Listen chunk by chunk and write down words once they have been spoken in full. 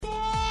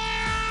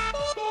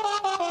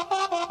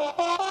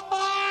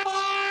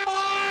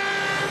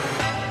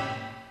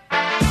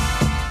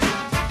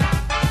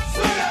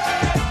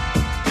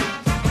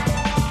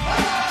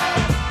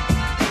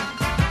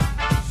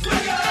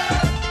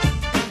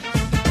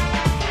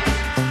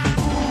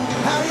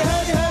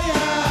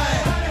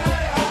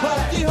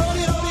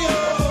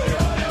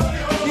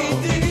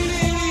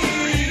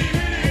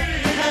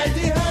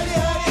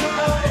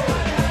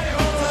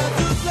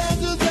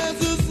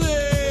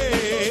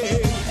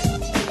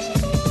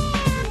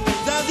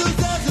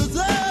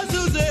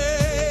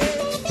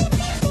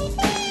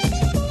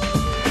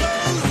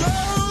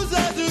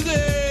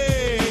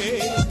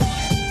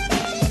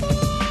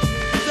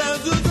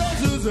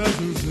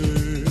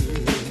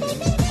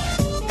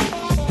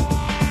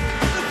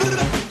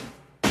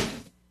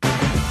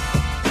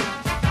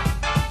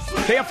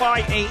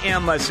KFI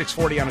AM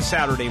 640 on a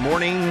Saturday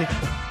morning.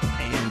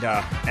 And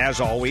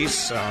as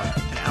always,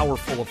 an hour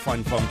full of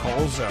fun phone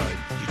calls.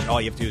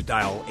 All you have to do is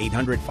dial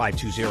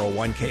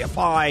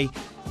 800-5201-KFI,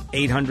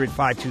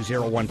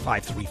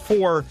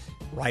 800-520-1534.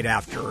 Right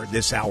after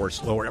this hour's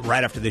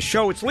right after this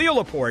show, it's Leo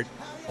Laporte,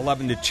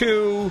 11 to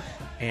 2.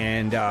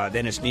 And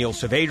then it's Neil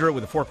Saavedra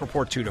with the Fork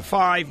Report, 2 to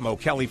 5. Mo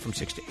Kelly from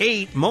 6 to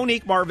 8.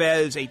 Monique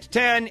Marvez, 8 to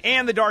 10.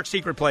 And The Dark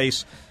Secret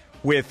Place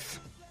with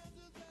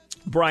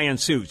Brian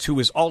Suits, who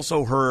is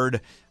also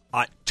heard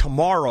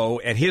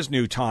tomorrow at his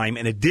new time,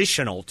 an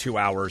additional 2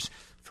 hours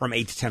from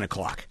 8 to 10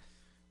 o'clock.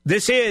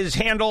 This is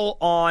Handel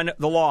on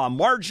the Law,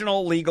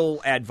 marginal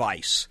legal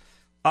advice.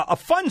 A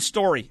fun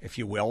story, if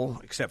you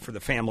will, except for the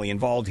family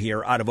involved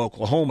here, out of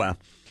Oklahoma.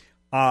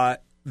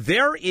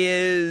 There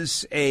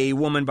is a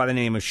woman by the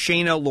name of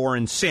Shayna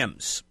Lauren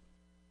Sims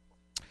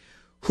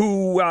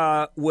who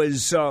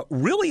was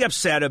really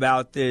upset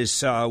about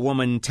this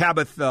woman,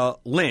 Tabitha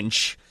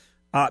Lynch,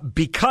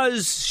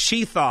 because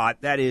she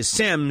thought, that is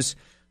Sims,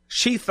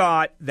 she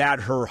thought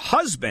that her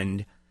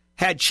husband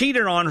had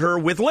cheated on her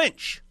with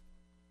Lynch.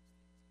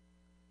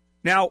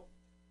 Now,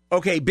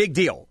 okay, big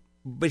deal.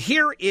 But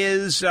here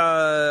is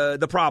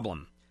the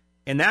problem,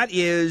 and that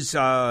is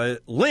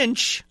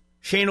Lynch,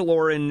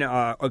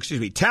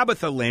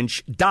 Tabitha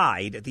Lynch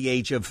died at the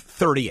age of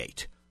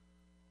 38.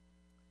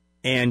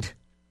 And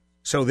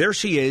so there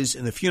she is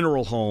in the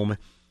funeral home,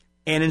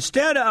 and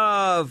instead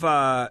of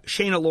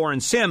Shayna Lauren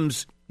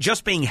Sims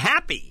just being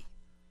happy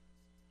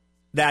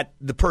that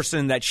the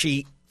person that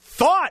she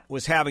thought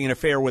was having an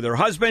affair with her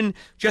husband,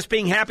 just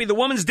being happy the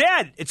woman's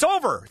dead. It's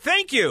over.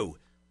 Thank you.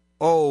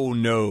 Oh,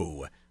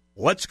 no.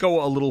 Let's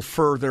go a little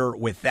further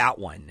with that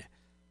one.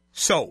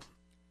 So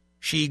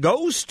she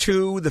goes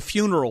to the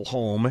funeral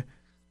home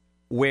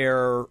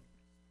where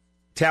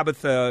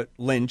Tabitha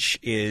Lynch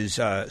is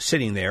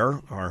sitting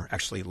there, or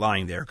actually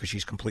lying there because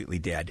she's completely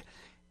dead.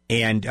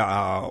 And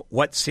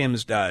what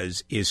Sims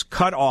does is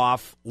cut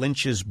off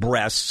Lynch's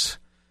breasts,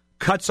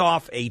 cuts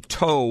off a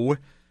toe,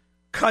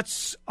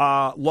 cuts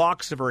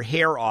locks of her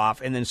hair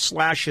off, and then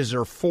slashes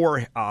her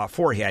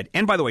forehead.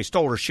 And, by the way,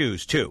 stole her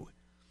shoes, too.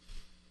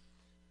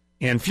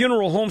 And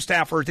funeral home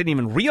staffers didn't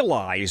even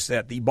realize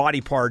that the body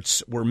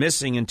parts were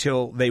missing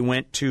until they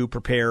went to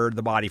prepare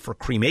the body for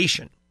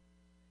cremation.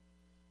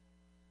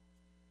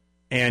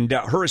 And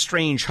her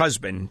estranged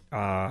husband,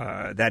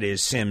 that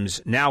is Sims'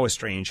 now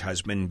estranged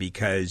husband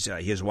because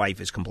his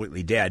wife is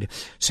completely dead,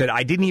 said,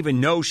 I didn't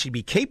even know she'd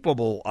be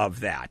capable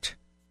of that.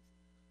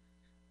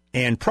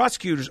 And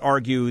prosecutors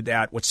argued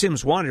that what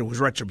Sims wanted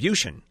was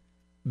retribution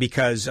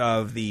because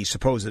of the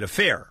supposed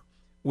affair,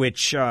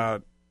 which,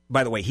 by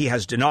the way, he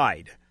has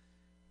denied.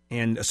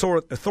 And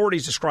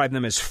authorities describe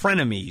them as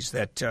frenemies,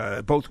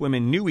 that both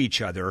women knew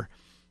each other.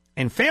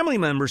 And family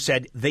members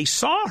said they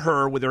saw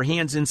her with her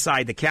hands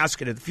inside the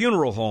casket at the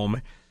funeral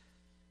home.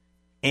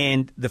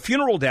 And the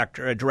funeral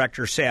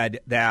director said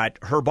that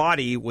her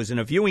body was in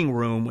a viewing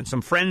room when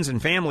some friends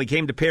and family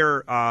came to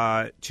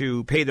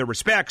pay their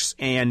respects.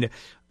 And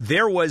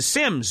there was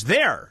Sims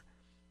there.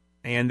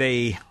 And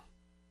they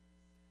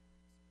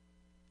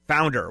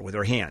found her with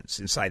her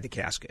hands inside the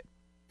casket.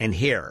 And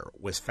hair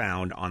was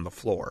found on the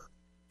floor.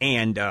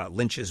 And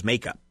Lynch's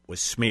makeup was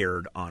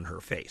smeared on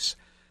her face.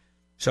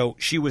 So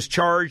she was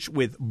charged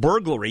with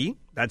burglary,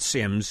 that's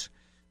Sims,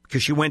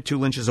 because she went to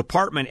Lynch's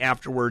apartment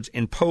afterwards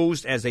and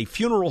posed as a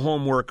funeral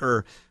home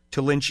worker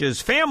to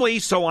Lynch's family.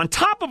 So on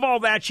top of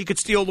all that, she could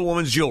steal the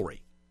woman's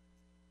jewelry.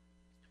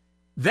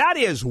 That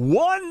is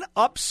one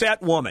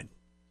upset woman.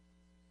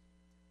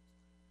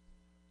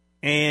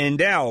 And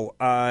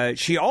now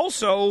she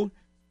also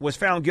was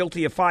found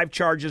guilty of 5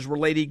 charges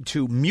relating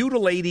to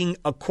mutilating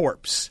a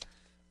corpse.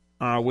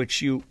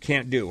 Which you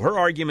can't do. Her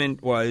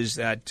argument was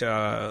that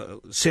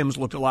Sims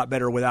looked a lot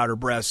better without her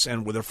breasts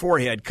and with her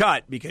forehead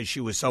cut because she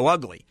was so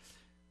ugly.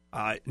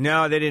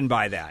 No, they didn't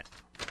buy that.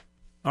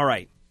 All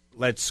right,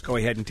 let's go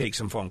ahead and take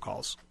some phone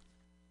calls.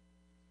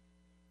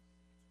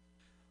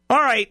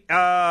 All right,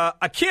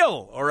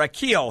 Akil.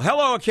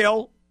 Hello,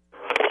 Akil.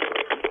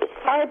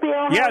 Hi,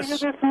 Bill. Yes. How are you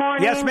this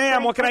morning? Yes,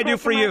 ma'am. What can I do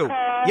for you?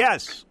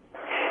 Yes.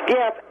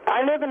 Yes,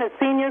 I live in a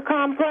senior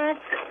complex.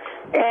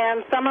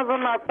 And some of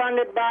them are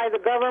funded by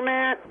the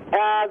government.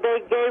 They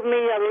gave me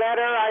a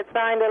letter. I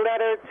signed a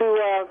letter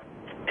to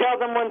tell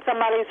them when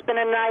somebody's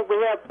spending the night.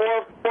 We have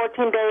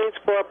 14 days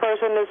for a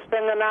person to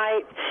spend the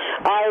night.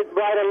 I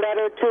write a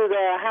letter to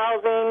the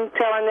housing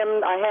telling them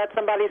I had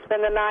somebody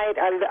spend the night.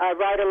 I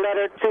write a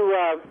letter to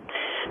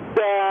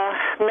the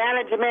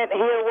management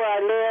here where I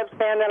live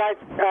saying that I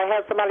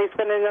have somebody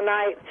spending the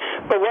night.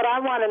 But what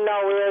I want to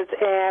know is,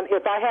 and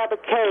if I have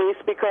a case,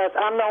 because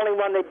I'm the only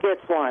one that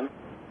gets one.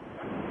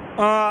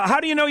 How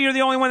do you know you're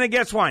the only one that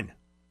gets one?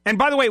 And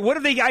by the way, what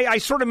do they? I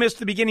sort of missed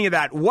the beginning of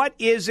that. What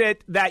is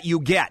it that you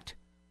get?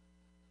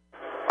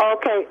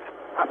 Okay,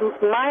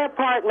 my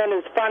apartment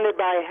is funded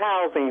by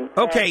housing.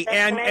 Okay,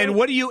 and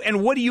what do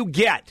you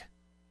get?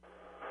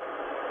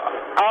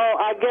 Oh,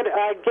 I get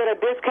a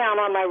discount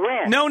on my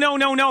rent.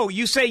 No.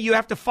 You say you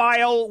have to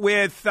file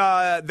with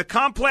the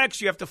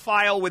complex, you have to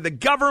file with the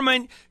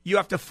government, you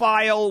have to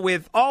file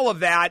with all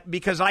of that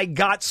because I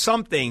got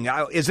something.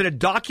 Is it a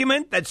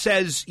document that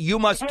says you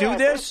must do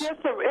this?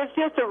 It's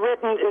just a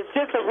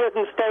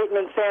written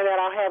statement saying that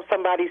I'll have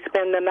somebody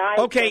spend the night.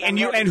 Okay,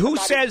 and who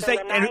says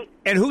that?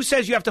 And who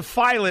says you have to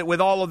file it with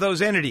all of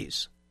those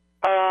entities?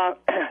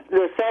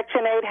 The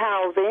Section 8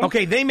 housing.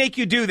 Okay, they make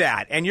you do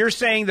that, and you're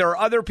saying there are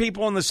other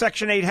people in the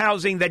Section 8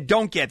 housing that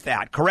don't get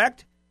that,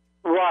 correct?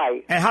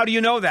 Right. And how do you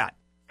know that?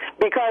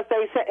 Because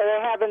they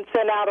haven't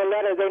sent out a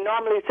letter. They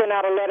normally send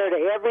out a letter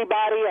to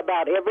everybody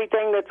about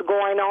everything that's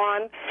going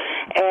on,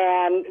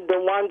 and the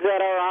ones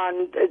that are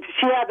on.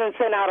 She hasn't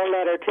sent out a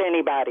letter to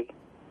anybody.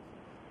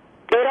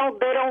 They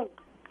don't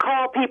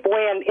call people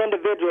in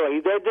individually.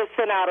 They just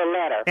send out a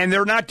letter. And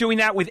they're not doing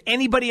that with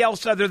anybody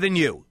else other than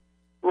you.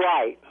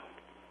 Right.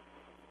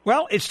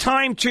 Well, it's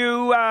time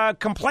to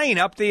complain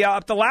up the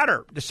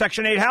ladder to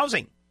Section 8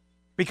 housing,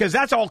 because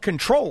that's all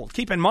controlled.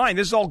 Keep in mind,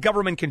 this is all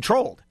government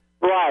controlled.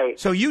 Right.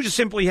 So you just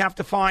simply have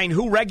to find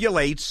who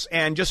regulates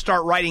and just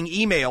start writing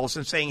emails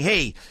and saying,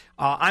 hey,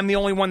 I'm the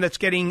only one that's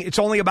getting, it's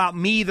only about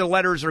me the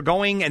letters are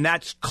going, and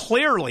that's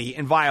clearly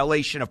in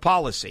violation of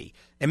policy.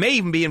 It may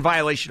even be in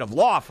violation of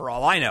law for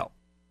all I know.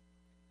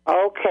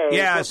 Okay.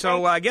 Yeah,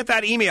 so get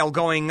that email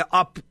going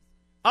up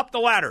the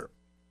ladder.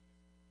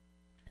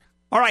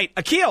 All right,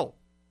 Akil.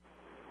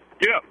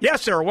 Yeah.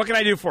 Yes, sir. What can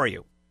I do for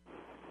you?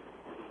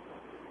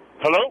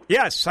 Hello?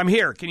 Yes, I'm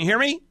here. Can you hear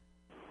me?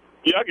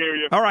 Yeah, I can hear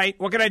you. All right.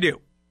 What can I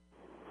do?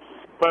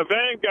 My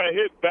van got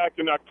hit back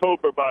in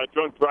October by a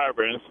drunk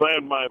driver and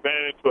slammed my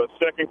van into a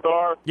second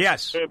car.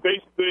 Yes. And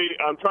basically,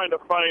 I'm trying to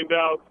find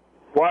out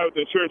why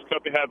the insurance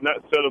company have not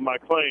settled my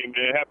claim,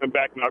 and it happened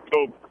back in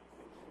October.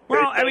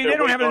 Well, I mean, they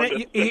don't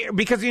have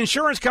because the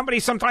insurance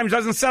company sometimes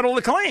doesn't settle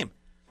the claim.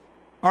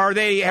 Have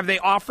they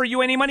offered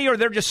you any money, or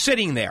they're just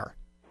sitting there?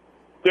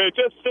 They're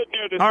just sitting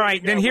there. All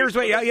right, then here's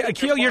what,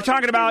 Akil, you're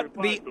talking about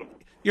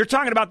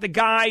the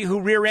guy who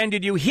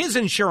rear-ended you. His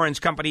insurance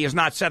company is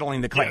not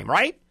settling the claim,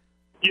 right?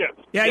 Yes.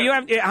 Yeah, yes. you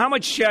have. How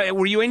much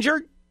were you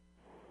injured?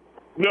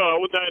 No, I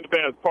was not in the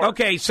van's part.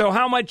 Okay, so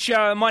how much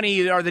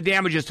money are the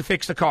damages to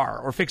fix the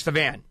car or fix the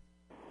van?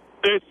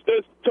 It's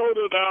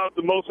totaled out.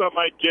 The most I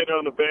might get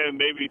on the van,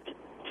 maybe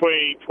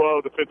between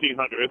 $1,200 to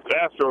 $1,500. It's the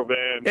Astro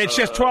van. It's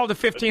just $1,200 to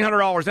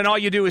 $1,500, and all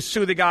you do is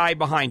sue the guy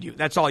behind you.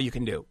 That's all you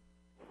can do.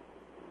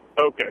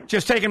 Okay.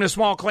 Just take him to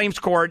small claims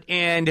court,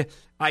 and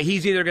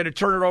he's either going to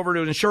turn it over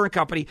to an insurance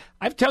company.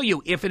 I tell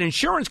you, if an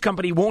insurance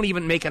company won't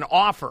even make an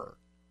offer,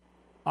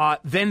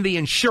 then the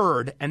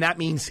insured, and that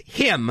means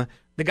him,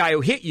 the guy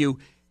who hit you,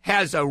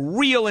 has a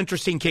real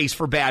interesting case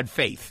for bad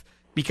faith,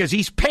 because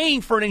he's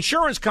paying for an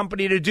insurance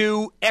company to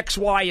do X,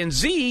 Y, and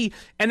Z,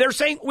 and they're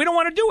saying, we don't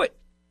want to do it.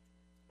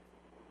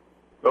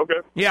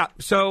 Okay. Yeah,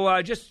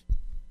 so just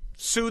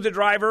sue the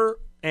driver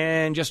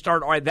and just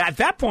start. At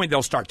that point,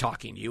 they'll start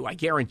talking to you. I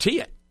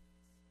guarantee it.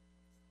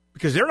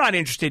 Because they're not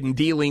interested in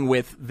dealing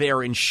with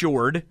their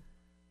insured,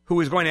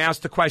 who is going to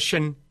ask the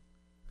question,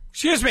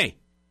 excuse me,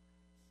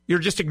 you're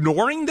just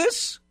ignoring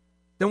this?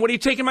 Then what are you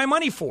taking my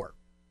money for?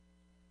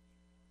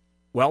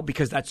 Well,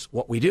 because that's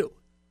what we do.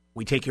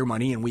 We take your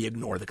money and we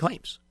ignore the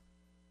claims.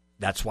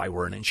 That's why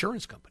we're an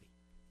insurance company.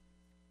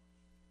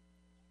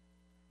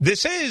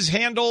 This is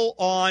Handel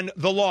on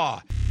the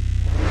Law.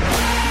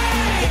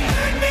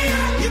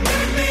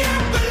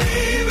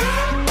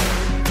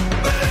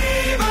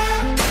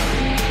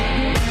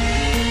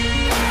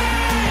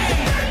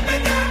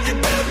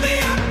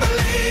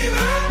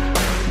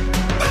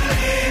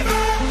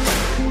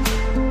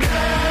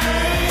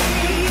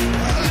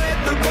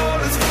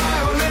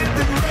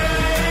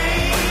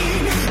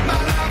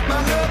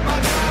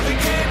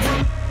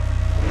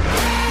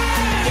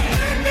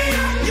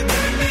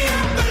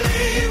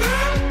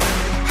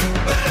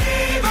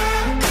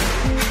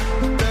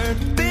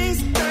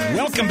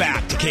 Welcome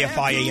back to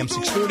KFI AM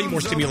 640,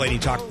 more stimulating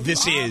talk.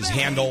 This is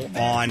Handel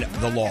on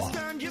the Law.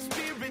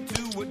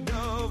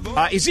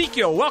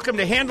 Ezekiel, welcome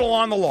to Handel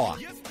on the Law.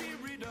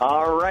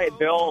 All right,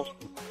 Bill.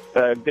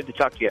 Good to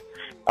talk to you.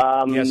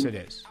 Yes, it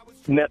is.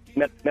 Met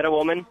a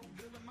woman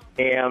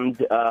and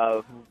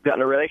got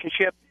in a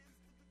relationship,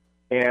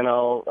 and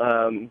I'll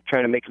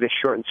trying to make this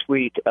short and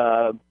sweet.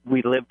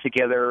 We lived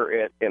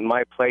together at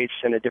my place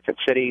in a different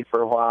city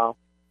for a while.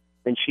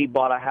 Then she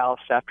bought a house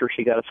after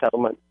she got a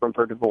settlement from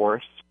her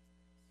divorce.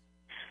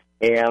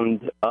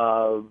 And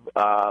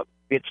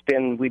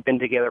we've been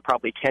together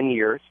probably 10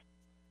 years.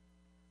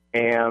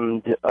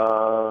 And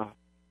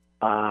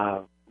 90%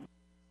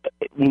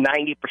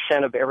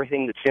 of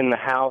everything that's in the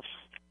house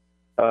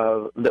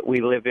that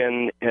we live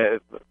in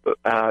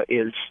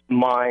is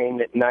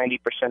mine. 90%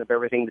 of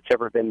everything that's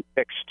ever been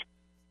fixed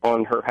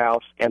on her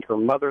house and her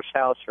mother's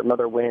house. Her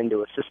mother went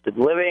into assisted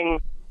living.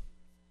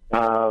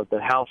 Her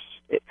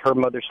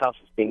mother's house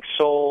is being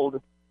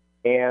sold.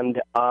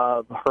 And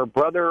her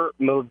brother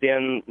moved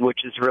in,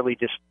 which is really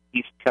just,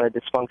 he's kind of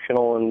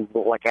dysfunctional and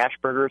like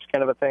Asperger's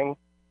kind of a thing.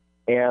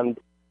 And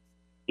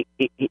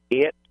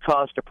it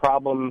caused a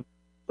problem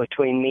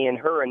between me and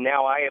her, and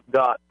now I have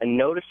got a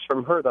notice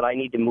from her that I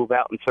need to move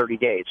out in 30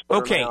 days.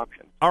 What are my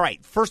options? All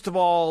right. First of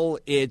all,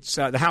 it's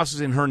the house is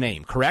in her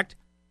name, correct?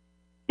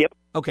 Yep.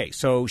 Okay,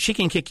 so she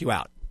can kick you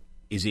out,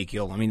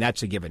 Ezekiel. I mean,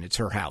 that's a given. It's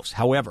her house.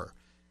 However,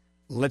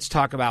 let's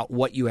talk about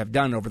what you have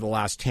done over the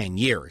last 10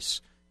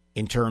 years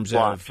in terms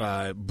of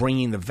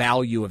bringing the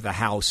value of the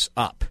house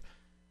up.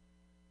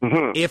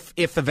 Mm-hmm.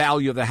 If the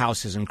value of the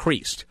house has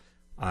increased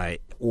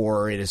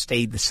or it has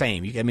stayed the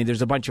same. I mean,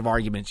 there's a bunch of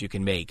arguments you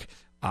can make.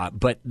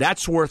 But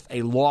that's worth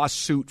a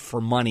lawsuit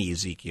for money,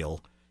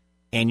 Ezekiel.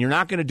 And you're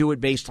not going to do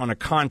it based on a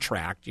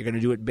contract. You're going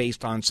to do it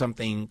based on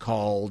something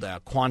called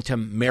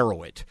quantum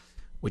meruit,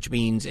 which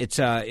means it's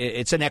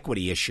an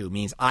equity issue. It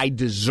means I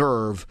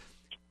deserve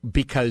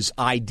because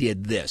I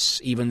did this,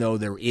 even though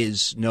there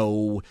is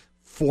no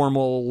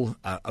formal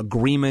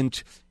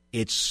agreement.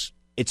 It's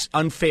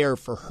unfair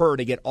for her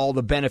to get all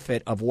the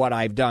benefit of what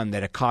I've done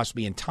that it cost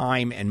me in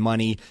time and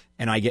money,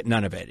 and I get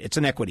none of it. It's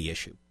an equity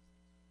issue.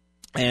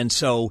 And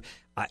so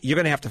you're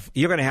going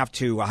to have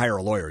to hire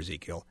a lawyer,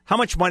 Ezekiel. How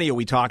much money are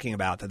we talking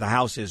about that the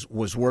house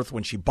was worth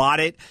when she bought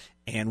it,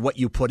 and what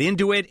you put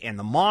into it, and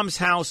the mom's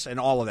house, and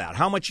all of that?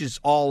 How much is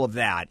all of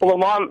that? Well,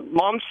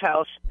 mom's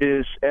house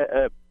is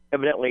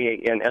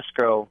evidently in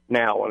escrow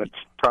now, and it's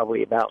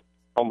probably about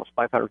almost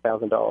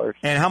 $500,000.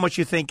 And how much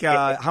you think?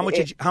 How much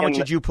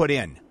did you put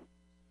in?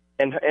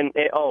 And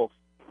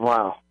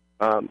wow,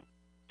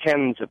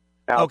 tens of.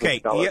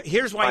 Okay,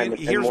 here's why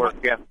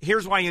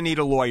you need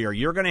a lawyer.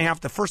 You're going to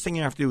have the first thing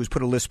you have to do is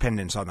put a lis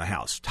pendens on the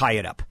house, tie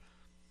it up,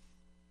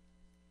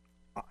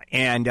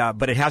 and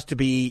but it has to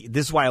be.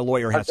 This is why a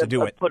lawyer has to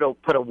do it. Put a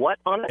what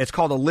on it? It's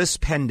called a lis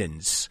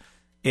pendens.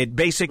 It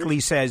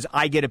basically says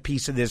I get a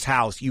piece of this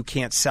house, you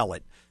can't sell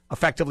it.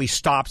 Effectively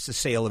stops the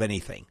sale of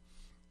anything.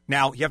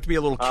 Now, you have to be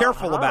a little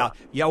careful about,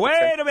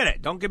 wait a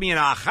minute, don't give me an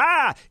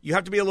aha. You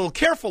have to be a little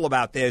careful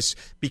about this,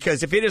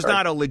 because if it is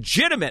not a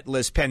legitimate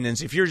lis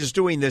pendens, if you're just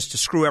doing this to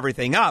screw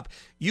everything up,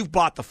 you've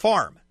bought the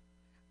farm.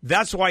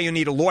 That's why you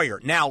need a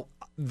lawyer. Now,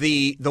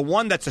 the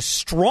one that's a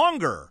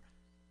stronger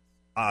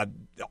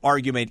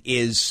argument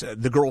is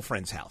the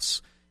girlfriend's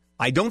house.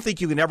 I don't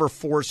think you can ever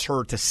force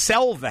her to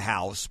sell the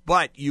house,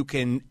 but you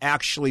can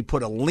actually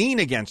put a lien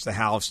against the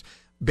house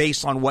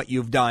based on what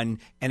you've done.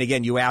 And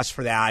again, you ask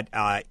for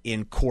that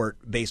in court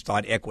based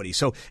on equity.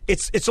 So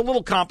it's a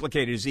little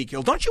complicated,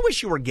 Ezekiel. Don't you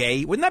wish you were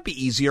gay? Wouldn't that be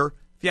easier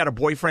if you had a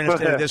boyfriend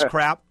instead of this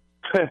crap?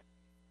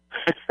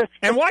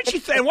 And why'd she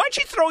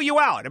throw you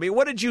out? I mean,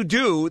 what did you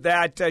do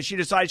that she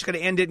decided she's going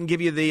to end it and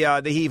give you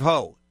the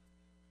heave-ho?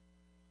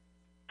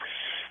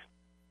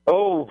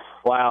 Oh,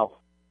 wow.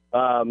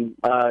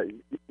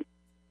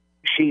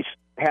 She's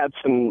had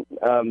some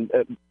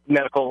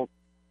medical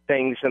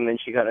things, and then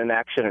she got an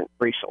accident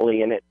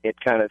recently, and it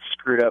kind of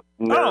screwed up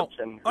nerves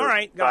and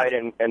her side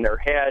and her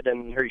head,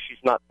 and she's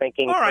not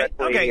thinking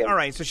correctly. Okay, all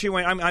right. So she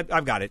went.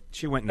 I've got it.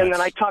 She went nuts. And then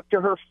I talked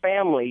to her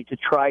family to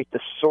try to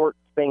sort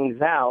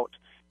things out,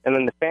 and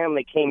then the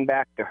family came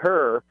back to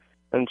her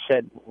and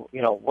said,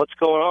 what's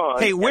going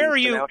on? Hey, where are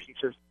you? Now she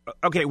says,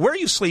 okay, where are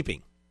you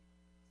sleeping?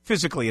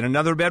 Physically, in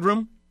another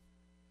bedroom?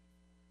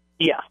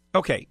 Yeah.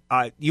 Okay.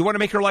 You want to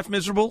make her life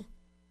miserable?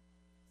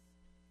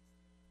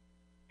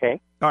 Okay.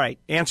 All right.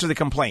 Answer the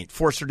complaint.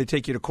 Force her to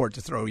take you to court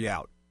to throw you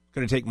out. It's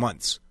going to take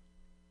months.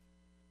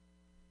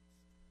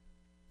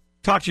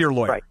 Talk to your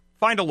lawyer. Right.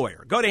 Find a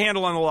lawyer. Go to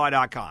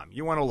handelonthelaw.com.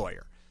 You want a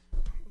lawyer.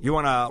 You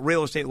want a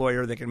real estate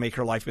lawyer that can make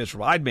her life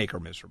miserable. I'd make her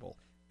miserable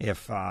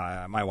if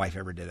my wife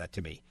ever did that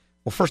to me.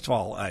 Well, first of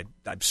all,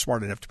 I'm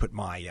smart enough to put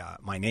my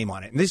name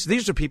on it. And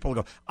these are people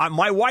who go,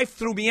 my wife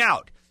threw me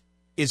out.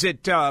 Is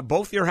it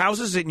both your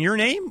houses in your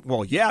name?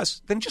 Well,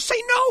 yes. Then just say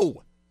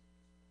no.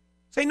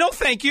 Say no,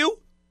 thank you.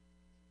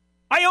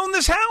 I own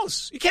this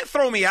house. You can't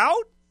throw me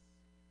out.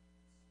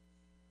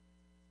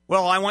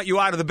 Well, I want you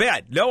out of the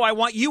bed. No, I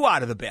want you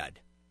out of the bed.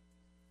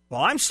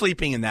 Well, I'm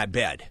sleeping in that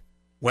bed.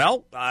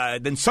 Well,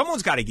 then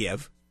someone's got to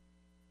give.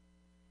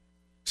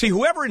 See,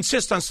 whoever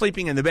insists on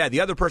sleeping in the bed, the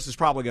other person's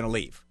probably going to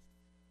leave.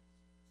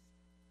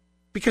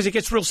 Because it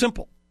gets real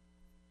simple.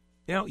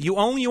 You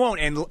own.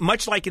 And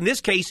much like in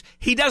this case,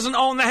 he doesn't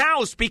own the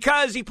house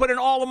because he put in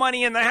all the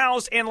money in the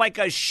house, and like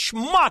a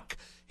schmuck,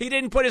 he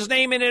didn't put his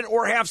name in it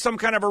or have some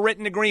kind of a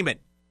written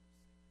agreement.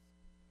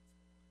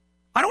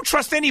 I don't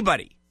trust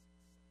anybody.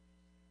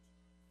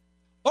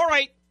 All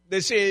right,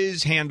 this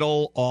is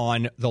Handel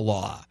on the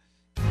Law.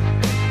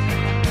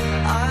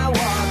 I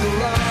walk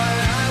alone,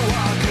 I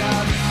walk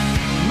up.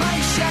 My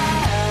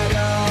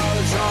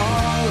shadow's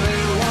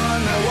only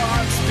one that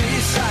walks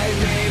beside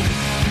me.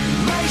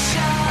 My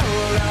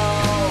shallow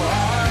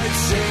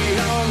heart's the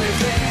only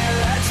thing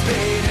that's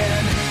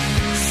beating.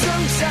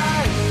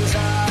 Sometimes I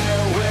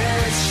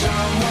wish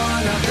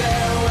someone up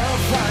there will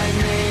find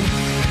me.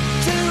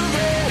 Till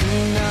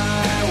then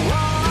I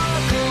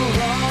walk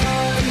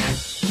alone.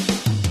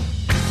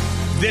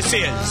 This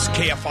is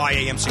KFI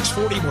AM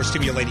 640, more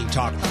stimulating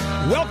talk.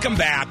 Welcome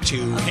back to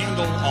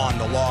Handel on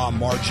the Law,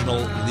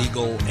 Marginal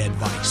Legal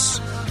Advice.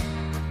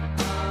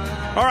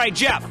 All right,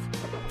 Jeff,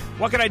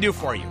 what can I do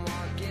for you?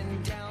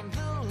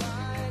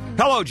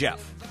 Hello,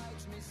 Jeff.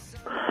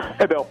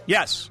 Hey, Bill.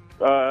 Yes.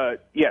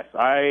 Yes,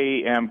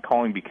 I am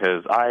calling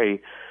because I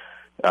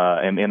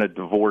am in a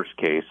divorce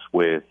case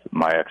with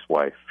my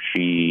ex-wife.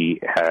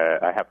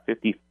 I have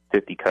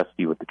 50-50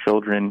 custody with the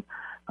children.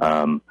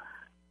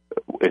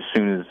 As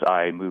soon as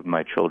I moved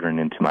my children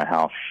into my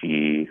house,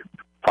 she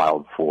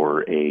filed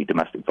for a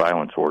domestic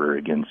violence order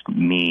against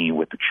me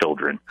with the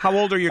children. How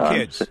old are your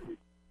kids?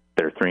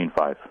 They're 3 and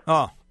 5.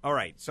 Oh, all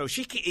right. So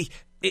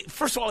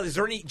first of all, is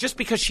there any, just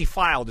because she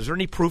filed, is there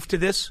any proof to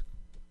this?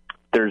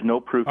 There's no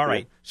proof. All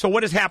right. So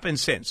what has happened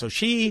since? So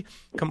she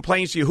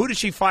complains to you. Who did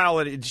she file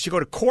it? Did she go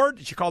to court?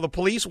 Did she call the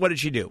police? What did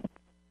she do?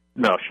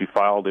 No, she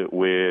filed it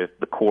with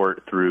the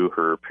court through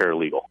her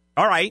paralegal.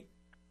 All right.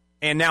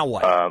 And now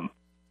what?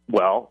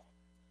 Well,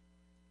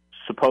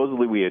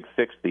 supposedly we had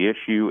fixed the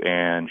issue,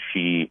 and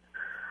the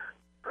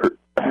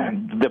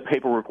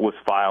paperwork was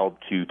filed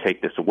to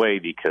take this away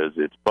because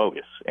it's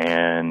bogus.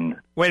 And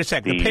wait a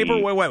second.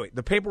 Wait.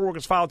 The paperwork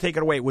was filed. Take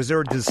it away. Was there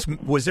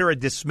a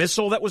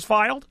dismissal that was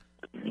filed?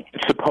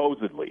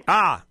 Supposedly.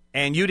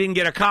 And you didn't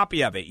get a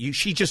copy of it.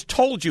 She just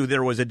told you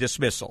there was a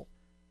dismissal.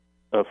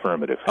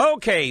 Affirmative.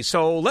 Okay,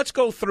 so let's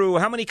go through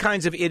how many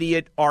kinds of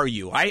idiot are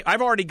you?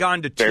 I've already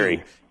gone to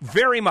 2.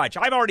 Very much.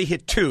 I've already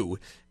hit 2,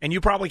 and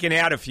you probably can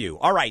add a few.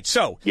 All right,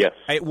 so yes.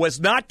 It was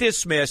not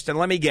dismissed, and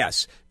let me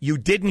guess, you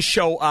didn't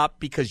show up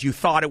because you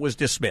thought it was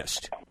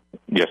dismissed.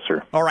 Yes,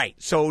 sir. All right,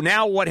 so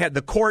now what had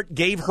the court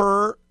gave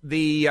her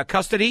the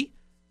custody?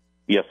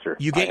 Yes, sir.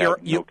 You get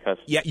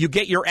you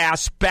get your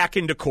ass back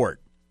into court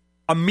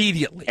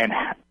immediately. And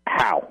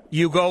how?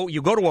 You go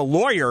to a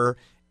lawyer,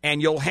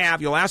 and you'll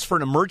ask for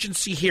an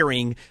emergency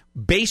hearing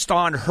based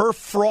on her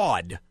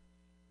fraud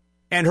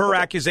and her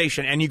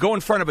accusation. And you go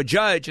in front of a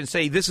judge and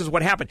say, this is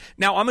what happened.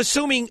 Now, I'm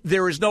assuming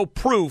there is no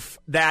proof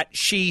that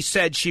she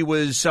said she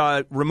was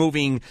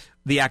removing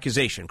the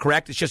accusation,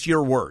 correct? It's just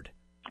your word.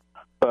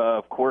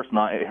 Of course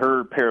not.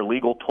 Her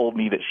paralegal told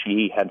me that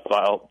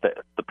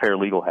the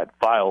paralegal had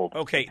filed.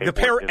 Okay, the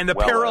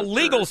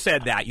paralegal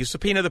said that. You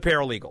subpoena the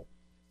paralegal.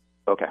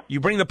 Okay. You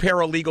bring the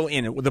paralegal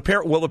in. Will the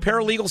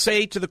paralegal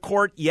say to the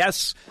court,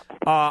 yes,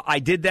 I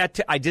did that.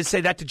 I did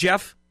say that to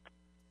Jeff?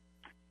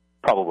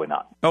 Probably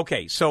not.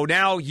 Okay, so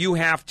now you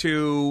have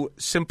to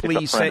simply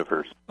it's a friend of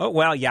hers. Oh,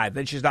 well, yeah,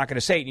 then she's not going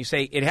to say it. And you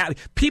say,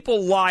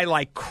 people lie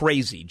like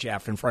crazy,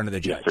 Jeff, in front of the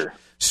judge. Yes, sir.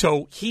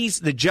 So he's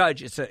the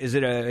judge. It's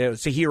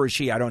a he or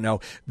she, I don't know.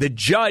 The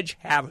judge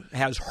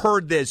has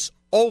heard this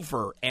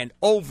over and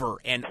over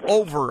and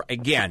over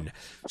again.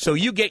 So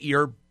you get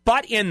your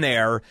butt in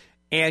there,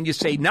 and you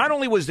say, not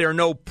only was there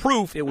no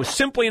proof, it was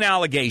simply an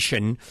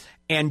allegation,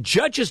 and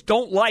judges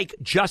don't like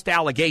just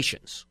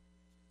allegations.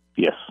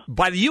 Yes.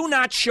 By you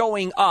not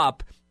showing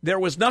up, there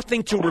was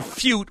nothing to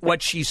refute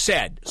what she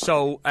said.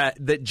 So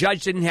the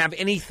judge didn't have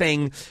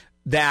anything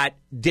that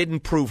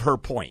didn't prove her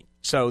point.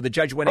 So the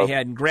judge went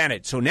ahead and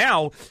granted. So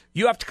now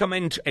you have to come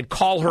in and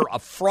call her a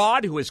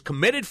fraud who has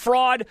committed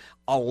fraud,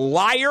 a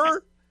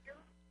liar,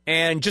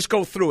 and just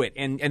go through it.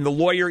 And the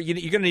lawyer, you're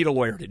going to need a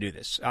lawyer to do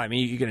this. I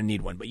mean, you're going to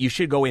need one. But you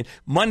should go in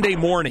Monday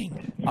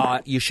morning.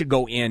 You should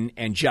go in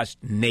and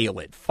just nail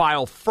it.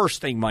 File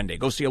first thing Monday.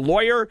 Go see a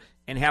lawyer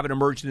and have an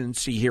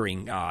emergency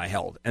hearing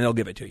held, and they'll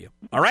give it to you.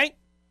 All right?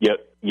 Yep.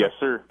 Yes,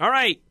 sir. All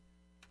right.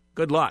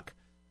 Good luck.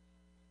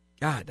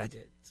 God,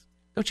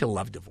 don't you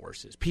love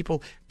divorces?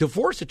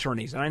 Divorce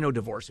attorneys, and I know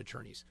divorce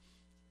attorneys,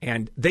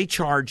 and they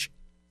charge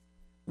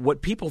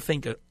what people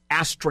think are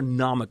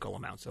astronomical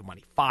amounts of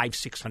money,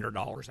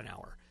 $500-$600 an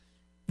hour.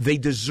 They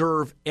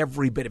deserve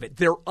every bit of it.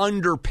 They're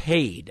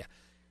underpaid.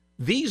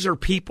 These are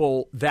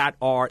people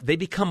they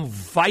become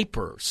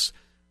vipers,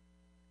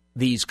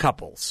 these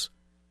couples.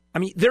 I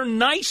mean, they're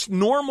nice,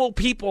 normal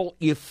people.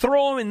 You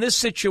throw them in this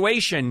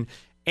situation,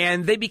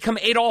 and they become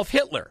Adolf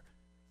Hitler.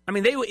 I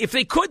mean, if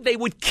they could, they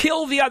would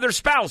kill the other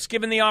spouse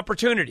given the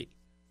opportunity,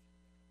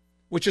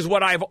 which is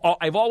what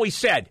I've always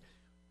said.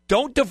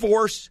 Don't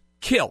divorce,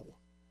 kill.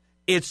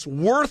 It's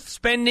worth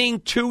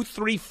spending 2,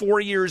 3, 4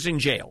 years in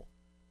jail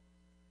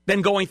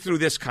than going through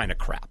this kind of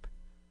crap.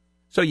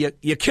 So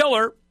you kill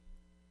her,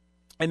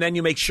 and then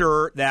you make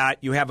sure that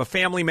you have a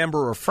family member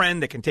or a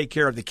friend that can take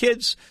care of the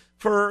kids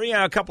for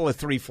a couple of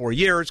 3, 4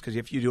 years, because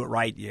if you do it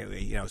right,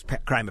 it's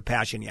crime of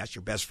passion. You ask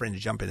your best friend to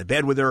jump in the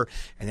bed with her,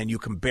 and then you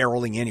come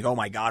barreling in. You go, oh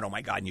my God,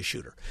 and you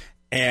shoot her.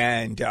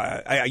 And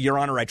Your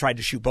Honor, I tried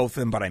to shoot both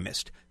of them, but I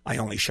missed. I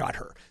only shot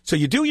her. So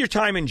you do your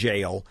time in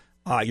jail.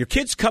 Your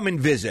kids come and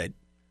visit,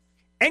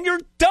 and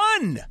you're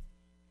done.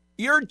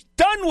 You're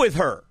done with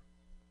her.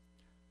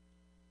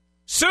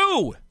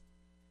 Sue.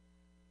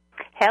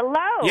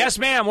 Hello. Yes,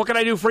 ma'am. What can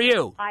I do for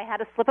you? I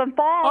had a slip and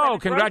fall. Oh,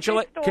 at a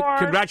grocery store.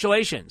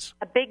 Congratulations.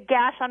 A big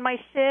gash on my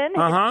shin.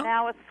 Uh-huh. It's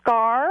now a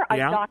scar.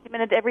 Yeah. I've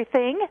documented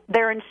everything.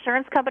 Their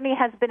insurance company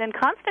has been in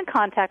constant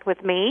contact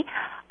with me.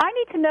 I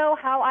need to know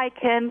how I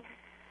can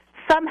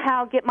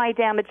somehow get my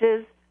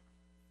damages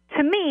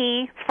to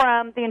me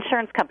from the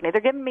insurance company.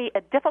 They're giving me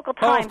a difficult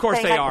time. Oh, of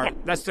course they are.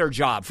 That's their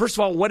job. First of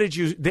all,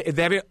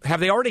 have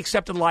they already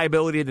accepted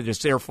liability that it's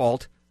their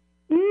fault?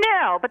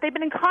 No, but they've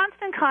been in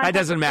constant contact. That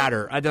doesn't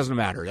matter.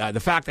 The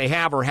fact they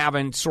have or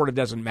haven't sort of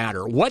doesn't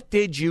matter. What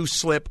did you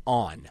slip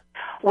on?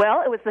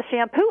 Well, it was the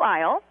shampoo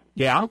aisle.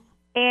 Yeah.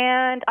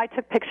 And I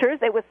took pictures.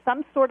 It was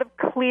some sort of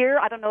clear.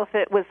 I don't know if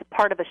it was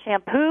part of a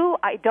shampoo.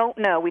 I don't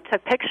know. We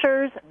took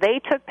pictures. They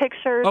took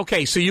pictures.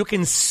 Okay, so you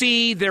can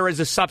see there is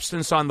a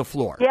substance on the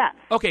floor. Yes.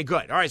 Okay,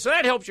 good. All right, so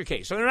that helps your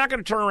case. So they're not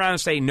going to turn around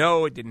and say,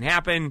 no, it didn't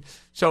happen.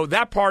 So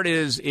that part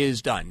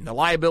is done. The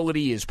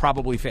liability is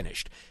probably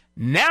finished.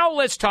 Now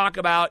let's talk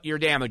about your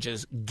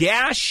damages.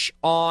 Gash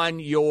on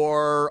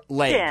your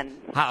leg.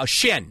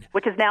 Shin.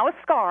 Which is now a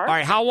scar. All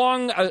right, how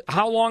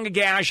long a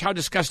gash? How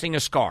disgusting a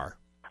scar?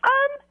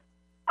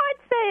 I'd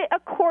say a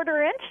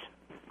quarter inch.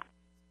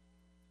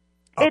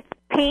 It's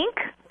pink.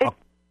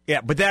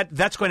 Yeah, but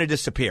that's going to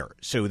disappear.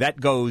 So that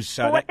goes.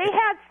 What they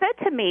had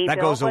said to me, that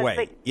Bill, goes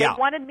away. They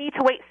wanted me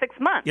to wait 6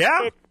 months.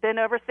 Yeah, it's been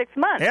over 6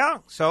 months. Yeah,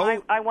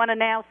 so I want to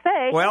now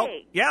say, well,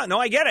 hey. yeah, no,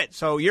 I get it.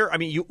 So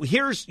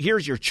here's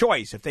your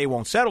choice. If they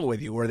won't settle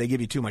with you or they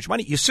give you too much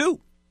money, you sue.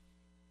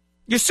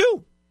 You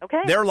sue.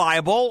 Okay. They're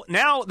liable.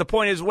 Now the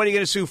point is, what are you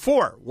going to sue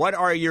for? What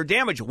are your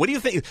damages? What do you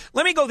think?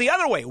 Let me go the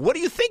other way. What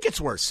do you think it's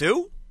worth,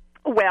 Sue?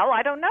 Well,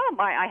 I don't know.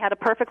 I had a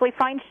perfectly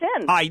fine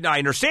shin. I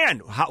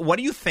understand. What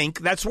do you think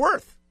that's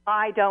worth?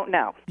 I don't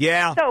know.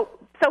 Yeah. So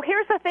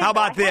here's the thing. How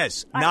about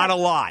this? Not a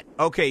lot.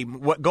 Okay,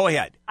 go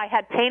ahead. I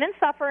had pain and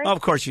suffering.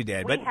 Of course you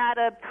did. We had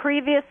a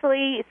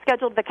previously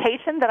scheduled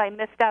vacation that I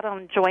missed out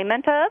on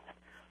enjoyment of.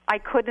 I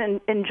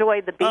couldn't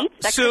enjoy the beach.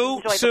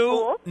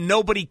 Sue,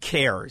 nobody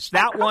cares.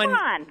 That come one,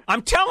 on.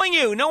 I'm telling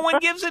you, no one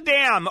gives a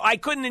damn. I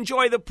couldn't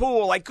enjoy the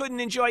pool. I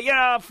couldn't enjoy,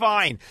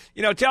 fine.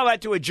 Tell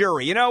that to a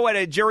jury. You know what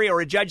a jury or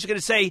a judge is going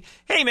to say?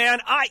 Hey, man,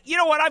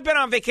 I've been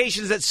on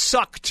vacations that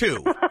suck,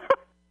 too.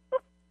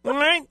 All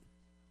right?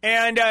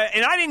 And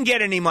I didn't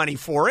get any money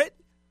for it.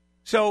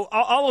 So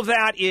all of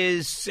that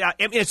is,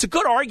 it's a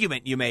good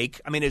argument you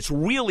make. I mean, it's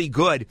really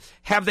good.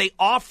 Have they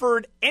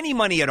offered any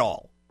money at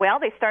all? Well,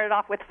 they started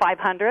off with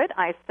 $500.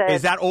 I said,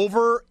 is that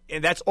over?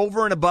 That's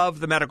over and above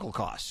the medical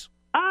costs.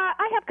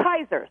 I have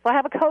Kaiser, so I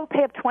have a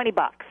copay of $20.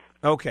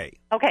 Okay.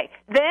 Okay.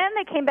 Then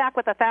they came back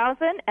with $1,000,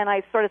 and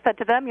I sort of said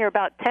to them, "You're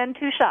about 10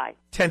 too shy."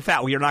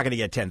 10,000. Well, you're not going to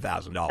get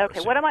 $10,000.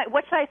 Okay.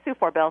 What should I sue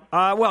for, Bill?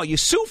 Well, you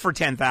sue for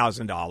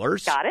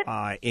 $10,000. Got it.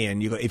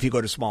 And if you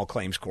go to small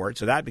claims court,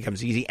 so that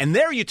becomes easy. And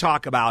there you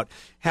talk about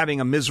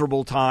having a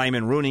miserable time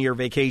and ruining your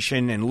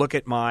vacation. And look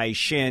at my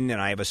shin, and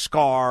I have a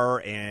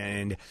scar,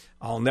 and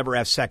I'll never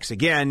have sex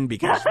again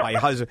because my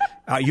husband.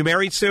 You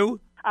married, Sue?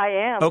 I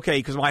am. Okay,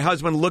 because my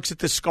husband looks at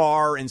the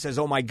scar and says,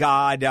 oh, my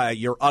God,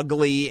 you're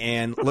ugly,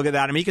 and look at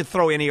that. I mean, you can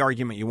throw any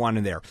argument you want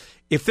in there.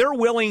 If they're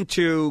willing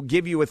to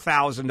give you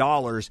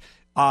 $1,000,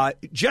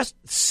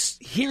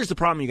 here's the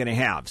problem you're going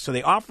to have. So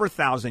they offer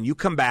 $1,000, you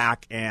come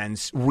back and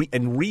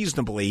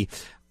reasonably,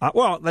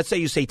 let's say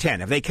you say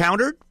 10. Have they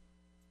countered?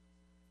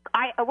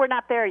 We're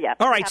not there yet.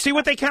 All right, see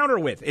what they counter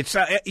with. It's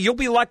you'll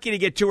be lucky to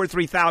get $2,000 or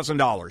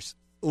 $3,000.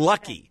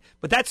 Lucky.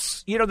 But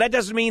that's, that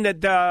doesn't mean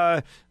that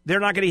they're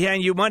not going to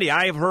hand you money.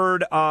 I have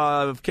heard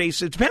of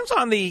cases. It depends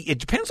on the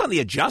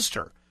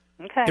adjuster.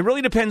 Okay. It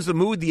really depends the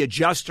mood the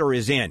adjuster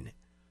is in.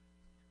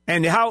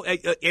 And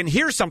and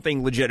here's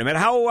something legitimate.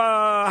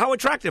 How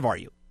attractive are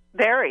you?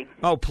 Very.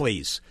 Oh,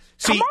 please.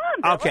 See, come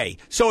on, Billy. Okay.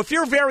 So if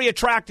you're very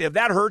attractive,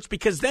 that hurts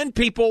because then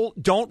people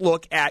don't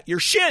look at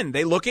your shin.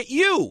 They look at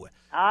you.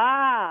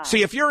 Ah.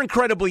 See, if you're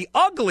incredibly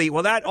ugly,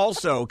 well, that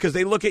also, because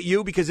they look at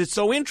you because it's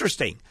so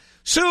interesting.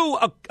 Sue,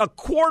 a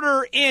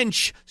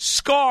quarter-inch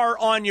scar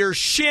on your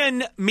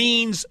shin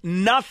means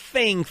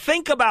nothing.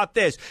 Think about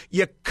this.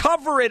 You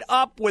cover it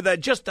up with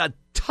just a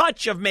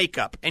touch of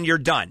makeup, and you're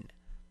done.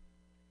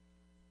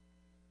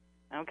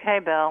 Okay,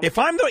 Bill.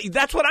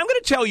 That's what I'm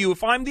going to tell you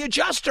if I'm the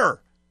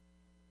adjuster.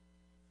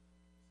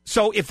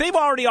 So if they've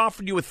already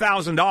offered you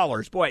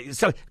 $1,000, boy,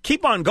 so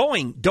keep on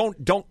going. Don't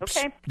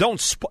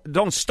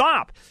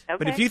stop. Okay.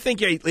 But if you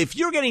think if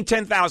you're getting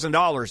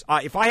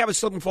 $10,000, if I have a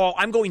slip and fall,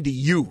 I'm going to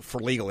you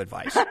for legal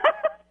advice.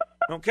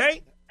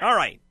 Okay? All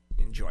right.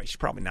 Enjoy. She's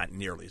probably not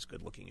nearly as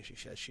good looking as she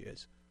says she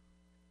is.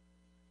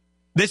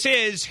 This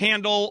is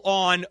Handel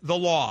on the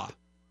Law.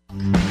 So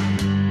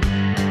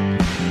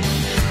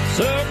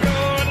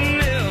go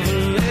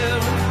never,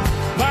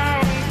 never,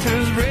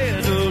 mountains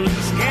red on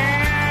the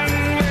scan,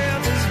 where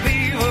there's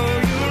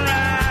before you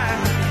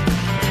ride.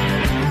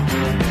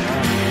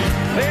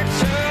 Make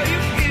sure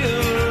you give a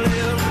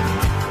little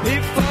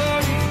before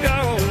you go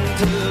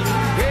to the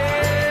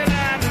red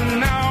light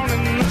down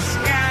in the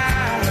sky.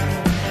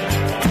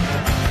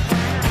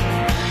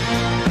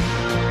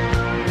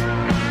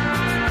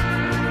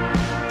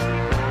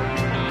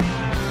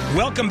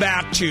 Welcome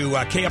back to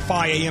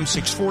KFI AM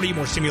 640,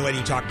 more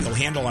stimulating talk. Bill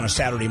Handel on a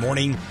Saturday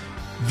morning.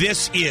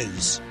 This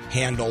is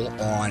Handel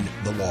on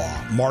the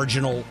Law,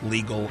 marginal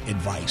legal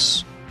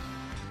advice.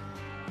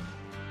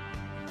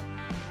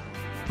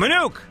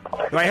 Manouk,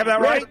 do I have that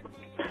right?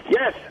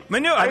 Yes.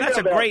 Manouk, that's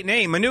a great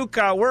name. Manouk,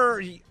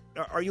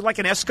 are you like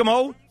an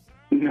Eskimo?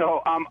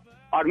 No, I'm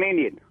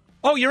Armenian.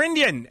 Oh, you're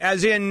Indian,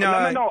 as in...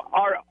 No,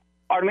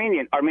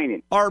 Armenian.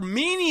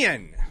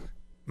 Armenian.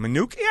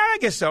 Manouk? Yeah, I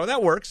guess so.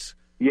 That works.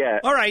 Yeah.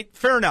 All right,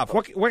 fair enough.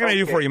 What can I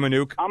do for you,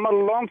 Manuk? I'm a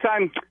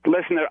long-time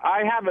listener.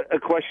 I have a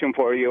question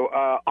for you.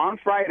 On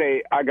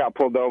Friday, I got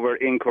pulled over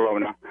in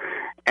Corona,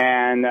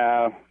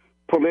 and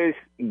police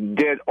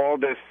did all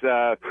this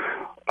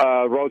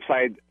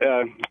roadside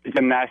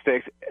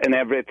gymnastics and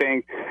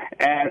everything.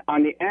 And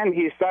on the end,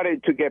 he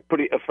started to get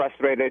pretty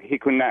frustrated. He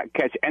could not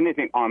catch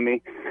anything on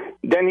me.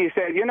 Then he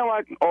said, you know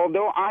what,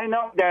 although I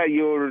know that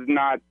you're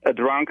not a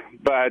drunk,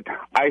 but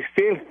I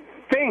still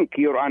think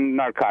you're on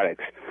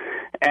narcotics.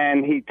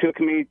 And he took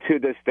me to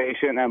the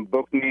station and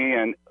booked me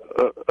and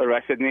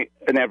arrested me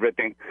and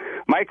everything.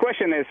 My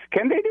question is,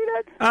 can they do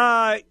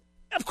that?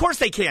 Of course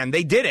they can.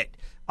 They did it.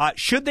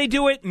 Should they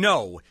do it?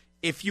 No.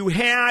 If you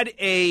had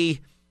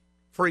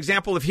for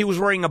example, if he was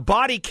wearing a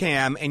body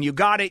cam and you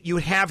got it,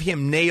 you'd have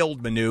him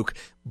nailed, Manuk.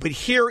 But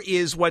here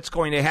is what's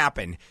going to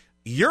happen.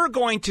 You're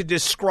going to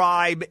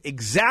describe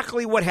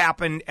exactly what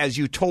happened as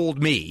you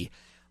told me.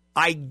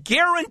 I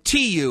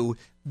guarantee you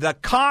the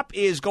cop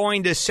is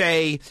going to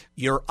say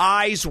your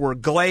eyes were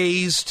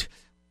glazed,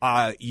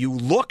 you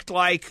looked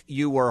like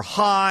you were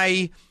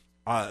high,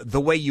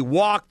 the way you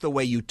walked, the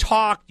way you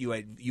talked,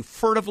 you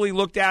furtively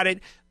looked at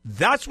it.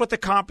 That's what the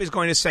cop is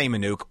going to say,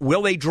 Manuk.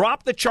 Will they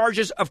drop the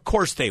charges? Of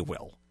course they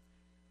will.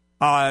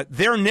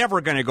 They're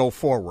never going to go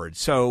forward.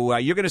 So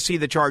you're going to see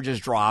the charges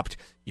dropped.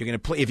 You're going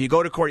to if you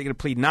go to court, you're going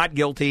to plead not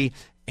guilty,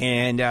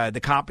 and the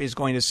cop is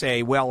going to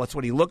say, well, that's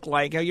what he looked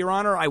like. Your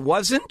Honor, I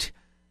wasn't.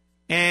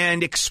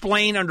 And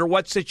explain under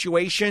what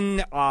situation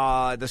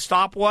the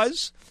stop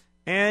was.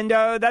 And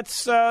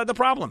that's the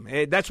problem.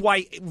 That's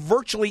why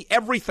virtually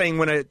everything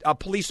when a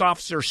police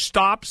officer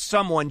stops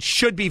someone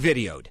should be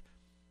videoed.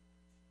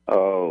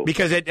 Oh.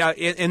 Because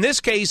in this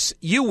case,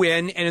 you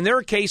win. And in there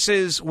are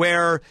cases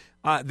where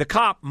the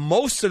cop,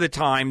 most of the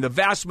time, the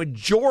vast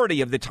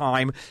majority of the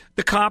time,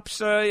 the cops,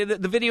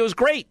 the video is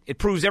great. It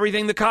proves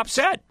everything the cop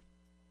said.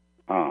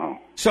 Oh.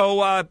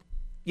 So,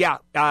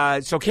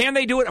 so can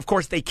they do it? Of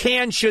course they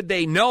can. Should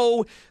they?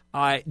 No.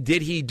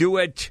 Did he do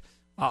it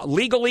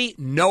legally?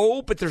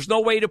 No, but there's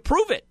no way to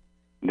prove it.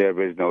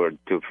 There is no way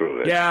to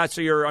prove it. Yeah,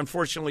 so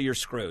unfortunately you're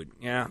screwed.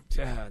 Yeah,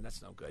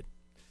 that's no good.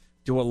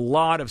 Do a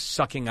lot of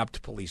sucking up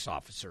to police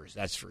officers,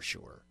 that's for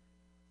sure.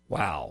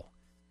 Wow.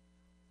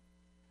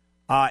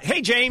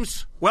 Hey,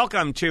 James,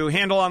 welcome to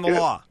Handel on the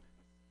Law.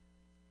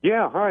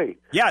 Yeah, hi.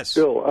 Yes.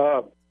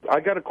 Bill, I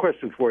got a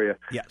question for you.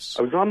 Yes.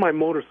 I was on my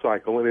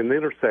motorcycle in an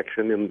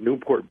intersection in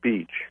Newport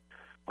Beach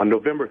on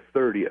November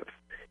 30th,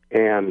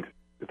 and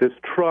this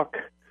truck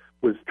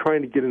was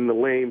trying to get in the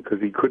lane because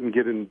he couldn't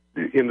get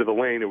into the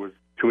lane. It was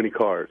too many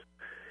cars.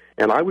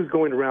 And I was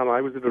going around.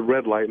 I was at a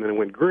red light, and then it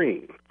went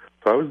green.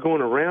 So I was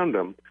going around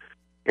him,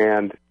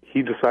 and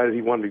he decided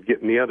he wanted to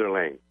get in the other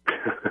lane.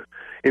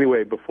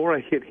 Anyway, before I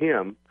hit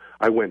him,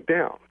 I went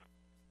down.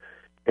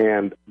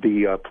 And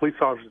the police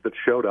officers that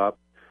showed up,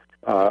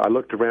 I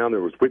looked around. There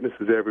was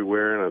witnesses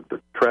everywhere, and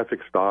the traffic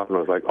stopped, and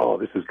I was like, oh,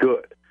 this is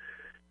good.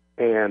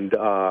 And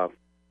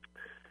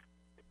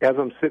as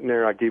I'm sitting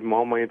there, I gave him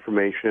all my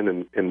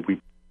information, and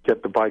we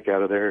get the bike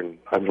out of there, and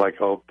I'm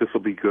like, oh, this will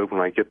be good. When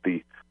I get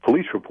the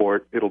police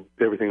report,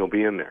 everything will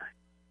be in there.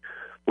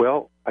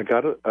 Well, I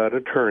got an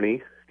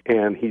attorney,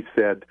 and he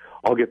said,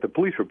 I'll get the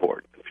police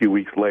report a few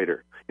weeks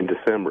later in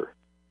December.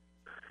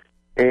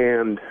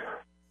 And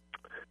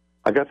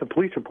I got the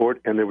police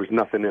report, and there was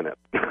nothing in it.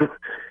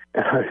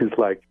 And I was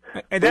like,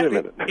 wait a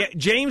minute.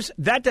 James,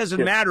 that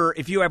doesn't matter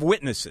if you have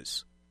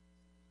witnesses.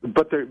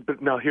 But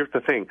now here's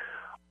the thing.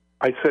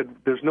 I said,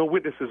 there's no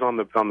witnesses on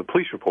the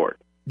police report.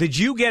 Did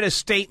you get a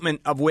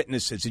statement of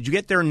witnesses? Did you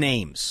get their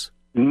names?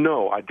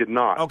 No, I did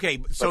not.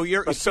 Okay, so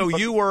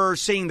you were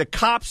seeing the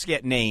cops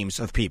get names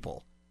of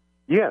people.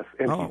 Yes.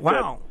 And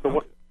wow.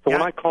 When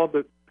I called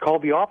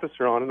the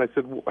officer on it, I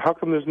said, well, how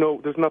come there's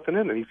nothing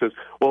in it? He says,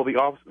 well,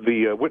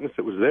 the witness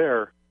that was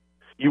there,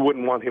 you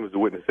wouldn't want him as a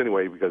witness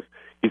anyway because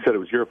he said it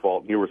was your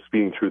fault and you were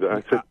speeding through that.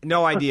 I said,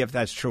 no idea if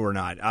that's true or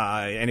not,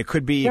 and it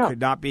could be, it could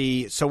not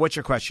be. So, what's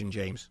your question,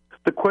 James?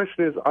 The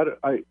question is,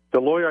 the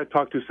lawyer I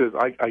talked to says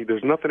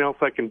there's nothing else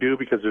I can do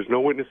because there's no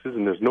witnesses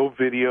and there's no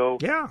video.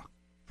 Yeah,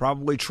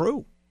 probably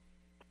true.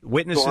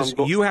 Witnesses,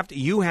 so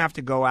you have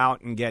to go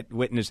out and get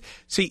witnesses.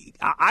 See,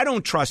 I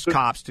don't trust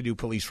cops to do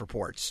police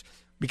reports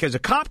because a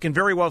cop can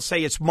very well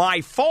say it's my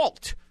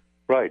fault,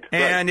 right?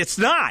 And it's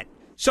not.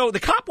 So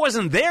the cop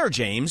wasn't there,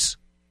 James.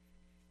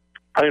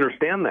 I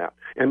understand that,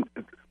 and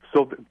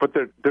so, but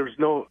there's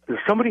no. If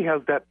somebody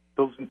has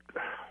those.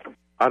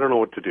 I don't know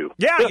what to do.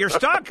 Yeah, you're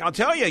stuck. I'll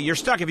tell you, you're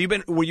stuck.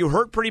 Were you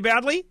hurt pretty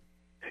badly?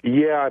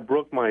 Yeah, I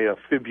broke my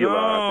fibula.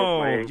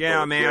 Oh, I broke my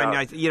yeah,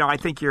 man. Yeah. I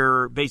think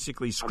you're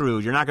basically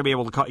screwed. You're not going to be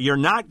able to. You're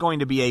not going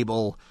to be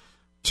able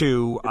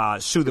to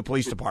sue the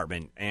police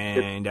department,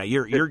 and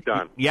you're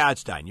done. Yeah,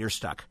 it's done. You're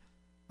stuck.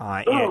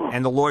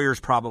 And the lawyer's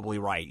probably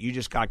right. You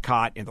just got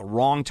caught in the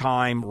wrong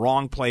time,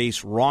 wrong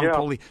place,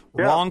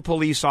 wrong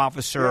police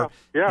officer.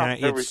 Yeah,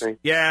 everything.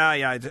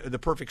 Yeah, the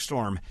perfect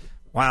storm.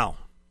 Wow.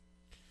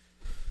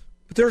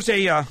 But there's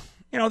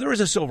there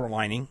is a silver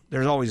lining.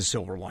 There's always a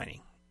silver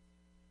lining.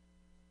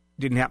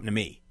 Didn't happen to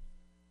me.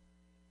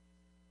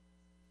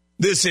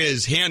 This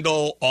is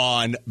Handel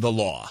on the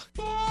Law.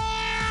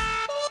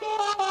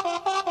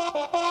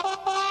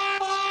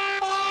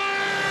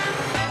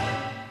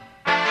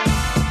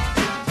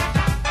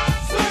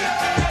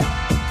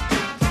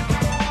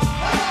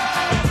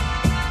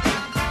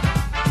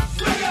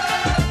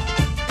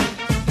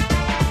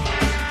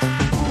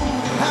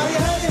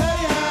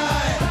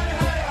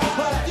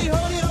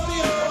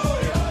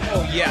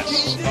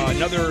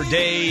 Another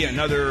day,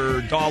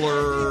 another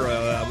dollar,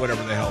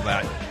 whatever the hell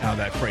how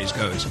that phrase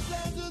goes.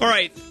 All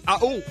right.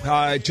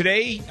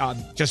 Today,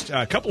 just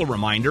a couple of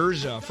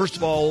reminders. First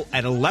of all,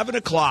 at 11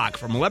 o'clock,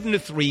 from 11 to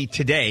 3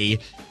 today,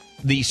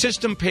 the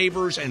System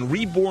Pavers and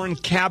Reborn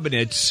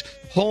Cabinets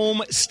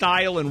Home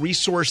Style and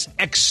Resource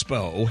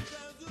Expo.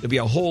 There'll be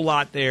a whole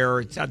lot there.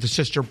 It's at the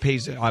System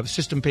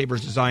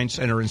Pavers Design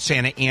Center in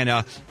Santa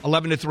Ana,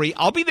 11 to 3.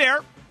 I'll be there.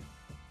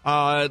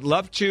 I'd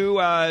love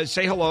to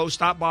say hello,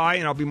 stop by,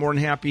 and I'll be more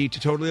than happy to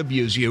totally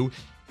abuse you.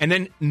 And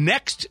then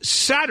next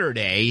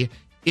Saturday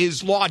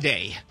is Law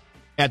Day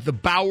at the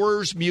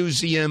Bowers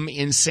Museum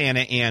in Santa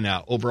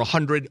Ana. Over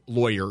 100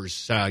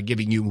 lawyers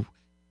giving you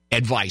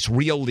advice,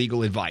 real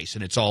legal advice,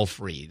 and it's all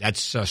free.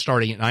 That's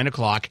starting at 9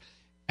 o'clock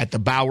at the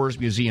Bowers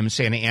Museum in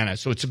Santa Ana.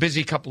 So it's a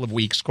busy couple of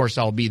weeks. Of course,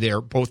 I'll be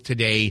there both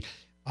today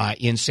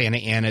in Santa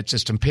Ana at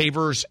System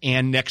Pavers,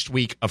 and next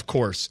week, of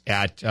course,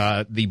 at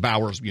the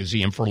Bowers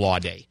Museum for Law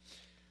Day.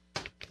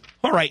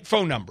 All right,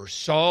 phone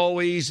numbers.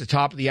 Always the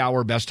top of the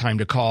hour, best time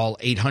to call,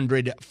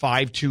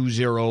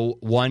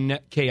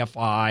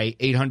 800-520-1KFI,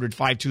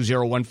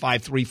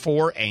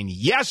 800-520-1534. And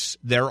yes,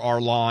 there are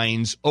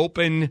lines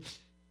open.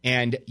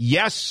 And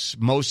yes,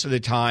 most of the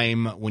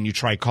time when you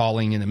try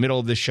calling in the middle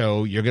of the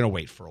show, you're going to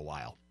wait for a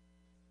while.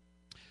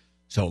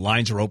 So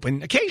lines are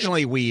open.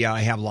 Occasionally we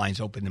have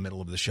lines open in the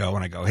middle of the show,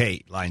 and I go,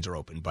 hey, lines are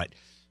open. But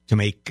to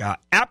make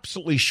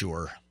absolutely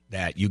sure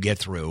that you get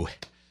through,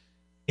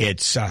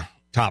 it's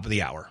top of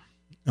the hour.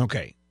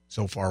 Okay,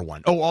 so far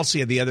one. Oh,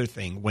 also the other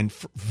thing, when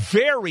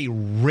very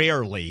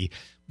rarely,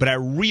 but I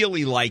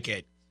really like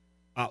it,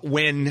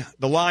 when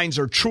the lines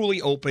are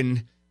truly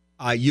open,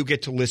 you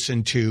get to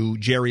listen to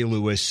Jerry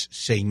Lewis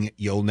sing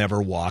You'll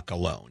Never Walk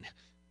Alone.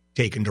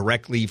 Taken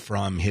directly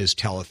from his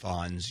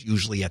telethons,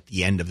 usually at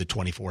the end of the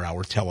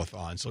 24-hour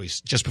telethon, so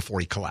he's just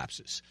before he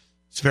collapses.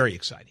 It's very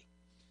exciting.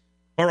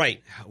 All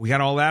right, we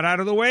got all that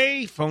out of the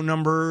way. Phone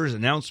numbers,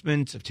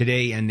 announcements of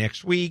today and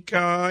next week.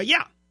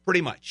 Yeah,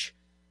 pretty much.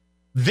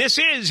 This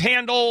is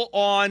Handel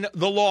on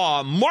the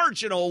Law,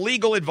 marginal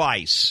legal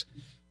advice,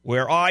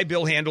 where I,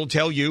 Bill Handel,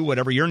 tell you,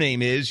 whatever your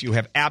name is, you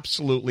have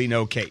absolutely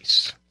no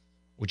case,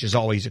 which is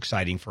always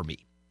exciting for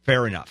me.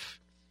 Fair enough.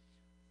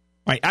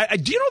 All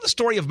right, do you know the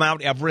story of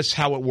Mount Everest,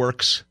 how it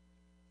works?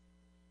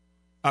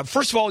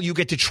 First of all, you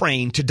get to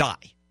train to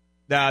die.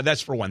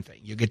 That's for one thing.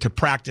 You get to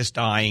practice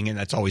dying, and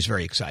that's always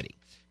very exciting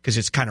because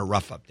it's kind of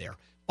rough up there.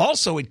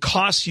 Also, it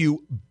costs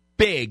you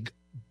big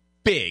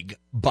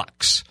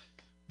bucks.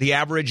 The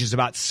average is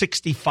about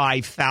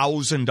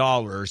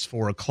 $65,000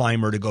 for a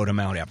climber to go to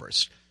Mount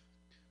Everest.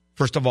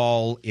 First of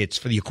all, it's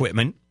for the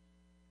equipment.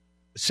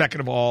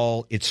 Second of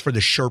all, it's for the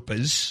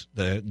Sherpas,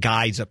 the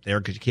guides up there,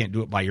 because you can't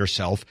do it by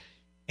yourself.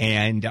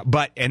 And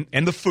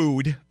the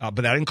food, but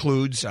that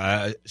includes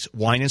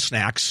wine and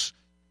snacks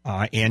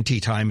and tea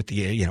time at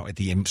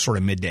the sort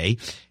of midday,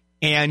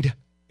 and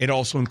it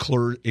also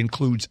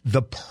includes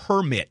the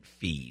permit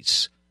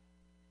fees,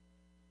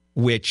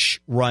 which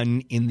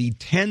run in the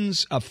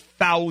tens of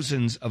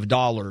thousands of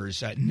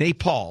dollars.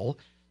 Nepal,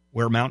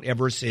 where Mount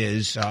Everest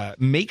is,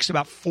 makes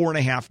about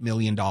 $4.5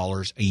 million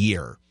a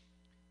year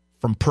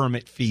from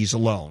permit fees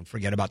alone.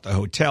 Forget about the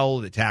hotel,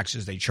 the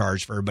taxes they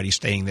charge for everybody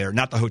staying there.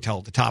 Not the hotel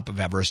at the top of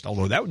Everest,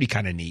 although that would be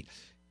kind of neat.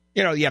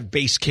 You know, you have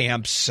base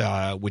camps,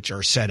 which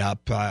are set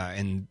up,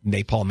 and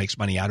Nepal makes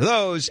money out of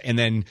those, and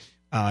then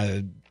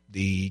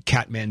the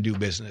Kathmandu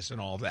business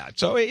and all of that.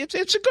 So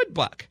it's a good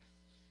buck.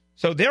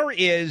 So there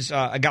is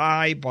a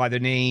guy by the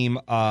name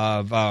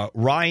of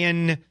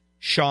Ryan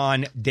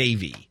Sean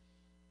Davey,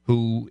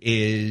 who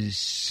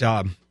is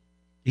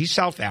he's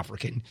South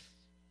African.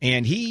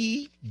 And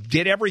he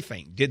did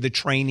everything, did the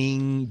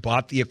training,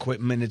 bought the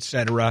equipment,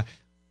 etc.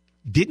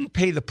 Didn't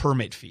pay the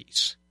permit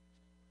fees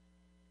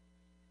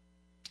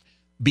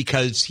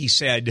because he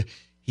said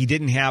he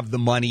didn't have the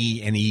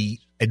money, and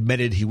he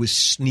admitted he was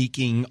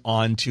sneaking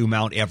onto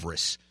Mount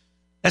Everest.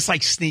 That's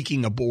like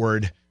sneaking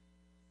aboard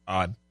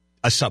a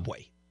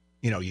subway.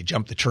 You know, you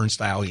jump the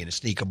turnstile, you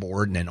sneak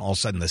aboard, and then all of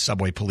a sudden the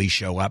subway police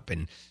show up,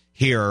 and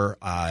here,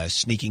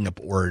 sneaking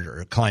aboard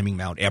or climbing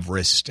Mount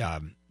Everest,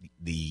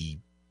 the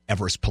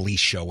Everest police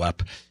show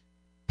up,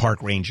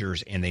 park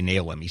rangers, and they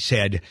nail him. He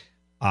said,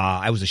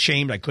 I was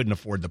ashamed I couldn't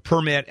afford the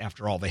permit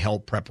after all the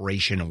help,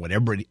 preparation, and what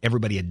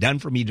everybody had done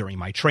for me during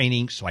my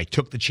training, so I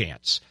took the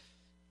chance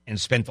and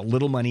spent the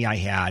little money I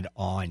had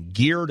on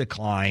gear to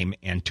climb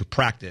and to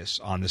practice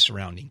on the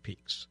surrounding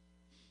peaks.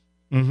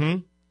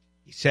 He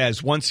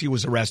says once he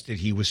was arrested,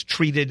 he was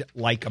treated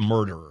like a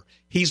murderer.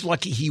 He's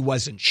lucky he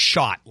wasn't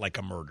shot like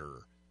a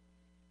murderer.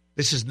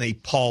 This is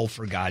Nepal,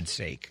 for God's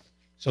sake.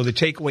 So the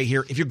takeaway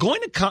here, if you're going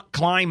to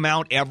climb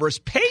Mount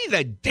Everest, pay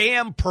the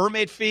damn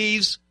permit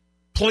fees,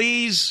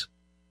 please.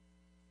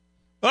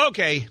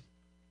 Okay.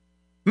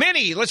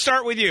 Minnie, let's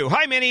start with you.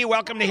 Hi, Minnie.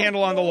 Welcome to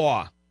Handel on the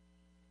Law.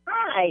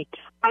 Hi.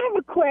 I have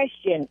a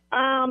question.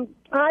 I've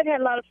had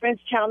a lot of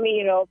friends tell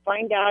me,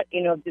 find out,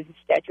 there's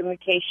a statute of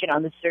limitation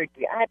on the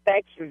surgery. I had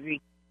back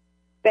surgery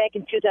back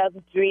in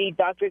 2003.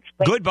 Doctor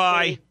explained.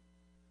 Goodbye.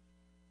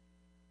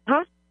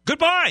 Huh?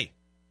 Goodbye.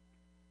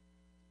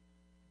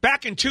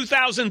 Back in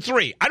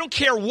 2003. I don't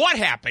care what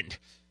happened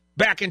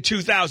back in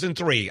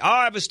 2003.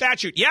 I have a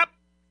statute. Yep.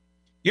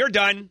 You're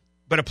done.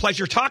 But a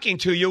pleasure talking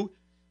to you.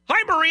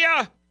 Hi,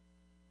 Maria.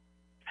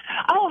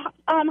 Oh,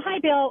 hi,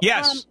 Bill.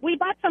 Yes. We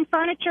bought some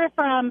furniture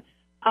from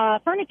a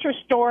furniture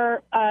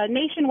store, a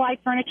nationwide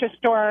furniture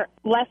store,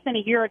 less than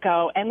a year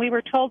ago, and we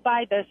were told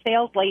by the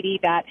sales lady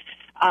that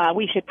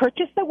we should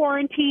purchase the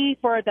warranty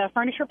for the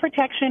furniture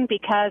protection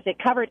because it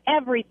covered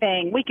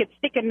everything. We could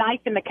stick a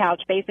knife in the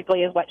couch,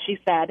 basically, is what she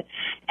said,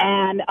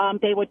 and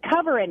they would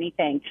cover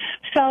anything.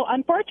 So,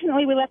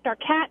 unfortunately, we left our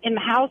cat in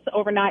the house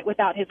overnight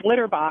without his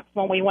litter box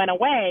when we went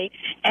away,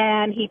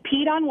 and he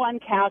peed on one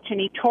couch,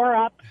 and he tore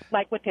up,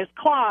 like with his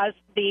claws,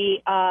 the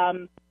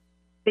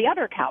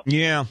other couch.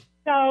 Yeah.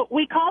 So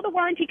we called the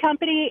warranty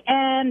company,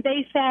 and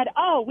they said,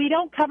 oh, we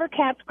don't cover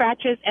cat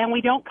scratches, and we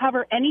don't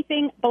cover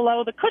anything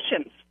below the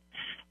cushions.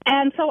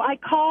 And so I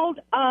called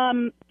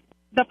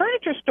the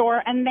furniture store,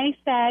 and they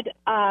said,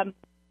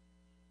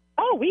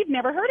 oh, we've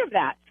never heard of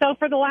that. So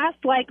for the last,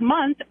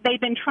 month, they've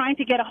been trying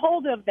to get a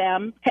hold of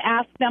them to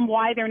ask them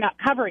why they're not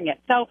covering it.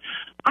 So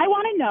I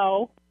want to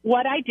know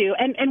what I do.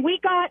 And we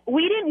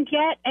didn't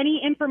get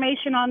any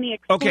information on the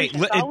exclusion.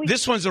 Okay,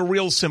 this one's a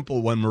real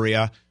simple one,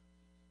 Maria.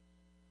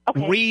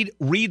 Okay.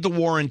 Read the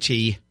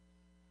warranty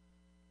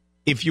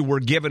if you were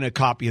given a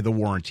copy of the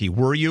warranty.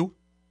 Were you?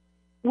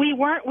 We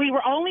weren't. We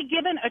were only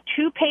given a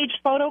 2-page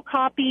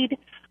photocopied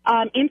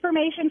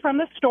information from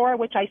the store,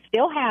 which I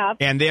still have.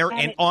 And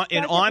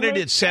on it,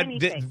 it said,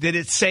 did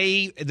it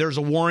say there's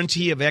a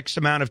warranty of X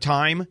amount of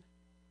time?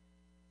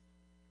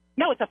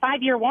 No, it's a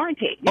 5-year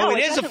warranty. No, it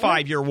is a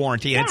 5-year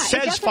warranty. And it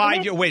says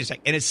 5-year. Wait a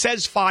second. And it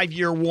says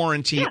 5-year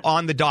warranty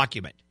on the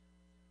document.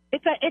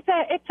 It's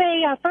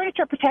a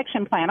furniture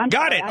protection plan.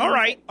 Got it. All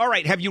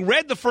right. Have you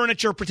read the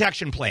furniture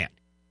protection plan?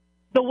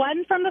 The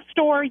one from the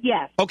store,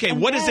 yes. Okay,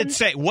 and what does it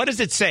say? What does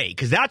it say?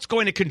 Because that's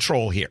going to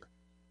control here.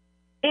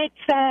 It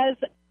says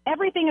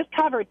everything is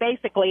covered,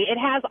 basically. It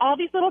has all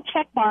these little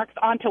check marks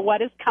onto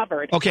what is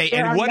covered. Okay,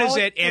 and what is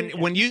it? And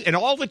when and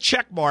all the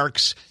check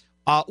marks,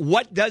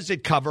 what does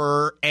it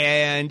cover?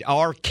 And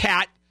are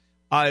cat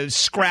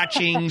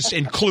scratchings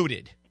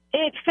included?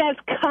 It says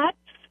cuts,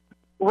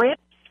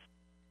 rips,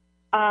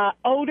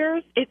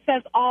 odors. It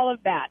says all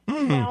of that.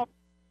 Mm-hmm. Now,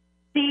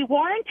 the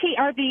warranty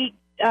or the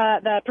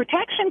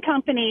protection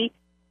company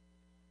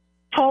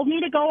told me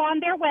to go on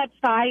their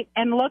website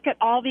and look at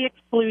all the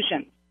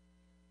exclusions.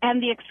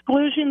 And the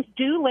exclusions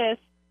do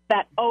list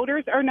that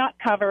odors are not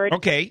covered,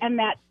 and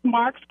that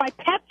marks by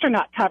pets are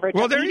not covered.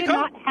 Well, there you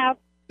go.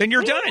 Then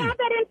you're done. We have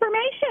that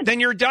information.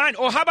 Then you're done.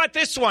 Oh, how about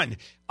this one?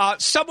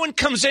 Someone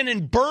comes in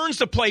and burns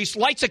the place,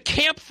 lights a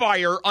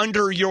campfire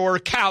under your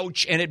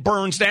couch, and it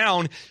burns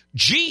down.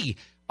 Gee,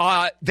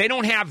 they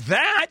don't have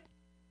that.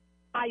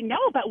 I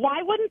know, but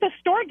why wouldn't the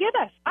store give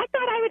us? I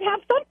thought I would have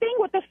something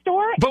with the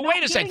store. But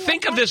wait a second.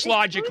 Think of this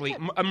logically.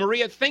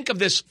 Maria, think of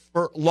this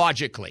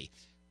logically.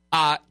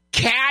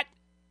 Cat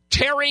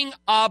tearing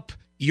up,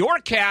 your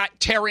cat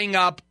tearing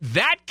up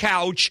that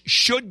couch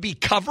should be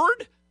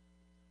covered?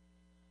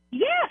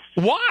 Yes.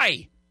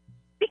 Why?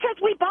 Because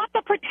we bought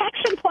the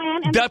protection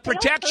plan. And the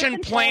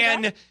protection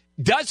plan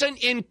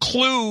doesn't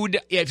include,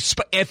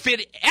 if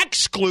it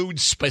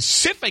excludes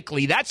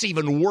specifically, that's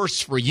even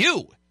worse for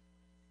you.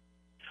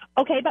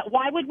 Okay, but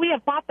why would we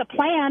have bought the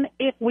plan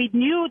if we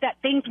knew that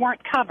things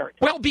weren't covered?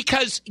 Well,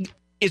 because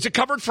is it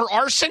covered for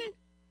arson?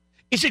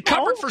 Is it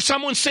covered for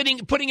someone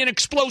putting an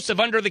explosive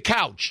under the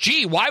couch?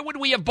 Gee, why would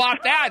we have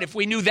bought that if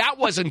we knew that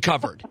wasn't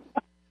covered?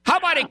 How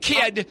about a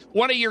kid,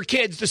 one of your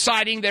kids,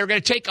 deciding they're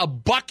going to take a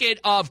bucket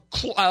of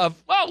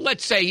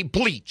let's say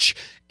bleach,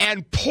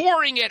 and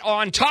pouring it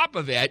on top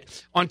of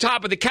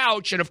the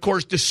couch, and, of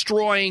course,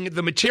 destroying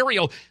the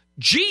material?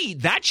 Gee,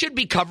 that should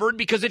be covered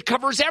because it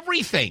covers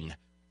everything.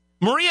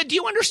 Maria, do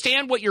you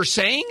understand what you're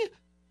saying?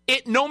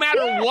 No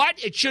matter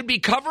what, it should be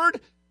covered?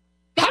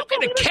 How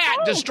can a cat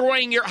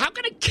destroying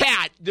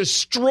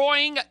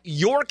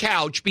your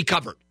couch be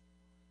covered?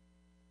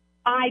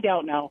 I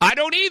don't know. I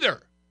don't either.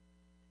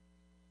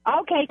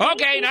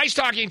 Okay, nice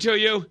talking to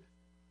you.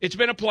 It's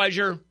been a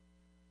pleasure.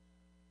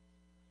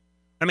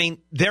 I mean,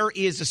 there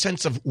is a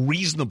sense of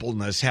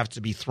reasonableness have to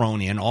be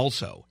thrown in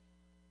also,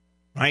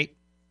 right?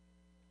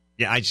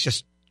 Yeah, it's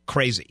just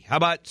crazy. How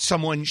about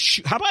someone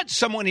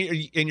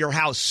in your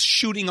house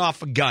shooting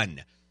off a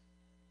gun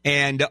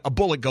and a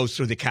bullet goes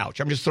through the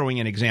couch? I'm just throwing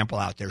an example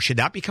out there. Should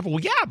that be covered?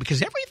 Well, yeah,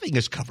 because everything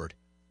is covered.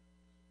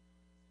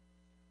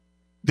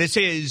 This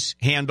is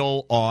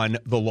Handel on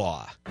the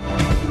Law.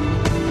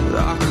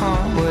 I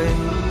can't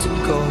wait to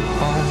go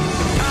home.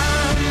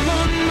 I'm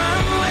on my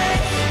way.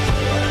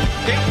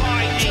 Okay,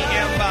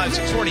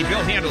 640,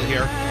 Bill Handel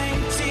here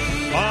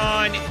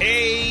on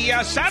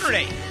a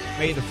Saturday,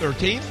 May the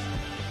 13th.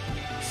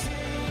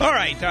 All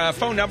right,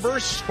 phone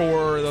numbers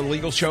for the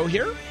legal show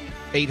here,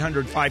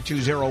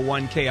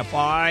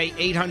 800-5201-KFI,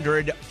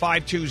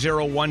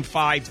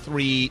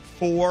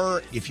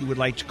 800-520-1534, if you would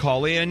like to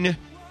call in.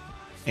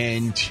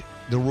 And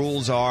the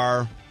rules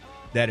are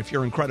that if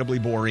you're incredibly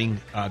boring,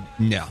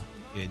 no,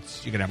 you're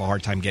going to have a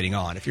hard time getting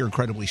on. If you're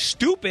incredibly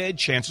stupid,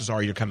 chances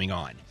are you're coming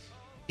on.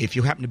 If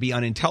you happen to be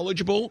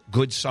unintelligible,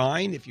 good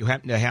sign. If you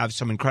happen to have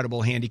some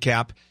incredible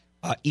handicap,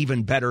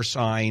 even better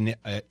sign.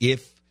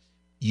 If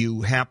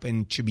you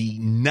happen to be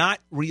not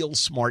real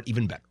smart,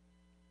 even better.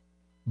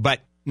 But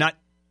not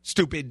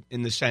stupid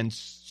in the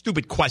sense,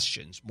 stupid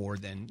questions more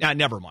than,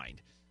 never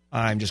mind.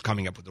 I'm just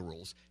coming up with the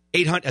rules.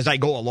 800, as I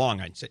go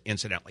along,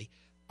 incidentally.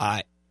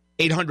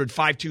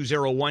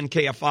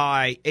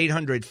 800-5201-KFI,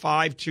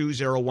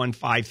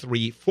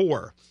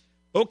 800-520-1534.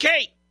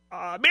 Okay,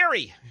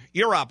 Mary,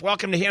 you're up.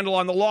 Welcome to Handel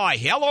on the Law.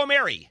 Hello,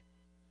 Mary.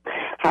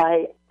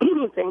 Hi.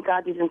 Thank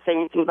God you didn't say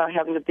anything about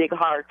having a big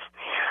heart.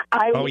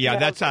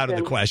 That's out of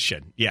the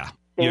question. Yeah.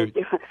 Thank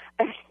you.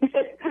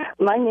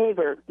 My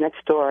neighbor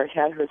next door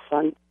had her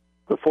son,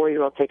 her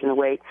 4-year-old, taken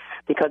away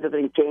because of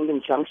a gang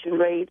injunction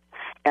raid.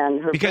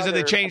 And her because of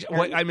the change,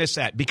 I missed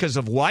that. Because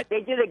of what?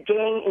 They did a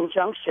gang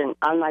injunction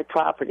on my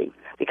property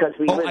because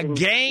we live in,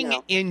 gang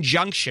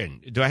injunction.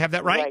 Do I have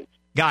that right?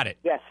 Got it.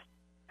 Yes.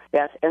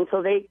 And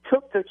so they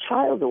took the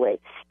child away,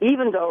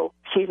 even though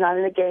she's not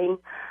in a gang,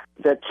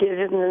 the kid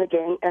isn't in a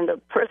gang, and the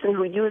person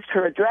who used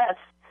her address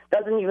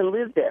doesn't even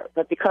live there.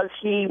 But because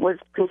she was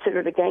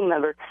considered a gang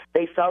member,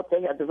 they felt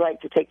they had the right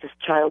to take this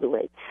child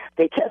away.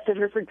 They tested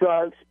her for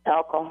drugs,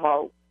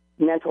 alcohol,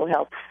 mental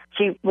health.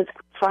 She was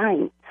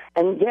fine.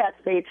 And yet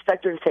they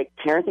expect her to take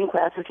parenting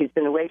classes. He's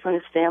been away from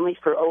his family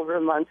for over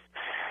a month.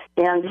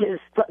 And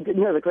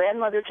the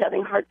grandmother's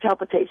having heart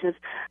palpitations.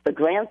 The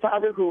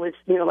grandfather, who is,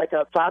 like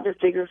a father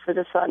figure for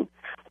the son,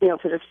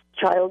 for this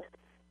child,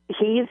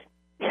 he's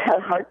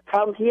had heart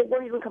problems. He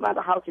won't even come out of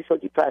the house. He's so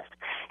depressed.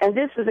 And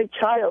this is a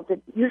child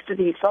that used to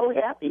be so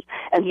happy,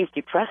 and he's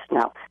depressed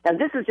now. And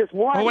this is just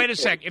one. Oh, wait a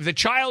sec. If the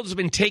child's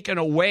been taken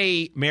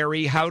away,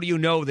 Mary, how do you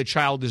know the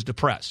child is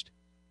depressed?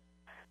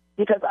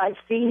 Because I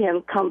see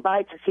him come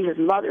by to see his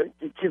mother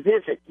to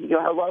visit.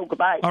 Hello,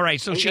 goodbye. All right,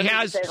 so she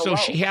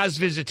has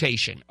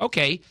visitation.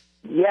 Okay.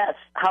 Yes.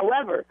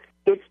 However,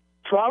 it's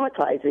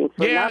traumatizing.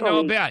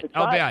 I'll bet.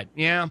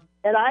 Yeah.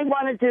 And I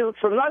want to do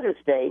for Mother's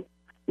Day,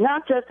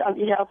 not just on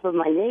behalf of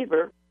my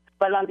neighbor,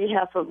 but on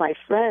behalf of my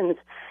friends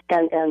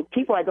and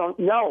people I don't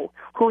know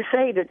who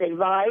say that they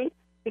lie.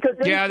 Because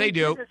they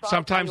do.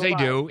 Sometimes they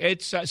do.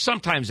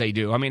 Sometimes they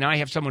do. I mean, I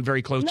have someone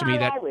very close to me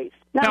that. Always.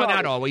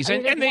 Not always.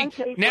 And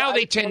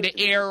they tend to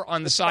err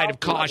on the side of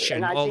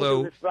caution.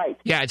 Although,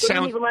 it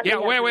sounds. Yeah,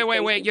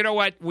 wait. You know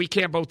what? We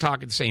can't both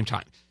talk at the same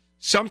time.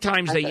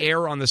 Sometimes they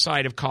err on the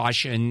side of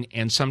caution,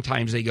 and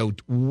sometimes they go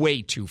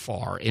way too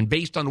far. And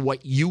based on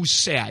what you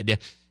said,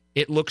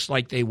 it looks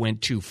like they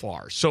went too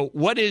far. So,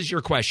 what is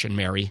your question,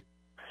 Mary?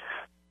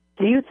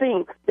 Do you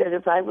think that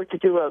if I were to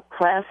do a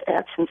class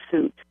action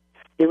suit,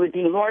 it would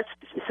be more,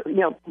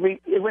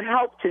 it would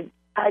help to,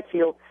 I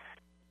feel,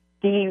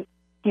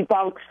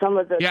 debunk some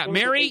of the... Yeah,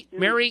 Mary,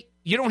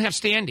 you don't have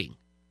standing.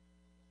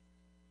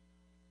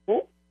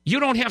 Who? You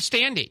don't have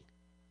standing.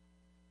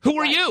 Who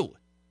are you?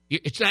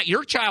 It's not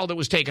your child that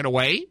was taken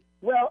away.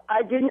 Well,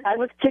 I didn't. I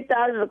was kicked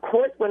out of the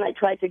court when I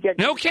tried to get...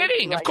 No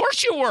kidding. Of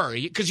course you were,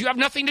 because you have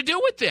nothing to do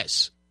with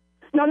this.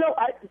 No,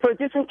 for a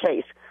different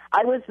case.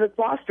 I was the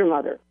foster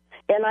mother.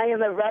 And I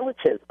am a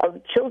relative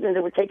of children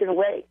that were taken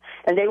away,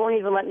 and they won't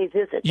even let me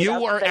visit.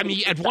 You were. I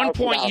mean, at one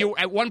point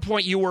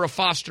you were a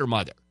foster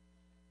mother.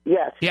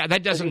 Yes. Yeah,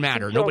 that doesn't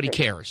matter. Nobody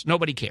cares.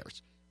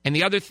 And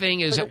the other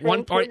thing is, at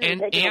one point,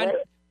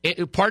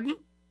 pardon?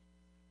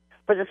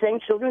 For the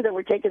same children that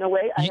were taken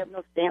away, I have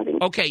no standing.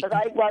 Okay.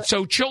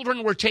 So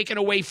children were taken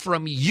away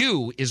from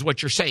you, is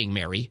what you're saying,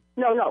 Mary?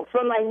 No,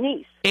 from my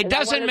niece. It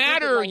doesn't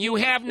matter. You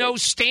have no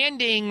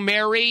standing,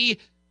 Mary.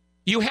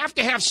 You have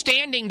to have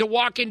standing to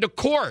walk into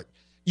court.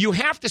 You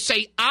have to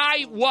say,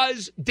 I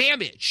was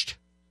damaged.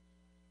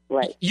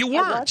 Right. You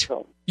weren't.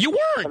 You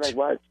weren't. But I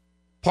was.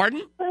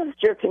 Pardon?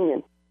 That's your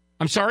opinion.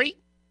 I'm sorry?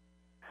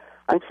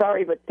 I'm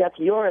sorry, but that's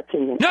your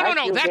opinion.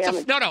 No.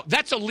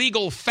 That's a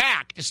legal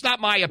fact. It's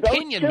not my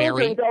opinion,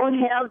 Mary. Don't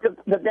have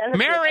the benefit.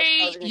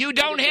 Mary, you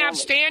don't have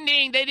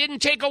standing. They didn't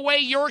take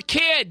away your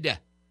kid.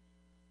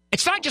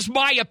 It's not just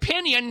my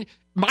opinion.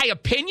 My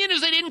opinion is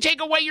they didn't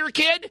take away your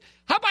kid?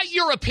 How about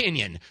your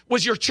opinion?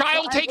 Was your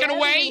child taken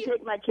away?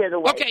 Take my kid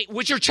away. Okay,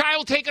 was your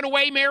child taken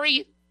away,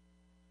 Mary?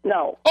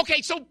 No.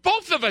 Okay, so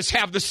both of us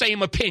have the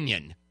same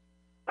opinion.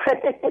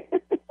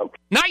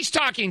 Nice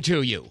talking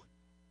to you.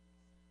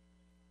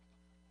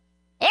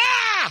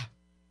 Ah!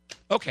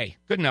 Okay,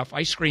 good enough.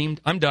 I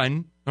screamed. I'm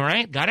done. All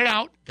right, got it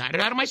out. Got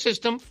it out of my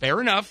system. Fair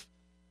enough.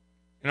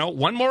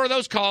 One more of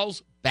those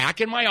calls,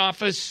 back in my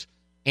office,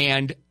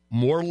 and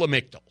more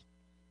Lamictal.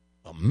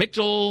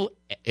 Amygdala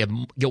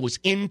goes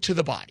into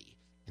the body,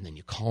 and then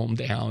you calm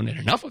down, and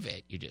enough of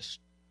it, you just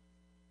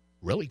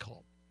really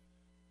calm.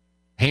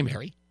 Hey,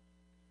 Mary,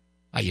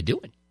 how you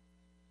doing?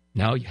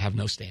 No, you have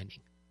no standing.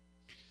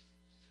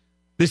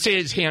 This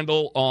is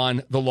Handel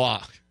on the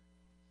Law.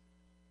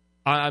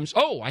 I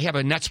have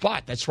a net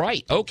spot. That's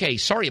right. Okay,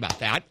 sorry about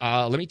that.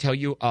 Let me tell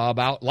you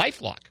about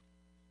LifeLock.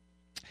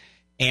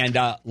 And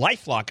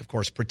LifeLock, of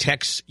course,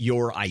 protects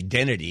your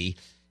identity.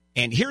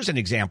 And here's an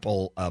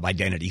example of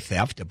identity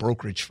theft. A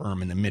brokerage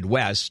firm in the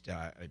Midwest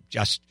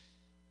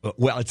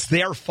it's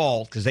their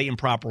fault because they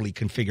improperly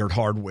configured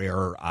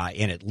hardware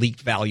and it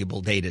leaked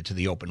valuable data to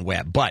the open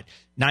web. But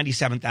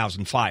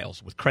 97,000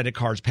 files with credit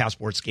cards,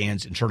 passport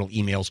scans, internal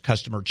emails,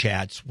 customer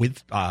chats,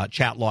 with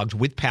chat logs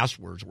with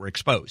passwords were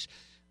exposed.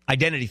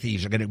 Identity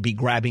thieves are going to be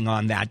grabbing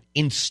on that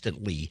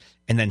instantly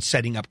and then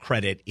setting up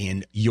credit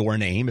in your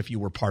name if you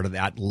were part of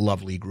that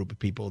lovely group of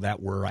people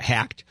that were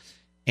hacked.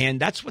 And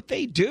that's what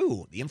they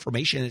do. The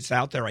information that's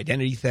out there,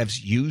 identity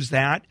thefts use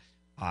that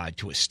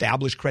to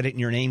establish credit in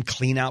your name,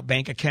 clean out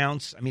bank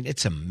accounts. I mean,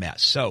 it's a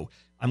mess. So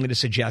I'm going to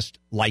suggest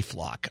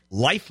LifeLock.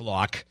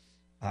 LifeLock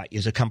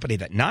is a company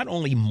that not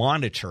only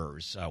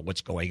monitors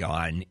what's going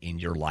on in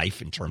your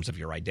life in terms of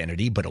your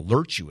identity, but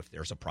alerts you if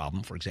there's a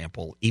problem. For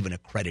example, even a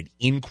credit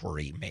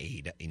inquiry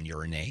made in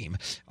your name,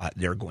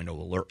 they're going to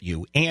alert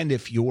you. And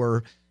if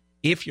your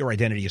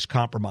identity is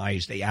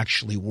compromised, they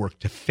actually work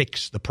to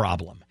fix the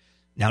problem.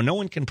 Now, no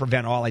one can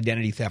prevent all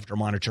identity theft or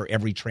monitor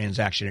every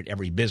transaction at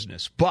every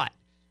business, but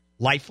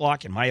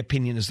LifeLock, in my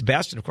opinion, is the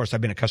best. And, of course,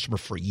 I've been a customer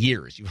for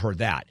years. You've heard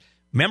that.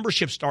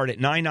 Memberships start at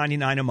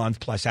 $9.99 a month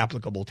plus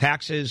applicable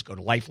taxes. Go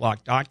to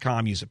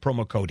LifeLock.com. Use the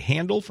promo code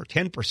HANDEL for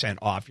 10%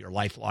 off your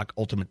LifeLock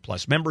Ultimate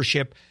Plus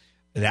membership.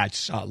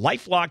 That's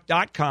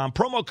LifeLock.com,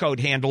 promo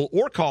code HANDEL,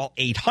 or call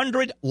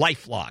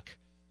 800-LifeLock.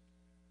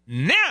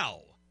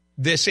 Now,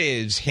 this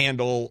is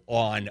Handel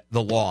on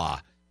the Law.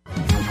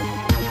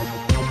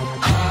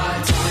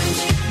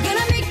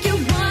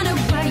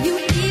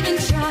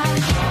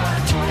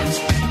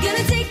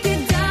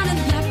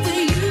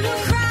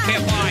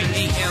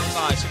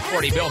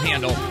 Bill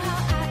Handel.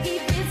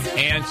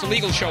 And it's a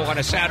legal show on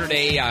a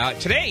Saturday.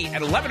 Today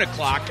at 11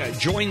 o'clock,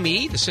 join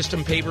me, the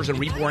System Pavers and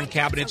Reborn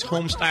Cabinets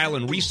Home Style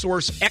and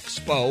Resource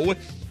Expo.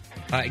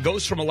 It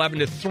goes from 11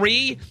 to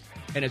 3,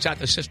 and it's at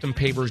the System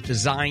Pavers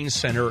Design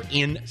Center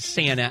in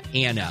Santa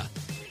Ana.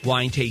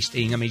 Wine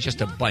tasting,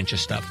 just a bunch of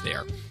stuff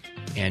there.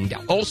 And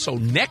also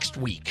next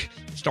week,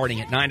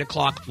 starting at 9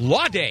 o'clock,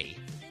 Law Day.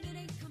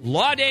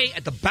 Law Day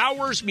at the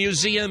Bowers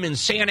Museum in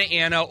Santa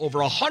Ana. Over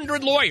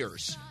 100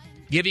 lawyers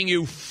giving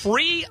you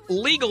free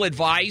legal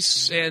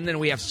advice, and then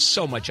we have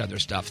so much other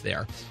stuff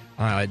there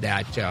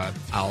that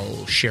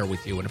I'll share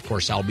with you. And, of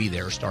course, I'll be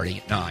there starting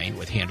at 9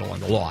 with Handel on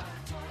the Law.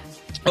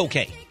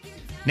 Okay,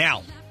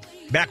 now,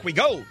 back we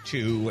go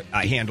to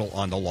Handel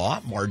on the Law,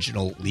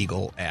 marginal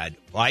legal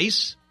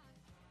advice.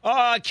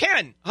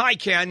 Ken. Hi,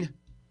 Ken.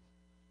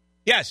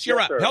 Yes, you're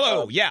up. Sir.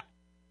 Hello, yeah.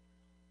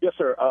 Yes,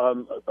 sir.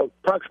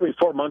 Approximately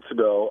 4 months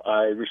ago,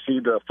 I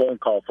received a phone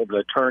call from an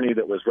attorney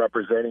that was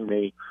representing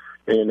me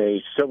in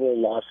a civil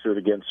lawsuit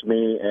against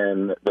me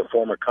and the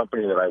former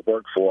company that I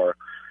worked for.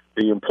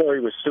 The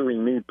employee was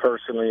suing me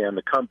personally and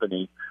the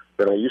company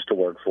that I used to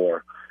work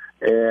for,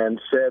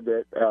 and said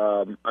that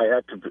I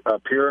had to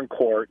appear in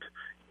court.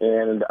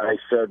 And I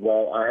said,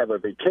 well, I have a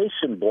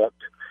vacation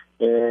booked,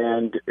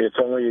 and it's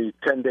only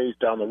 10 days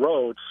down the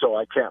road, so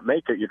I can't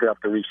make it. You're going to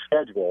have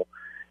to reschedule.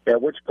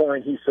 At which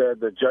point he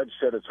said, the judge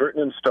said, it's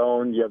written in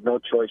stone. You have no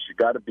choice. You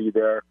got to be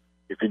there.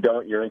 If you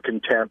don't, you're in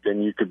contempt,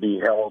 and you could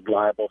be held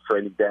liable for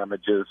any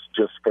damages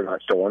just for not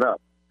showing up.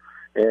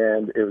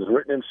 And it was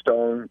written in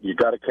stone. You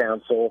got to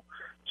cancel.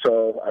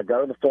 So I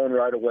got on the phone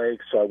right away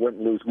so I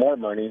wouldn't lose more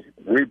money,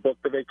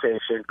 rebooked the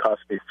vacation,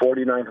 cost me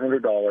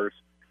 $4,900,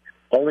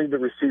 only to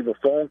receive a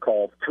phone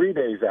call 3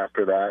 days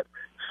after that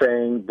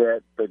saying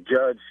that the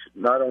judge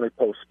not only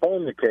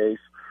postponed the case,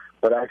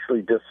 but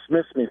actually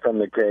dismissed me from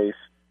the case,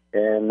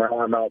 and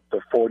now I'm out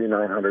to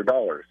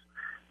 $4,900.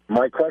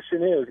 My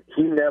question is,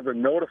 he never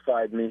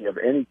notified me of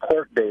any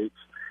court dates,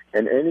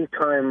 and any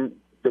time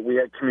that we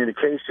had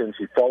communications,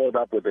 he followed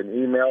up with an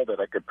email that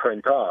I could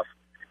print off.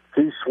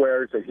 He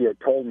swears that he had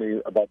told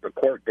me about the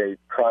court date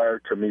prior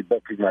to me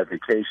booking my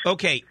vacation.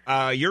 Okay,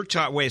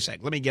 wait a sec.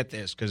 Let me get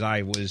this, because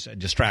I was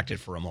distracted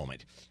for a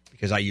moment,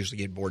 because I usually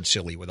get bored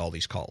silly with all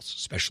these calls,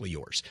 especially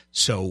yours.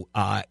 So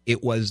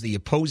it was the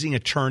opposing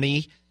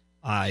attorney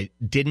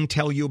didn't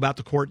tell you about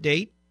the court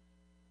date?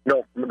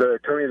 No, the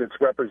attorney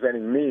that's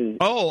representing me.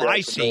 Oh,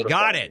 I see.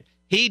 Got it.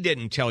 He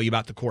didn't tell you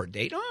about the court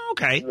date. Oh,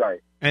 okay.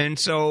 Right. And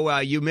so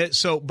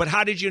but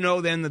how did you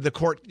know then that the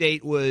court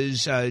date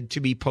was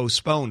to be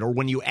postponed, or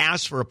when you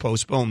asked for a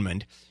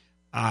postponement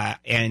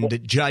and the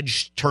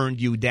judge turned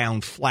you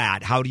down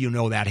flat? How do you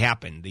know that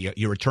happened?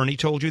 Your attorney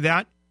told you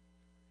that?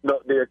 No,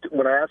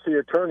 when I asked the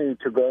attorney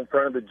to go in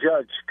front of the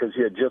judge, because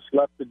he had just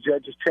left the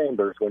judge's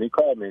chambers when he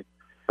called me,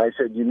 I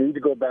said, you need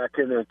to go back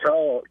in and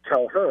tell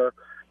her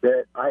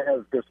that I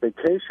have this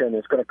vacation.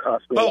 It's going to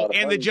cost me a lot of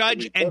money. And the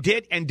judge, and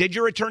did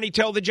your attorney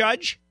tell the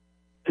judge?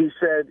 He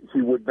said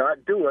he would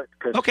not do it.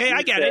 Okay,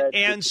 I get it.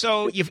 And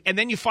so, and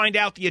then you find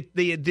out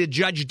the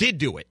judge did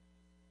do it.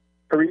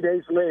 3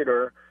 days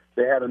later,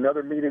 They had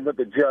another meeting with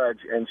the judge,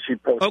 and she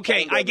postponed.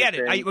 Okay, I get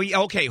it.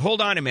 Okay,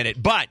 hold on a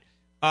minute. But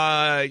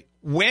how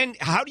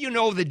do you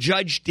know the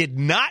judge did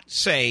not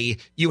say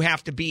you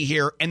have to be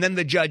here, and then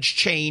the judge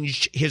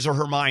changed his or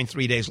her mind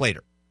 3 days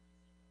later?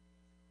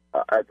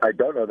 I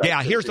don't know that.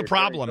 Yeah, here's the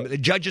problem. The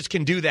judges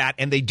can do that,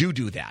 and they do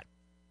that.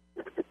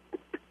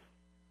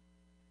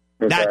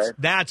 Okay.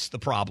 That's the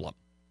problem.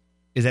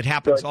 Is it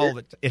happens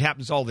it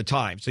happens all the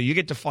time. So you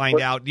get to find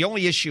out. The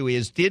only issue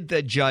is, did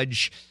the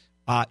judge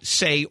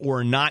say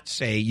or not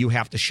say you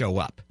have to show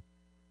up?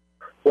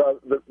 Well,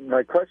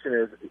 my question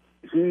is,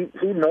 he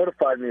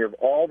notified me of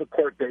all the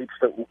court dates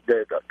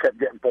that kept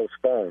getting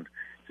postponed.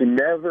 He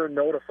never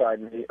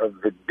notified me of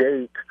the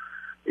date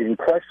in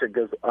question,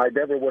 because I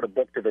never would have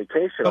booked a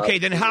vacation. Okay,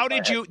 then how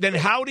did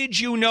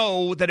you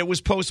know that it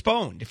was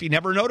postponed if he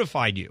never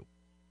notified you?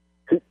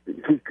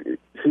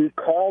 He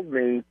called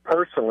me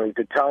personally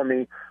to tell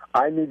me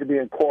I need to be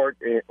in court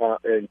in 10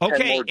 more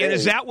days. And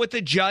is that what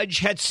the judge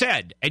had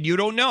said? And you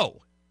don't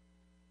know.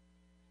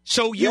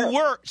 So you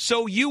were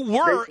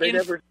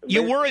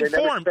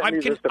informed.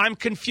 I'm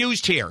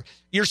confused here.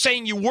 You're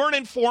saying you weren't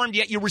informed,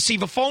 yet you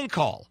receive a phone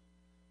call.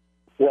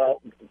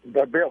 Well,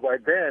 but Bill, by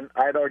then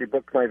I'd already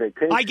booked my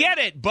vacation. I get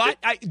it, but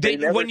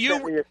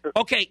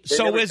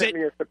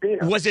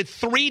was it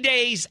 3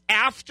 days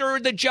after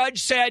the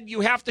judge said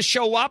you have to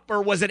show up,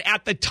 or was it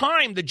at the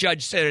time the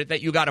judge said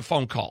that you got a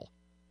phone call?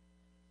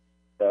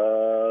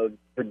 3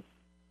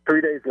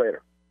 days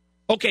later.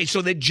 Okay,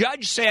 so the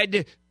judge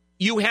said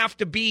you have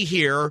to be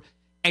here,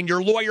 and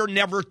your lawyer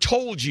never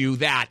told you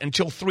that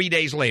until 3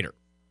 days later.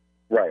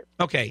 Right.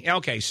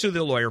 Okay. Sue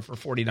the lawyer for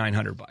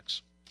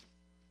 $4,900.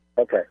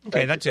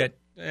 Okay, that's it.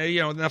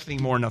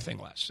 Nothing more, nothing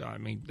less. I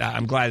mean,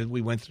 I'm glad that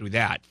we went through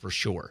that for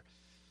sure.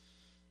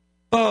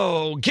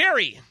 Oh,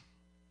 Gary.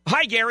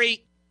 Hi,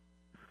 Gary.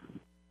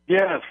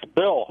 Yes,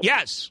 Bill.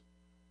 Yes.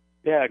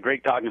 Yeah,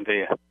 great talking to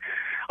you.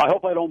 I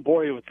hope I don't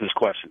bore you with this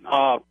question.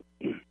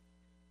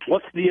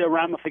 What's the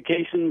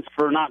ramifications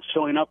for not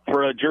showing up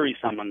for a jury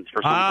summons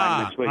for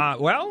sometime next week?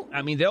 Well,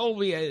 I mean, they'll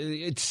be.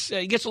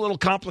 It gets a little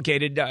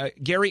complicated.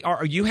 Gary,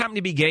 are you happen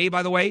to be gay,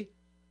 by the way?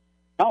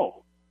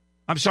 No.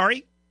 I'm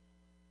sorry?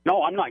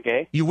 No, I'm not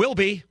gay. You will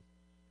be.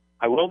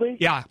 I will be?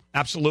 Yeah,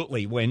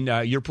 absolutely. When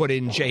you're put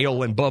in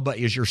jail and Bubba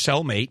is your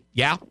cellmate,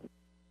 yeah?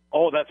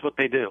 Oh, that's what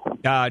they do.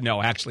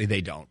 No, actually they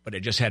don't, but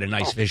it just had a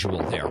nice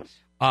visual there.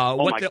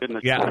 My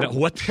goodness. Yeah,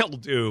 what they'll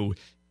do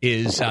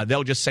is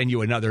they'll just send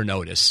you another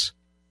notice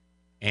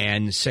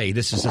and say,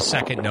 this is the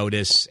second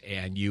notice,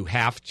 and you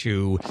have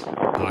to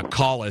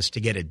call us to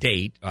get a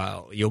date.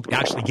 You'll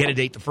actually get a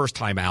date the first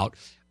time out.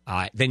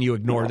 Then you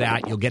ignore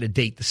that. You'll get a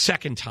date the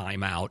second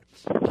time out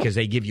because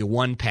they give you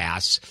one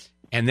pass.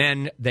 And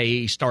then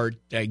they start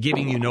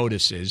giving you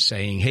notices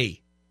saying,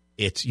 hey,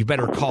 you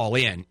better call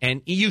in.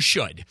 And you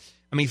should.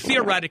 I mean,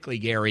 theoretically,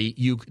 Gary,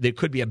 there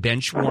could be a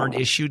bench warrant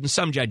issued, and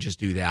some judges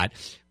do that.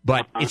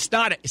 But it's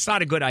not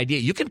a good idea.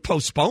 You can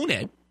postpone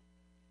it,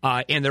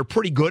 and they're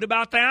pretty good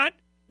about that.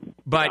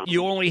 But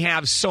you only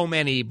have so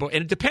many. And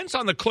it depends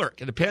on the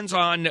clerk. It depends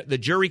on the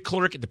jury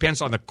clerk. It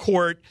depends on the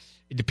court.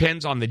 It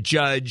depends on the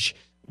judge.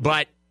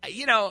 But,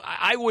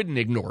 I wouldn't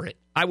ignore it.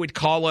 I would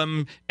call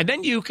them, and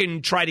then you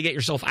can try to get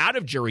yourself out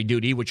of jury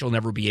duty, which you'll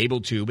never be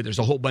able to, but there's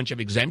a whole bunch of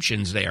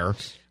exemptions there.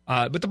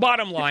 But the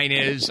bottom line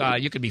is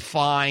you could be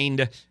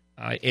fined.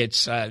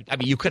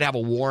 You could have a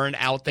warrant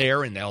out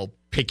there, and they'll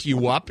pick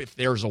you up if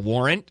there's a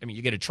warrant. I mean,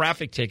 you get a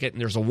traffic ticket,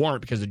 and there's a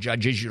warrant because the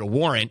judge issued a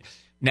warrant.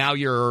 Now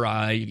you're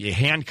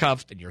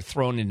handcuffed, and you're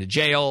thrown into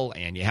jail,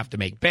 and you have to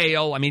make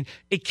bail. I mean,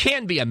 it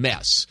can be a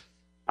mess.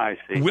 I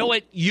see. Will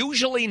it?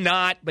 Usually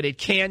not, but it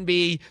can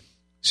be.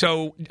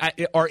 So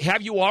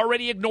have you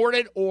already ignored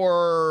it,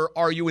 or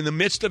are you in the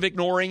midst of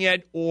ignoring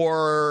it,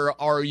 or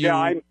are you?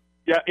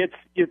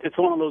 It's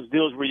one of those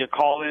deals where you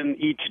call in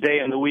each day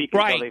in the week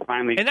until they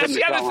finally. And that's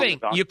the other thing.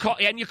 You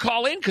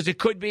call in because it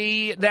could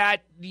be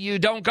that you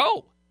don't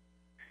go,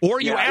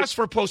 or you ask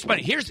for a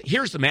postponement.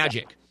 Here's the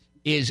magic: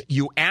 is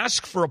you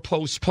ask for a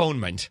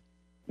postponement.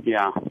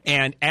 Yeah.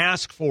 And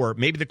ask for,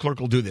 maybe the clerk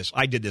will do this.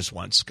 I did this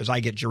once because I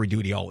get jury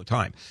duty all the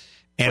time.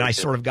 And I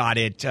sort of got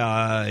it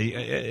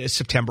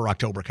September,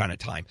 October kind of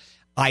time.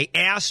 I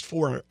asked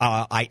for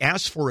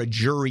a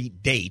jury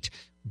date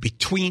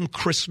between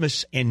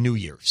Christmas and New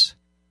Year's.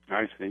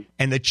 I see.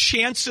 And the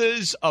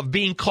chances of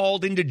being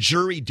called into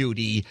jury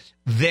duty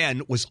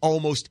then was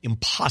almost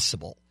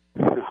impossible.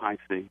 I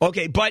see.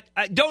 Okay, but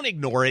don't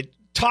ignore it.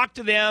 Talk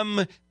to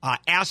them.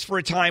 Ask for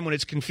a time when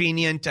it's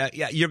convenient.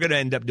 You're going to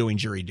end up doing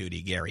jury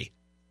duty, Gary.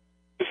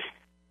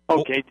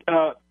 Okay.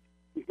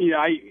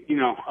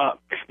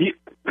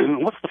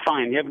 What's the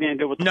fine? Do you have any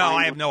idea what the fine is? No,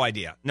 I have no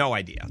idea. No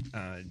idea,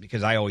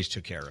 because I always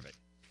took care of it.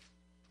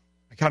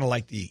 I kind of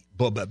like the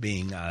Bubba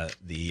being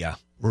the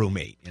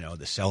roommate,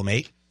 the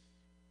cellmate.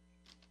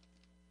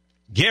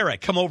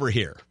 Garrett, come over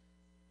here.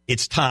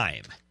 It's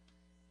time.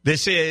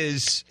 This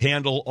is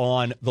Handel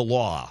on the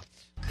Law.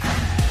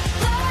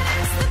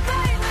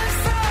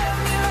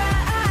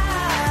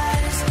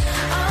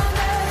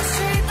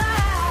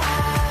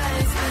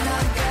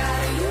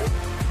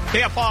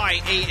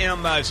 KFI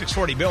AM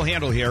 640. Bill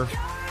Handel here.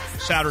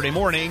 Saturday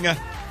morning.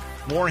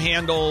 More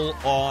Handel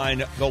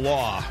on the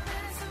law.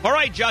 All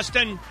right,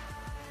 Justin.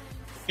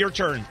 Your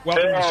turn.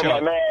 Welcome to the show.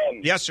 My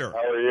man. Yes, sir.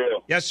 How are you?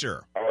 Yes,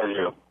 sir. How are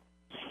you?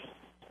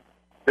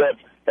 Good.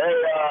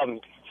 Hey,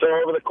 so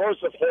over the course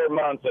of 4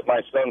 months at my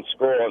son's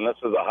school, and this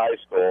is a high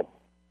school,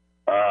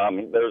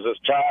 there's this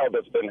child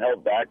that's been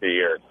held back a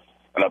year,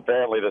 and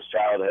apparently this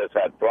child has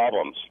had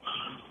problems.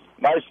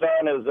 My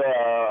son is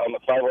on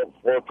the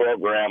 504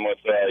 program with,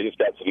 he's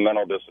got some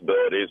mental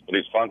disabilities, but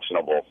he's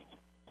functionable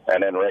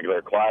and in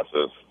regular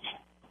classes.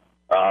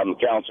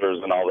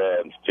 Counselors and all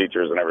the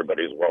teachers and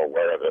everybody's well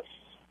aware of it.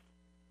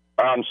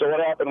 So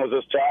what happened was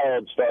this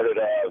child started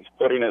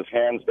putting his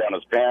hands down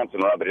his pants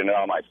and rubbing it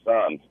on my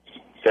son,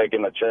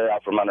 taking the chair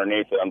out from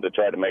underneath him to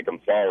try to make him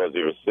fall as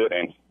he was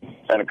sitting,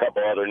 and a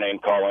couple other name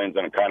callings,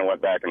 and it kind of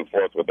went back and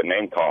forth with the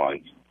name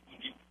callings.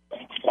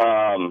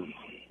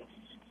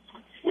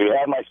 We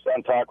had my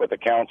son talk with the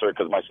counselor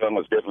because my son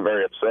was getting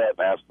very upset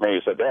and asked me,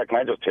 he said, Dad,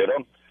 can I just hit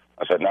him?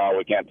 I said, no,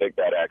 we can't take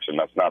that action.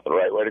 That's not the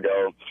right way to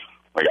go.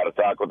 We got to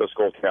talk with the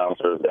school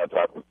counselors, got to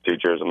talk with the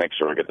teachers and make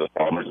sure we get this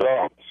problem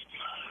resolved.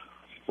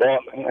 Well,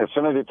 as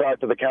soon as he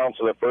talked to the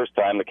counselor the first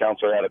time, the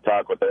counselor had a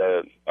talk with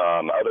the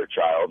other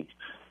child,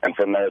 and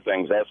from there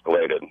things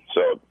escalated.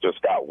 So it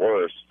just got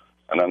worse,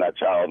 and then that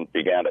child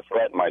began to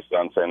threaten my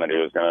son, saying that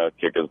he was going to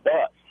kick his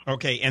butt.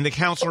 Okay, and the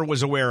counselor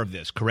was aware of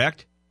this,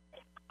 correct?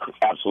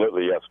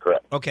 Absolutely, yes,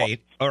 correct.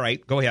 Okay, all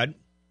right, go ahead.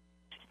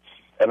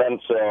 And then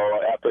so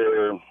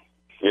after,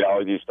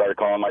 he started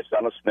calling my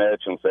son a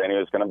snitch and saying he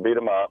was going to beat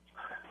him up.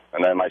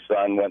 And then my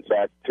son went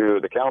back to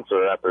the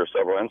counselor after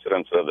several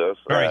incidents of this.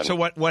 All right, so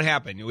what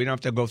happened? We don't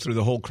have to go through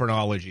the whole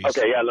chronology.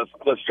 Okay, yeah,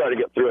 let's try to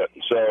get through it.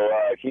 So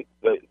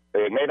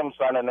they made him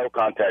sign a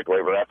no-contact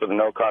waiver. After the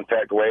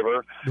no-contact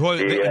waiver... Well,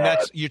 and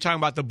you're talking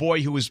about the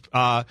boy who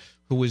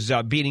was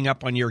beating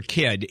up on your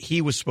kid.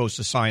 He was supposed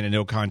to sign a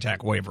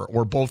no-contact waiver,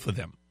 or both of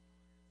them?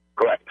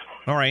 Correct.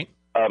 All right.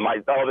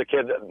 The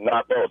kid,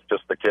 not both,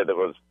 just the kid that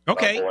was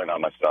bullying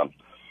on my son.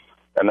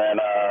 And then,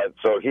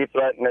 so he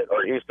threatened it,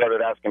 or he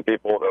started asking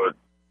people, or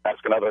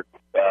asking other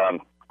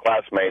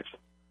classmates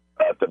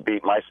to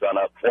beat my son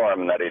up for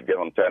him, and that he'd give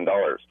him $10.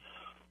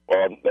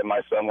 Well, then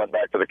my son went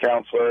back to the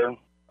counselor.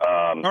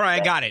 All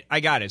right, I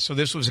got it. So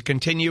this was a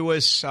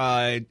continuous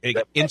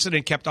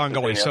incident, kept on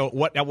going. So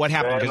what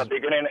happened? Well,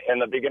 in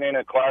the beginning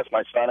of class,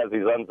 my son, as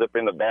he's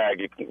unzipping the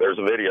bag, there's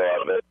a video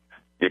of it.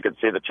 You could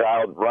see the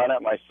child run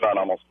at my son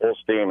almost full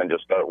steam and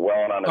just start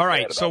welling on his head.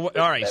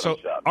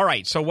 All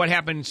right. So what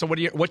happened? So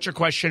what's your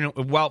question?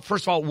 Well,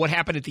 first of all, what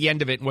happened at the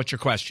end of it, and what's your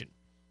question?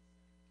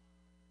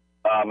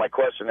 My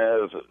question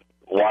is,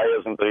 why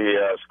isn't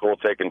the school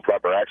taking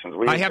proper actions?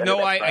 I have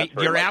no idea.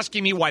 You're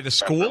asking me why the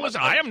school is?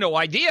 I have no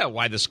idea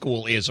why the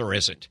school is or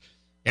isn't.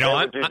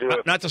 I'm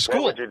not the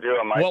school. What would you do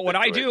in my Well, what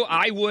I do,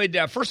 I would,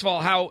 first of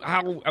all,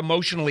 how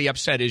emotionally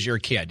upset is your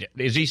kid?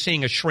 Is he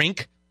seeing a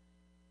shrink?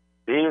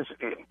 He has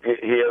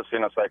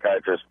seen a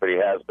psychiatrist, but he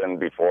has been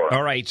before.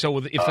 All right. So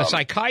if the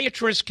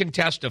psychiatrist can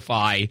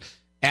testify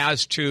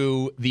as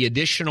to the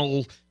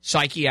additional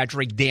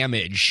psychiatric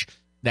damage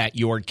that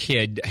your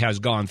kid has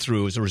gone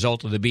through as a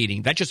result of the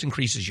beating, that just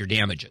increases your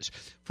damages.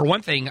 For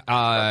one thing,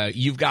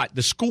 you've got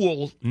the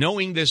school,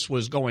 knowing this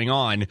was going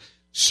on,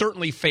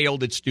 certainly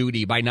failed its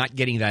duty by not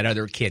getting that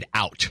other kid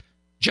out.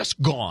 Just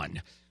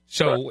gone.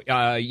 So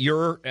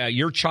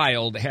your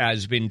child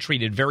has been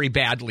treated very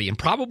badly and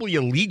probably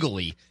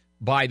illegally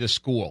by the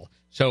school.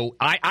 So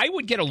I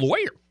would get a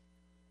lawyer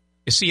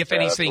to see if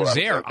anything's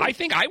there. I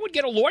think I would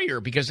get a lawyer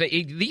because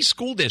these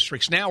school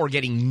districts now are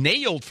getting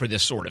nailed for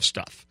this sort of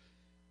stuff.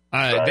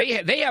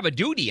 They have a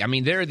duty. I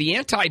mean, they're the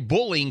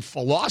anti-bullying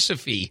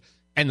philosophy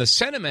and the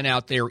sentiment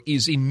out there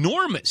is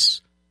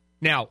enormous.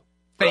 Now,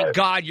 thank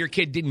God your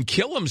kid didn't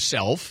kill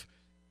himself,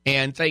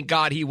 and thank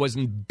God he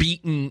wasn't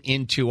beaten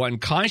into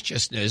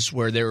unconsciousness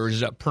where there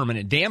was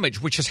permanent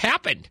damage, which has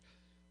happened.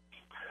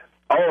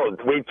 Oh,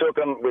 we took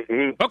him.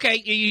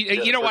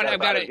 You know what? I've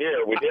got it.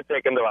 We did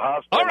take him to the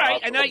hospital.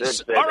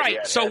 All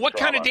right, So what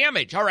kind of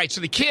damage? All right. So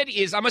the kid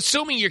is. I'm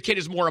assuming your kid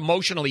is more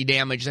emotionally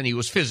damaged than he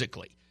was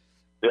physically.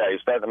 Yeah,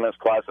 he's starting to miss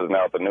classes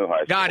now at the new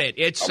high school. Got it.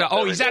 It's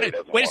he's at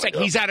a. Wait a second.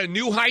 He's at a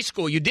new high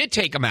school. You did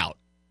take him out.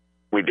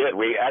 We did.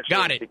 We actually,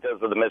 got it. Because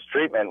of the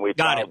mistreatment, we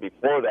filed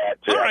before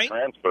that to have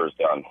transfers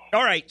done.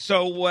 All right.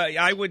 So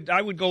I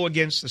would go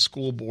against the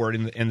school board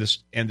and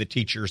the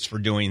teachers for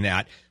doing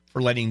that.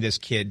 For letting this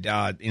kid,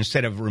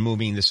 instead of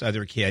removing this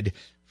other kid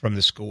from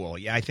the school.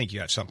 Yeah, I think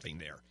you have something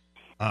there.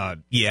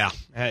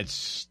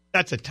 That's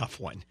a tough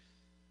one.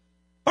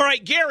 All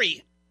right,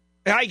 Gary.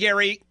 Hi,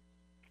 Gary.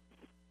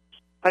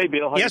 Hi,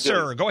 Bill. How yes, you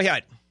doing? Sir. Go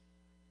ahead.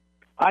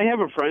 I have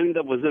a friend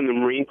that was in the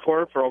Marine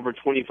Corps for over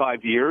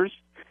 25 years,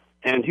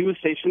 and he was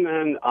stationed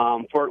in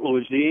Fort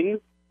Louisiana,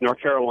 North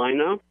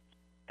Carolina,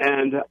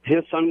 and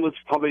his son was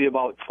probably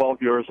about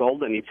 12 years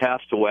old, and he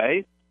passed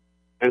away.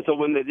 And so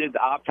when they did the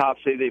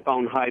autopsy, they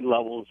found high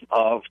levels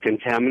of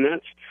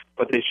contaminants,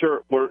 but they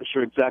weren't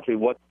sure exactly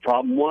what the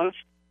problem was.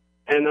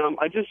 And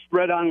I just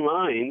read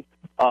online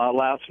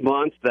last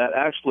month that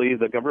actually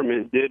the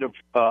government did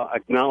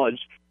acknowledge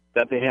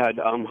that they had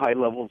high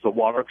levels of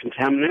water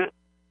contaminant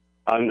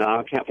on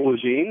Camp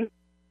Lejeune.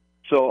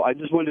 So I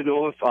just wanted to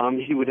know if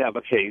he would have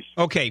a case.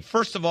 Okay,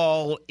 first of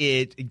all,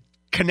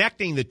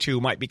 connecting the two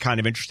might be kind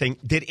of interesting.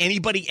 Did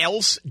anybody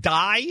else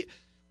die?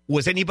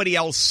 Was anybody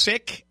else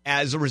sick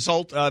as a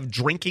result of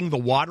drinking the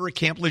water at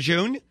Camp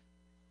Lejeune?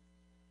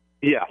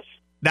 Yes.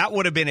 That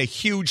would have been a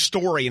huge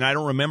story, and I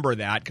don't remember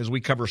that because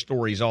we cover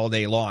stories all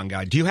day long.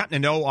 Do you happen to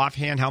know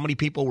offhand how many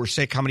people were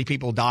sick, how many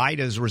people died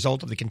as a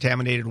result of the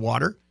contaminated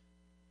water?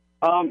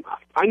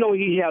 I know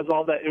he has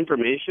all that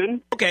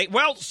information. Okay,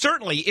 well,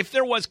 certainly, if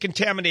there was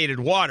contaminated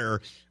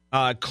water,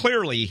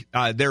 clearly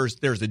there's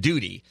a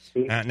duty.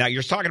 Now,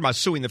 you're talking about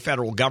suing the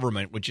federal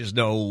government, which is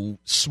no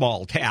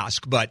small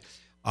task, but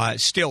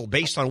still,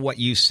 based on what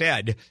you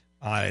said,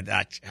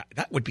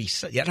 that would be.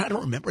 Yeah, I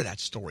don't remember that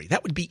story.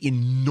 That would be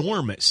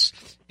enormous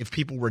if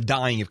people were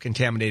dying of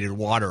contaminated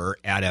water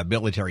at a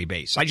military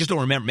base. I just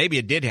don't remember. Maybe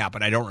it did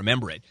happen. I don't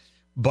remember it.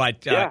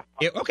 But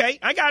okay,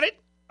 I got it.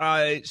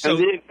 So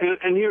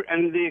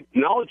and they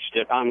acknowledged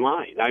it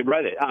online. I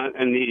read it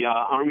in the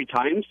Army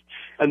Times.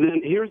 And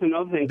then here's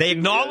another thing. They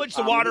acknowledged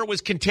the water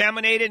was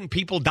contaminated and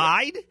people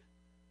died?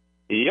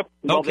 Yep.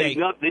 Well, Okay.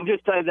 They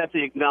just said that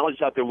they acknowledged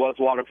that there was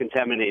water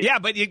contaminated. Yeah,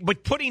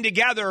 but putting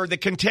together the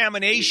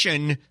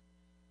contamination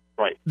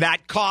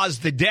that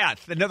caused the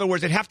death. In other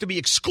words, it'd have to be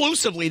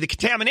exclusively the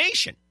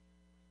contamination.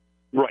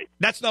 Right.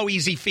 That's no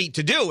easy feat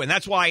to do, and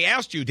that's why I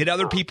asked you, did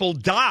other people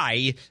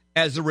die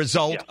as a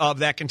result of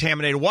that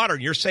contaminated water?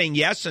 And you're saying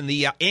yes, and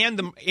you're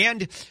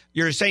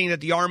saying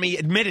that the Army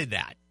admitted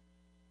that.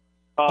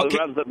 Okay.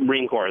 The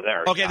Marine Corps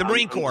there. Okay, the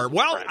Marine Corps.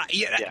 Well,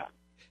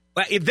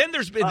 then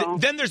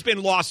there's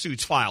been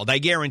lawsuits filed. I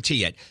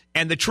guarantee it.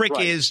 And the trick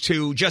is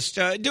to just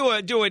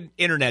do an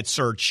internet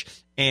search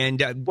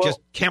and just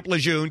Camp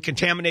Lejeune,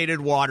 contaminated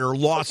water,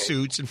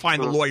 lawsuits, and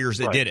find the lawyers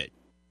that did it.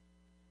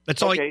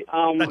 That's all.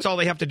 That's all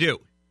they have to do.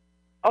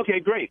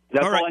 Okay, great.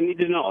 That's all I need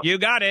to know. You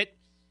got it.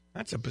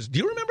 Do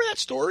you remember that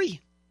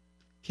story?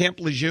 Camp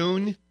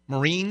Lejeune,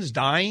 Marines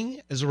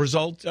dying as a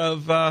result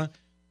of that.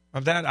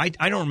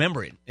 I don't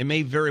remember it. It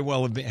may very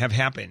well have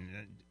happened.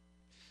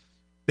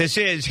 This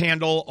is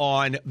Handel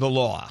on the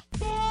Law.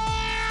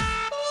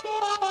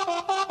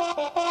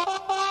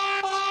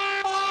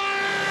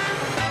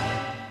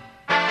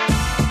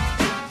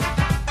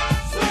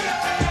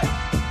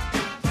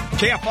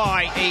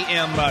 KFI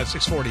AM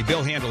 640.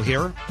 Bill Handel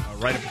here,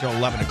 right up until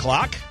 11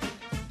 o'clock.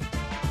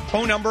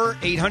 Phone number,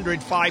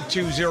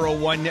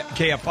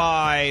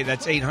 800-520-1KFI.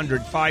 That's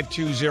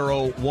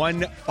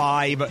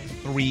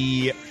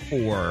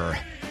 800-520-1534.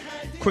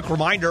 Quick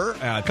reminder,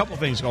 a couple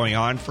things going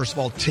on. First of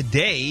all,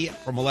 today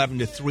from 11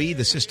 to 3,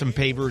 the System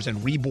Pavers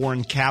and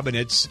Reborn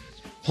Cabinets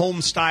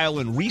Home Style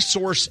and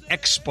Resource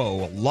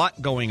Expo. A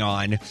lot going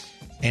on,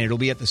 and it'll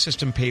be at the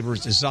System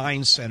Pavers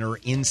Design Center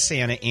in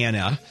Santa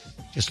Ana.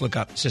 Just look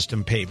up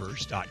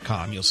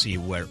systempavers.com. You'll see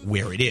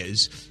where it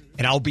is.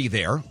 And I'll be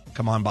there.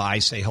 Come on by,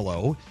 say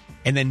hello.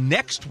 And then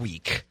next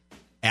week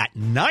at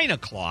 9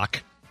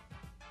 o'clock,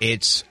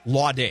 it's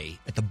Law Day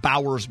at the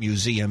Bowers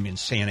Museum in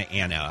Santa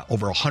Ana.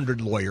 Over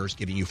 100 lawyers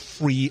giving you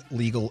free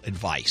legal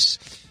advice.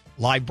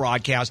 Live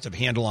broadcast of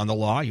Handel on the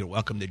Law. You're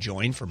welcome to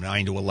join from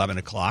 9 to 11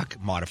 o'clock.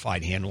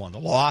 Modified Handel on the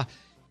Law.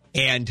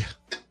 And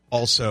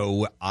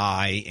also,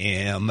 I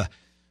am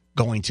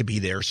going to be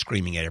there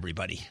screaming at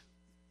everybody.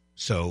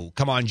 So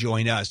come on,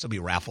 join us. There'll be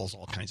raffles,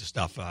 all kinds of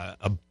stuff.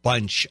 A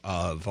bunch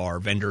of our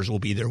vendors will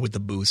be there with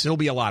the booths. It'll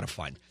be a lot of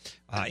fun.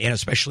 And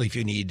especially if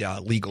you need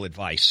legal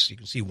advice. You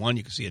can see one,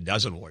 you can see a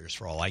dozen lawyers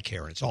for all I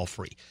care, and it's all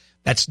free.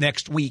 That's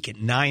next week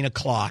at 9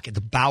 o'clock at the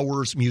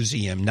Bowers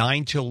Museum,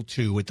 9 till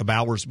 2 at the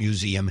Bowers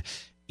Museum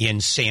in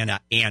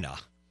Santa Ana.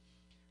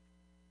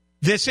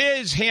 This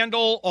is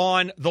Handel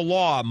on the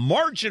Law,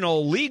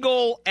 marginal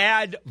legal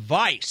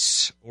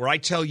advice, where I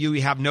tell you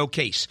have no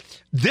case.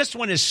 This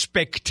one is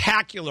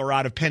spectacular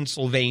out of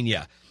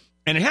Pennsylvania,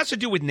 and it has to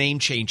do with name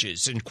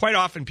changes. And quite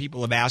often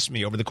people have asked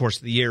me over the course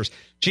of the years,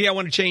 gee, I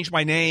want to change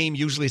my name.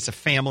 Usually it's a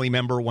family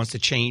member who wants to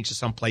change to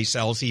someplace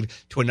else, even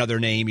to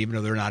another name, even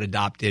though they're not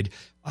adopted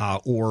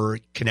or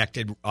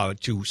connected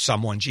to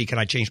someone. Gee, can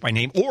I change my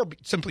name? Or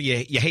simply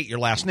you hate your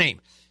last name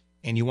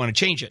and you want to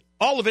change it.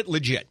 All of it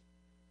legit.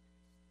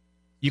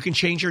 You can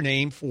change your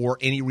name for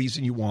any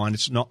reason you want.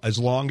 It's not, as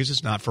long as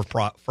it's not for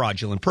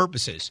fraudulent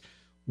purposes,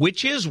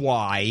 which is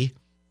why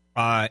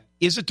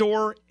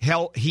Isidore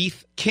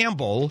Heath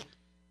Campbell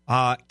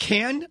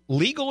can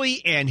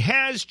legally and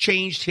has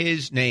changed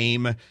his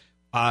name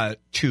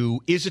to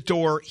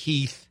Isidore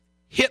Heath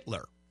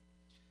Hitler.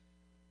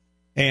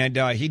 And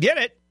he did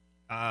it.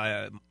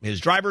 His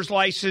driver's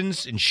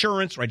license,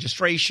 insurance,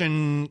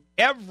 registration,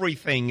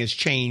 everything is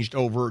changed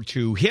over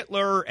to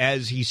Hitler,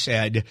 as he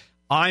said,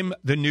 I'm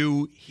the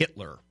new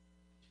Hitler.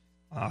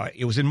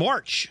 It was in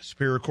March.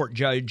 Superior Court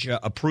judge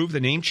approved the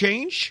name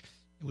change.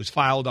 It was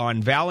filed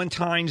on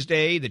Valentine's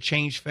Day. The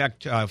change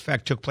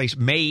effect took place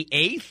May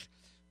 8th,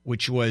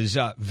 which was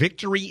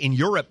Victory in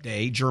Europe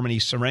Day,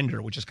 Germany's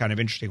surrender, which is kind of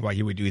interesting why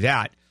he would do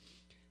that.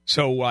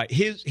 So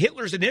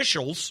Hitler's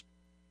initials,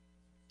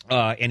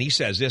 and he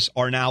says this,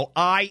 are now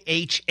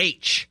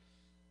IHH,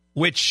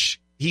 which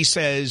he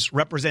says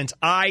represents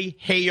I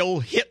Hail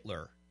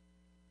Hitler.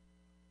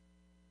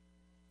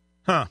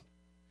 Huh.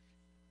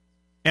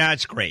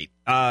 That's great.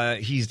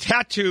 He's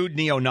tattooed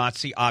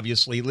neo-Nazi,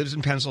 obviously, lives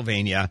in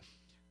Pennsylvania.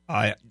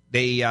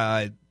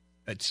 It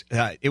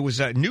was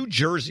New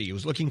Jersey. He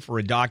was looking for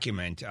a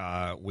document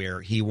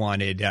where he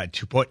wanted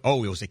to put,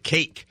 it was a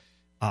cake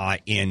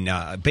in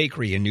a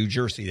bakery in New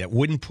Jersey that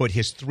wouldn't put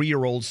his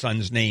 3-year-old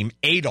son's name,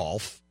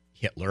 Adolf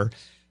Hitler,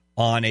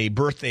 on a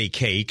birthday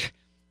cake.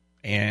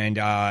 And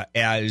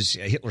as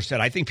Hitler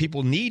said, I think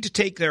people need to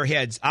take their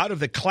heads out of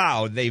the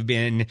cloud they've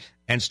been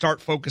and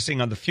start focusing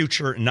on the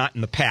future, not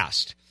in the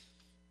past.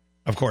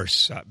 Of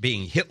course,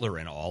 being Hitler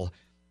and all.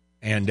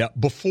 And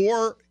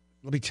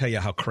let me tell you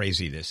how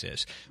crazy this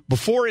is.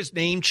 Before his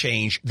name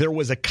change, there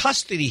was a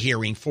custody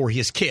hearing for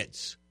his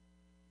kids.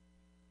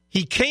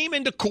 He came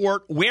into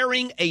court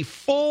wearing a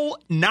full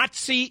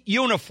Nazi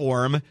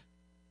uniform,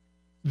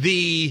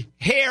 the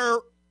hair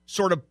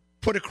sort of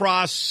put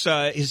across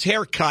his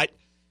haircut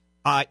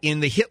in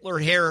the Hitler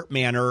hair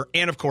manner,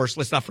 and, of course,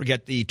 let's not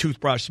forget the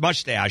toothbrush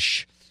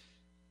mustache.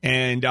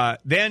 And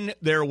then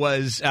there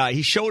was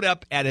he showed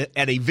up at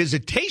a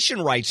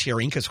visitation rights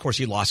hearing because, of course,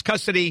 he lost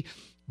custody.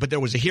 But there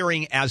was a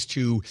hearing as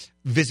to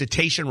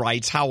visitation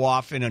rights, how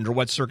often, under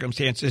what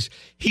circumstances.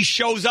 He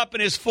shows up in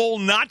his full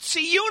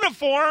Nazi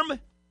uniform.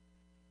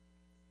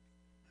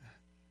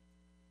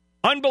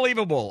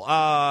 Unbelievable.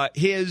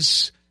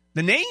 The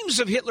names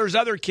of Hitler's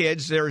other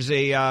kids, there's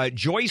a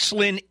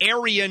Joycelyn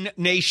Aryan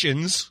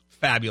Nations.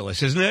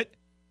 Fabulous, isn't it?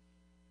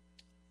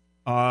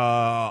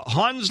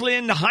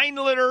 Hanslin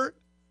Heinleiter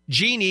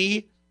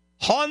Genie,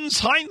 Hans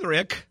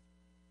Heinrich.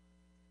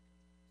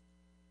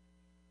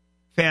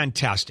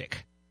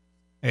 Fantastic.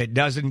 It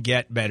doesn't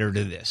get better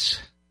to this.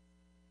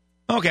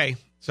 Okay,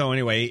 so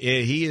anyway,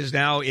 he is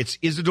now, it's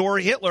Isidore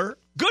Hitler.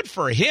 Good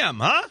for him,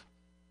 huh?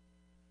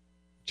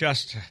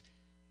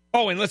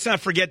 And let's not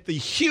forget the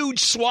huge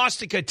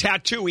swastika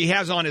tattoo he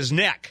has on his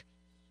neck.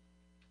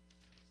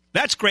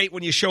 That's great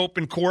when you show up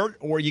in court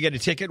or you get a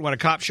ticket when a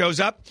cop shows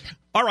up.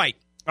 All right,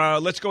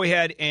 let's go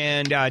ahead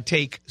and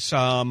take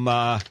some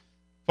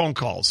phone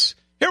calls.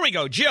 Here we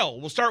go. Jill,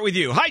 we'll start with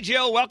you. Hi,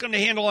 Jill. Welcome to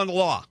Handel on the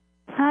Law.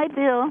 Hi,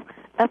 Bill.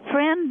 A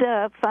friend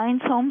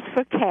finds homes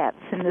for cats,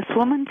 and this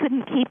woman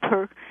couldn't keep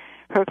her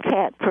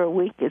cat for a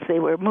week as they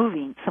were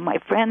moving. So my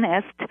friend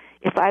asked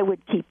if I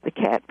would keep the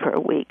cat for a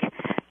week.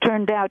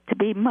 Turned out to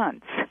be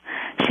months.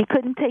 She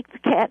couldn't take the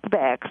cat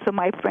back, so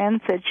my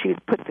friend said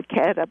she'd put the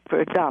cat up for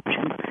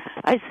adoption.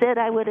 I said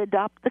I would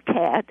adopt the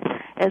cat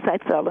as I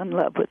fell in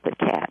love with the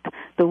cat.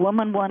 The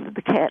woman wanted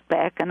the cat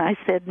back, and I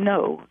said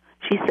no.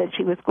 She said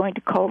she was going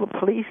to call the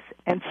police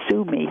and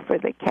sue me for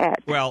the cat.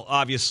 Well,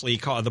 obviously,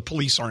 the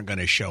police aren't going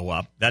to show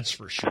up. That's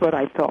for sure. That's what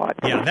I thought.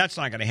 Yeah, that's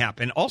not going to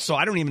happen. Also,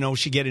 I don't even know if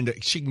she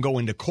can go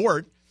into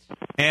court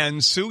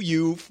and sue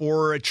you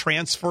for a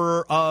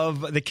transfer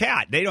of the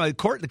cat. The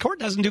court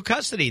doesn't do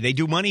custody. They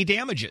do money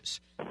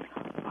damages.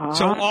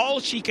 So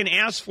all she can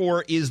ask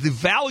for is the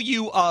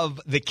value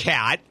of the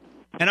cat,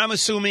 and I'm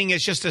assuming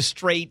it's just a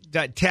straight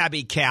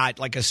tabby cat,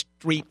 like a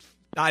street.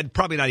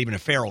 Probably not even a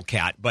feral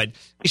cat, but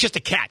it's just a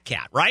cat,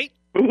 right?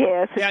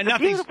 Yes, it's a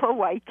beautiful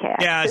white cat.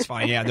 Yeah, it's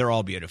fine. Yeah, they're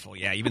all beautiful.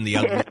 Yeah, even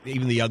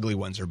the ugly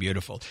ones are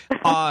beautiful.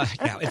 Yeah,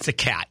 it's a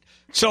cat.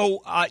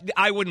 So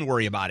I wouldn't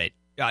worry about it.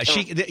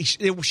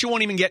 She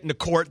won't even get into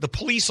court. The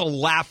police will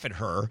laugh at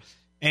her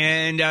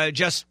and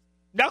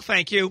no,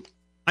 thank you.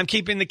 I'm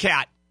keeping the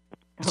cat.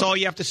 That's all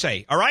you have to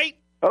say. All right?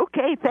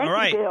 Okay,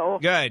 thank you, Bill.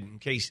 Good.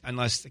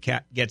 Unless the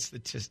cat gets the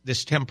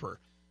distemper.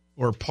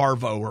 Or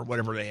parvo or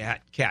whatever the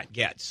cat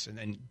gets, and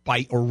then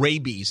or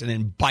rabies, and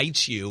then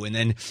bites you, and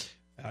then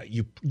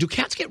do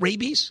cats get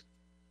rabies?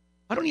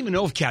 I don't even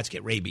know if cats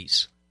get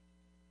rabies,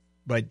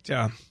 but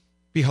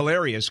be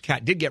hilarious.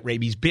 Cat did get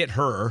rabies, bit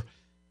her,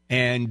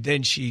 and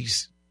then she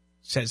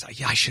says,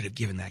 "Yeah, I should have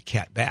given that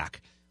cat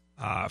back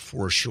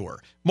for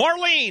sure."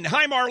 Marlene,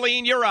 hi,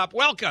 Marlene, you're up.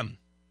 Welcome.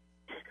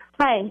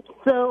 Hi.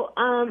 So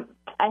I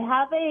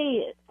have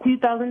a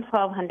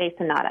 2012 Hyundai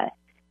Sonata.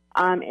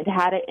 It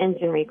had an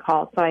engine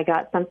recall, so I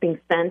got something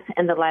sent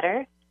in the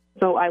letter.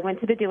 So I went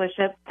to the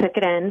dealership, took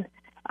it in.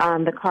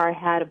 The car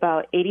had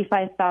about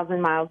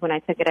 85,000 miles when I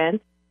took it in.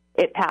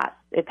 It passed.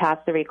 It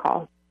passed the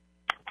recall.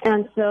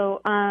 And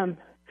so a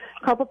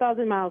couple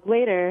thousand miles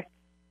later,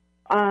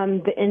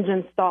 the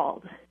engine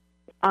stalled.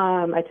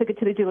 I took it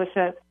to the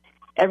dealership.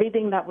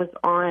 Everything that was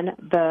on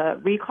the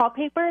recall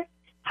paper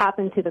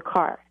happened to the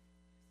car.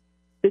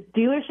 The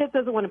dealership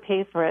doesn't want to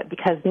pay for it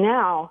because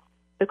now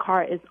the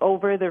car is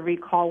over the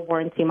recall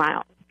warranty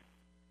miles.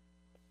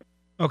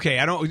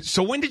 Okay,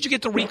 so when did you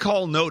get the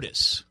recall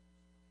notice?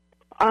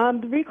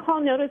 The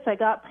recall notice I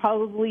got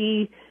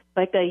probably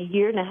like a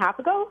year and a half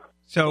ago.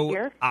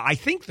 So I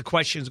think the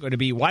question is going to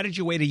be, why did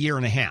you wait a year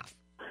and a half?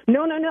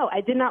 No,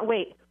 I did not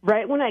wait.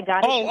 Right when I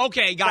got it. Oh,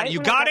 okay, got it. You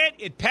got it.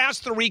 It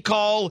passed the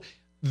recall.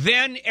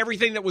 Then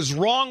everything that was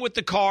wrong with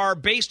the car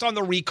based on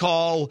the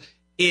recall,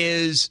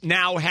 is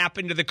now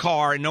happened to the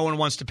car and no one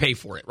wants to pay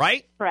for it,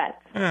 right?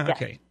 Correct. Yes.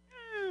 Okay.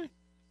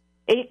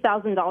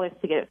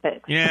 $8,000 to get it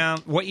fixed. Yeah.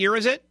 What year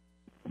is it?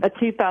 A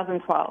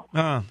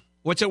 2012.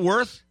 What's it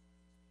worth?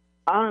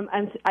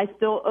 I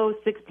still owe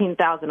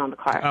 $16,000 on the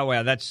car. Oh,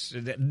 well,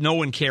 no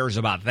one cares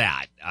about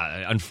that.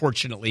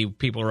 Unfortunately,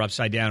 people are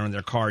upside down on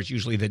their cars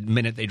usually the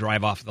minute they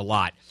drive off the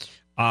lot.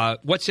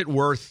 What's it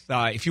worth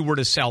if you were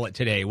to sell it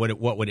today?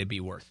 What would it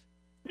be worth?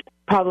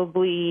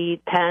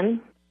 Probably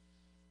 10.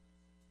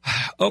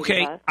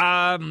 Okay.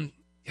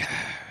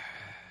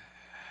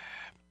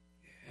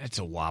 It's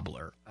a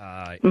wobbler.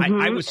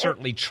 I would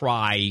certainly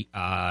try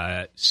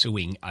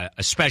suing,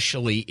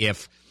 especially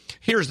if.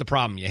 Here's the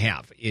problem you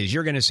have, is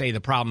you're going to say the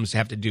problems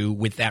have to do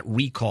with that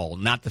recall,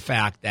 not the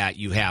fact that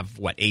you have,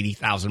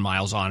 80,000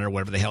 miles on it or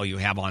whatever the hell you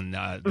have on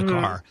the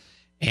car.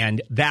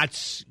 And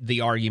that's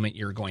the argument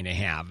you're going to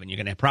have. And you're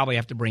going to probably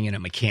have to bring in a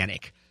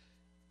mechanic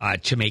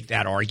to make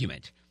that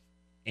argument.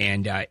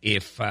 And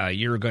if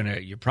you're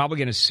probably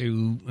going to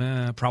sue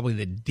probably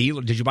the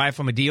dealer. Did you buy it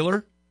from a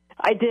dealer?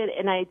 I did,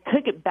 and I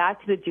took it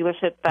back to the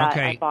dealership that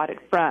I bought it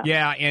from.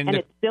 Yeah, and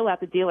it's still at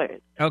the dealer.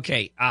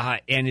 Okay,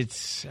 and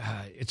it's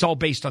all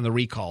based on the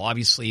recall.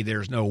 Obviously,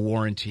 there's no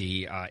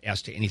warranty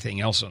as to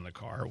anything else on the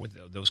car with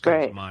those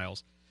kinds of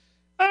miles.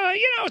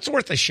 It's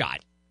worth a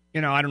shot.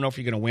 I don't know if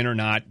you're going to win or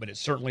not, but it's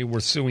certainly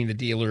worth suing the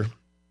dealer.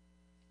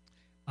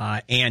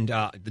 And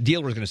the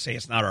dealer is going to say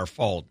it's not our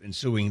fault in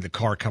suing the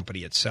car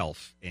company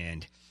itself,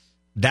 and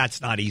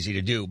that's not easy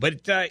to do.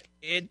 But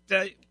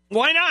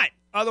why not?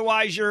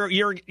 Otherwise, you're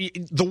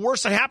the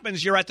worst that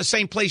happens, you're at the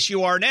same place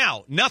you are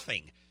now,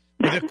 nothing,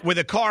 with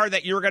a car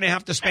that you're going to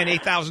have to spend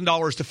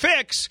 $8,000 to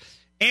fix,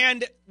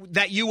 and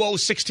that you owe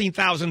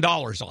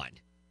 $16,000 on.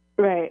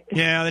 Right.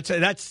 Yeah,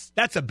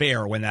 that's a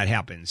bear when that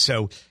happens.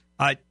 So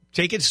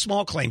take it to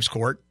small claims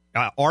court,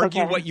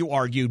 argue what you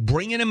argued,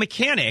 bring in a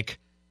mechanic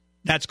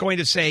that's going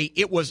to say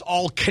it was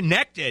all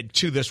connected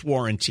to this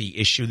warranty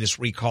issue, this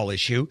recall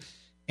issue,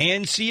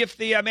 and see if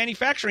the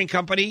manufacturing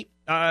company.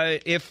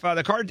 If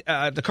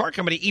the car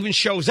company even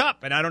shows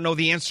up, and I don't know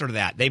the answer to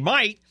that. They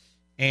might,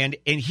 and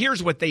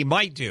here's what they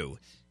might do,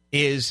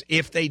 is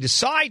if they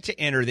decide to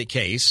enter the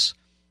case,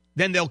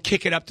 then they'll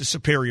kick it up to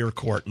Superior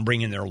Court and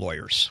bring in their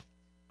lawyers.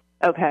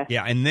 Okay.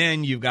 Yeah, and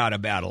then you've got a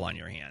battle on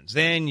your hands.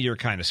 Then you're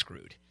kind of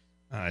screwed.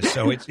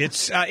 So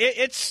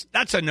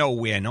that's a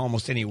no-win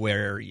almost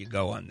anywhere you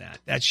go on that.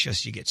 That's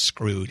just you get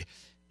screwed,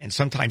 and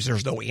sometimes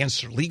there's no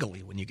answer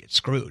legally when you get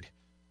screwed.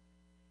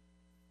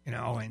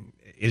 And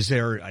is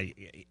there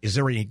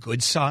any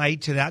good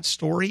side to that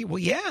story? Well,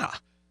 yeah.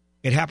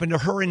 It happened to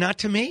her and not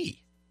to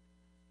me.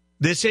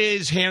 This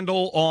is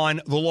Handel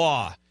on the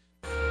Law.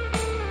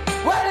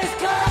 Well, it's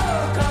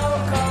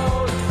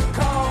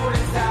cold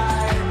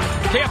inside.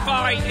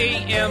 KFI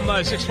AM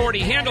 640,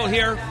 Handel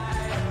here.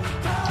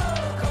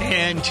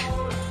 And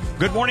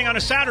good morning on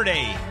a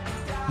Saturday.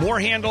 More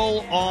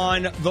Handel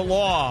on the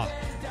Law.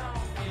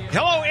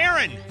 Hello,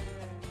 Aaron.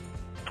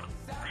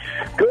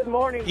 Good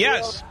morning.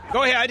 Yes,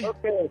 go ahead.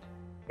 Okay.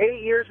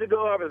 8 years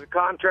ago, I was a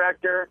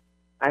contractor.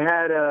 I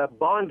had a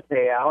bond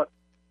payout.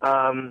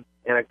 And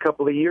a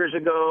couple of years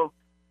ago,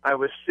 I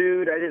was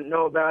sued. I didn't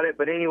know about it.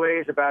 But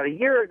anyways, about a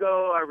year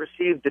ago, I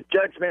received a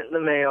judgment in the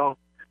mail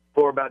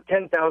for about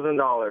 $10,000.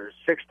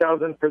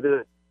 $6,000 for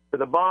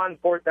the bond,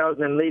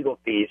 $4,000 in legal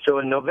fees. So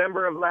in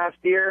November of last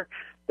year,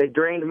 they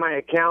drained my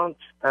account.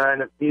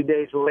 And a few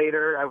days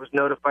later, I was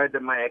notified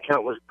that my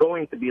account was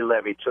going to be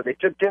levied. So they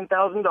took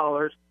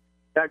 $10,000.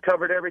 That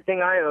covered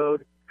everything I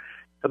owed.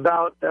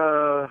 About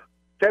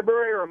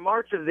February or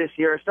March of this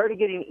year, I started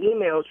getting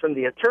emails from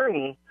the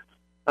attorney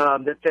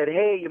that said,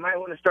 "Hey, you might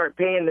want to start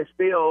paying this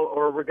bill,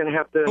 or we're going to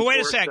have to." But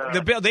wait a sec.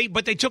 The bill,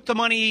 they took the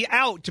money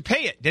out to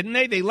pay it, didn't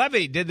they? They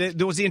levied.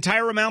 Was the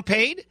entire amount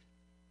paid?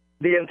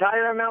 The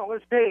entire amount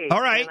was paid.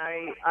 All right.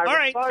 And All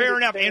right. Fair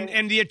enough.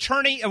 And the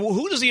attorney,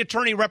 who does the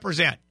attorney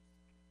represent?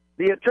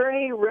 The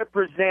attorney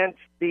represents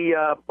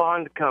the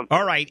bond company.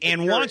 All right,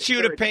 and wants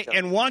you to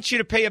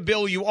pay a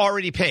bill you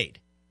already paid.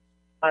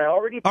 I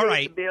already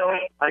paid the bill.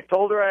 I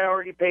told her I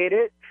already paid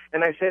it,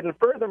 and I said, and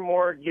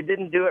furthermore, you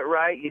didn't do it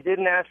right. You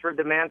didn't ask for a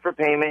demand for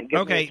payment.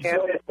 Give me a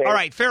chance to pay. All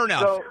right, fair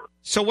enough.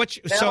 So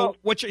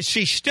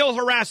she's still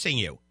harassing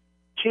you?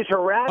 She's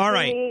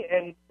harassing me,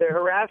 and the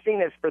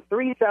harassing is for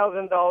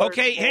 $3,000.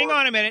 Okay, hang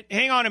on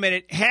a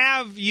minute.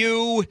 Have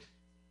you?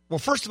 Well,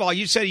 first of all,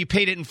 you said you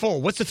paid it in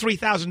full. What's the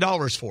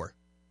 $3,000 for?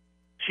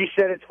 She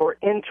said it's for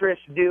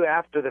interest due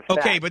after the fact.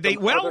 Okay, but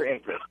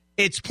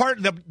it's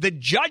part of the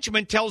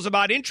judgment tells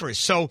about interest.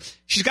 So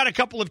she's got a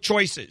couple of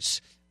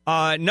choices.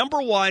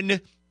 Number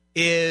one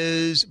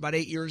is about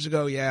 8 years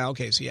ago. Yeah,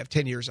 okay, so you have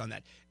 10 years on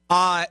that.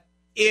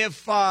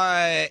 If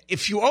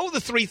you owe the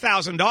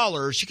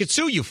 $3,000, she could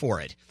sue you for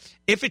it.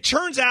 If it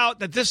turns out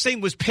that this thing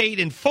was paid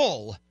in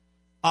full,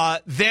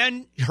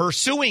 then her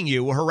suing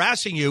you,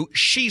 harassing you,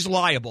 she's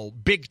liable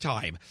big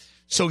time.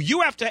 So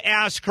you have to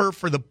ask her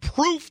for the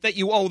proof that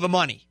you owe the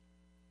money.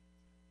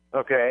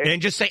 Okay.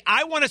 And just say,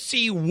 I want to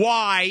see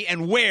why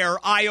and where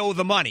I owe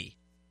the money.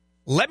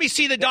 Let me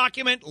see the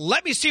document.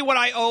 Let me see what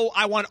I owe.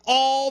 I want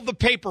all the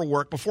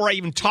paperwork before I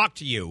even talk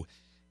to you.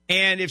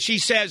 And if she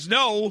says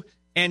no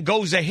and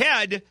goes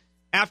ahead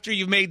after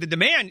you've made the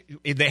demand,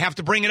 they have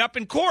to bring it up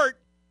in court.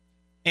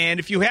 And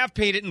if you have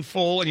paid it in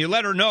full and you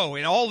let her know,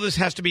 and all of this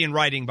has to be in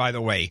writing, by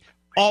the way,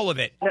 all of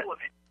it.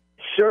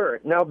 Sure.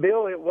 Now,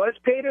 Bill, it was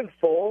paid in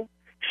full.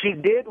 She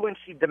did, when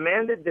she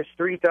demanded this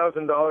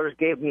 $3,000,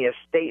 gave me a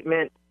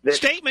statement.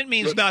 Statement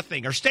means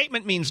nothing. Her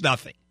statement means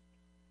nothing.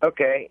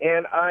 Okay,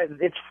 and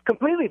it's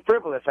completely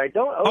frivolous. I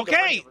don't owe the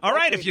money. All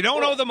right. If you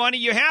don't owe the money,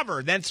 you have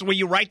her. That's where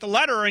you write the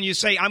letter and you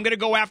say, I'm going to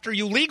go after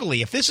you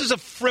legally. If this is a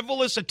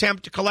frivolous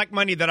attempt to collect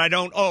money that I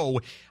don't owe,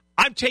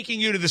 I'm taking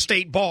you to the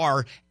state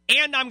bar,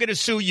 and I'm going to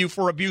sue you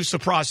for abuse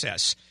of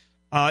process.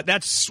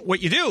 That's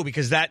what you do,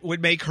 because that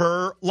would make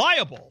her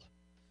liable.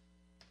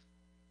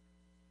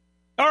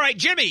 All right,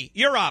 Jimmy,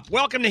 you're up.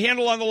 Welcome to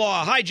Handel on the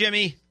Law. Hi,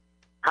 Jimmy.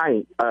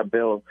 Hi,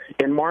 Bill.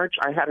 In March,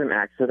 I had an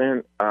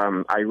accident.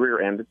 I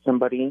rear-ended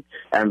somebody,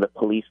 and the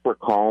police were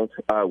called.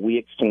 We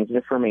exchanged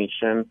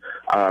information.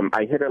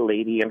 I hit a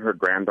lady and her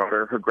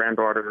granddaughter. Her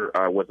granddaughter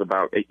was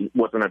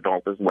an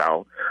adult as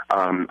well.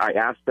 I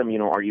asked them,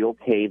 are you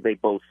okay? They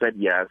both said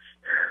yes.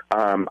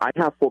 I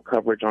have full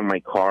coverage on my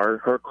car.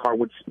 Her car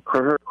was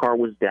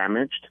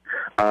damaged.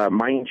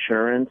 My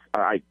insurance,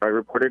 I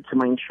reported to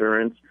my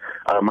insurance.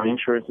 My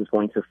insurance is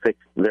going to fix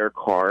their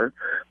car.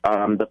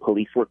 The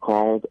police were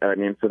called.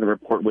 An incident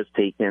report was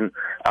taken.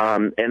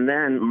 And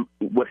then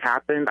what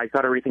happened, I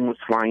thought everything was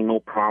fine, no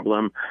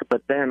problem.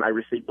 But then I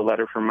received a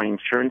letter from my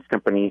insurance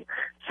company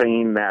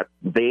saying that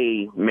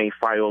they may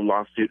file a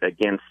lawsuit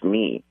against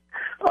me.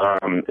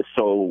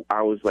 So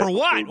I was like... For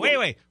what?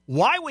 Wait.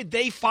 Why would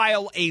they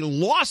file a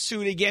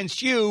lawsuit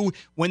against you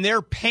when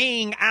they're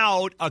paying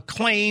out a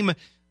claim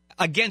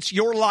against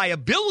your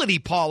liability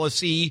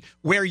policy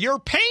where you're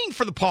paying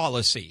for the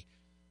policy?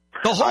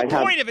 The whole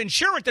point of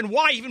insurance, then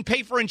why even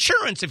pay for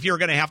insurance if you're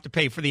going to have to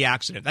pay for the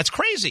accident? That's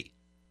crazy.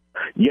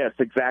 Yes,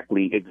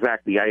 exactly.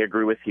 I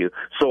agree with you.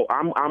 So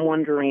I'm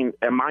wondering,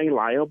 am I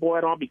liable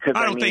at all? Because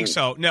I don't think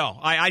so. No,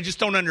 I just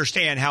don't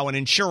understand how an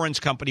insurance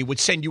company would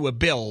send you a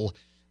bill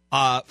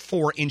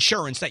for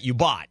insurance that you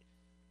bought.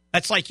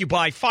 That's like you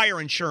buy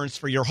fire insurance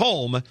for your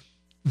home.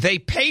 They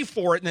pay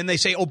for it, and then they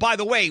say, oh, by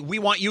the way, we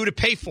want you to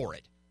pay for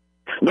it.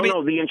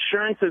 No, the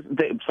insurance is,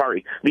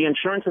 the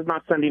insurance is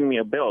not sending me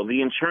a bill.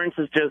 The insurance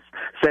is just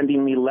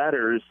sending me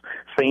letters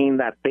saying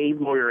that they've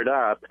lawyered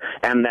up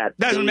and that...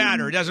 Doesn't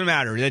matter.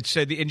 It's,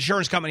 the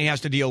insurance company has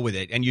to deal with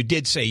it, and you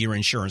did say your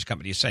insurance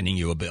company is sending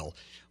you a bill.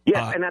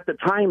 Yes, and at the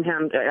time,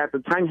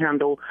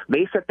 Handel,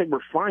 they said they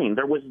were fine.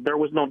 There was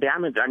no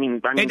damage. I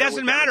mean, it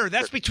doesn't matter.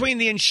 That's between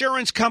the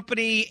insurance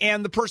company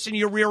and the person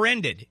you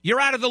rear-ended. You're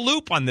out of the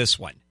loop on this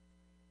one.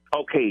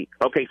 Okay.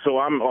 So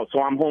I'm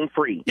home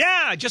free.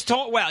 Yeah, you're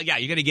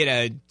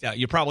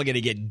probably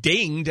gonna get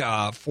dinged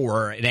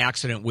for an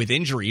accident with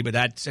injury, but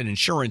that's an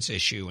insurance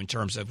issue in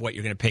terms of what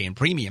you're gonna pay in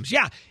premiums.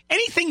 Yeah,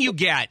 anything you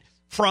get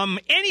from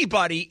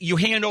anybody, you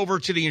hand over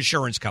to the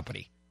insurance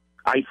company.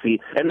 I see.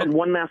 And then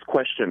one last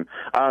question.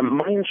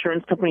 My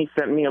insurance company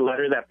sent me a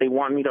letter that they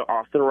want me to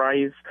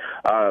authorize,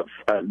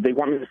 they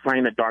want me to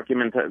sign a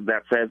document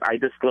that says I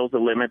disclose the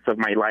limits of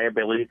my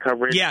liability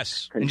coverage.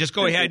 Yes, and just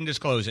go ahead and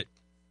disclose it.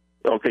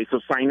 Okay, so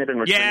sign it and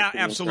return it. Yeah,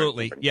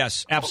 absolutely.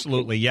 Yes,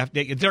 absolutely. Yeah,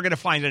 they're going to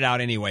find it out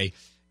anyway.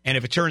 And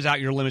if it turns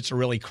out your limits are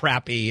really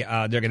crappy,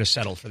 they're going to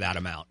settle for that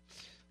amount.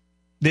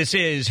 This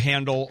is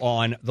Handel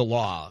on the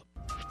Law.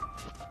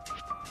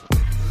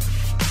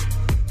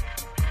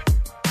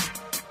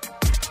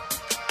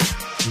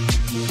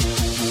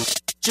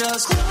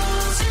 Just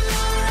close your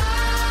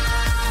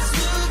eyes,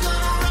 we're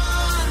gonna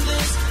run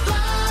this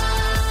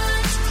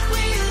life.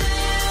 We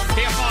live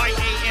KFI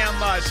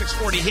AM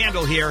 640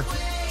 Handel here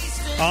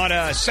on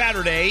a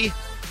Saturday.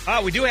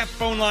 We do have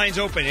phone lines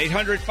open.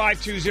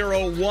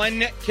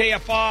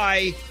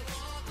 800-520-1KFI.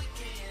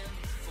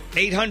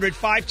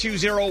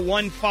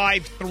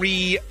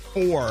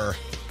 800-520-1534.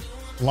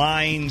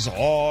 Lines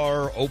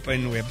are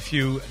open. We have a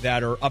few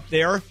that are up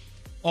there.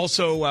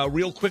 Also,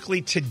 real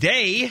quickly,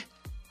 today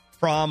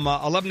from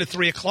 11 to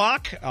 3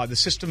 o'clock, the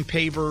System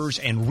Pavers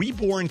and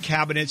Reborn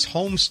Cabinets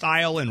Home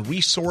Style and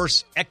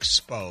Resource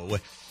Expo.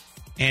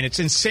 And it's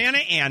in Santa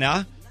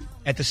Ana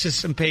at the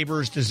System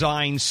Pavers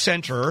Design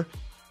Center.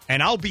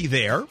 And I'll be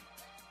there.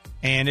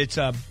 And it's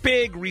a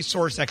big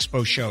Resource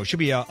Expo show. Should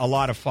be a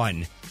lot of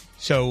fun.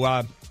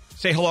 So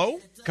say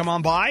hello. Come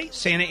on by.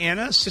 Santa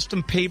Ana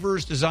System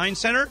Pavers Design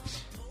Center.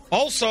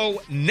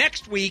 Also,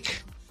 next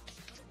week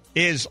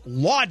is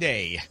Law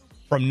Day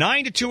from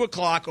 9 to 2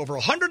 o'clock. Over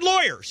 100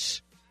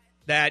 lawyers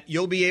that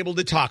you'll be able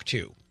to talk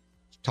to.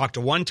 Talk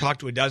to one, talk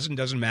to a dozen,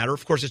 doesn't matter.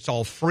 Of course, it's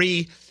all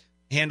free.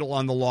 Handel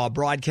on the Law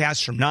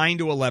broadcast from 9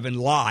 to 11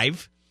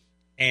 live.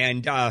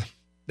 And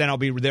then I'll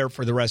be there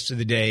for the rest of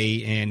the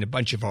day, and a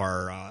bunch of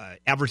our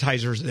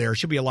advertisers there.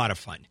 Should be a lot of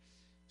fun.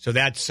 So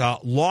that's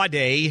Law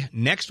Day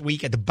next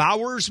week at the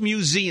Bowers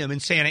Museum in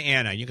Santa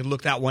Ana. You can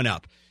look that one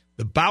up.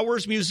 The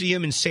Bowers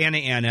Museum in Santa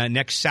Ana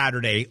next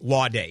Saturday,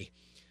 Law Day.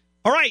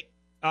 All right,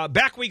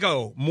 back we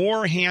go.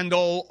 More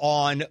Handel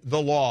on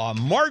the law.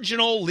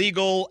 Marginal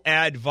legal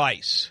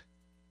advice.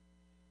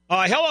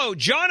 Hello,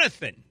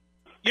 Jonathan.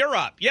 You're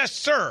up. Yes,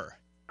 sir.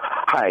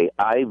 Hi,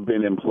 I've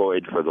been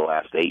employed for the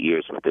last 8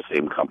 years with the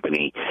same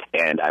company,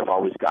 and I've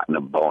always gotten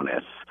a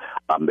bonus.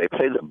 They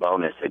pay the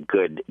bonus a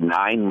good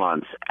 9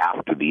 months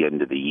after the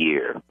end of the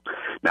year.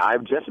 Now,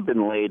 I've just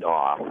been laid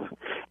off,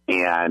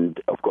 and,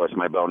 of course,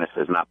 my bonus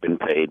has not been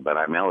paid, but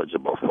I'm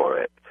eligible for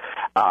it.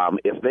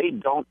 If they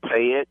don't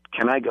pay it,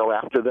 can I go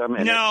after them?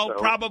 And no,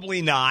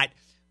 probably not,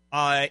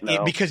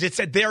 because it's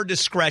at their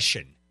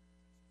discretion.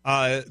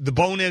 The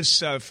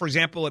bonus, for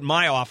example, at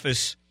my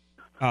office,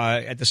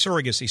 at the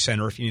Surrogacy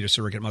Center, if you need a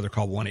surrogate mother,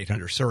 call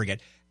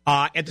 1-800-SURROGATE.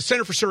 At the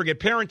Center for Surrogate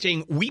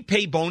Parenting, we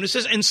pay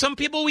bonuses, and some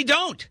people we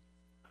don't.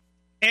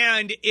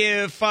 And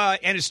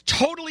and it's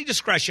totally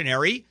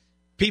discretionary.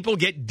 People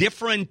get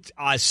different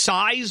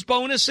size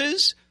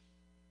bonuses.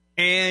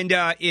 And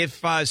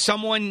if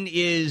someone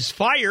is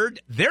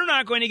fired, they're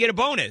not going to get a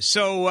bonus.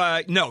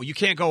 So, no, you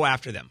can't go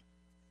after them.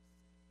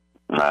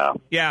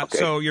 Yeah, okay.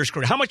 So you're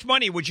screwed. How much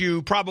money would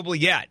you probably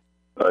get?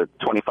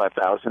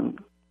 $25,000.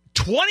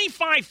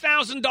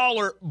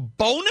 $25,000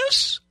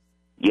 bonus?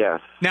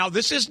 Yes. Now,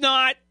 this is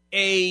not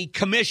a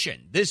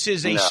commission. This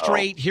is a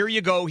straight, here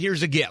you go,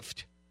 here's a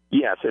gift.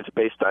 Yes, it's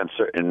based on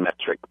certain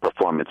metric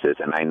performances,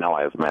 and I know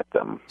I've met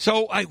them.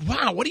 So,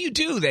 wow, what do you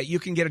do that you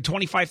can get a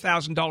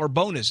 $25,000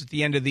 bonus at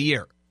the end of the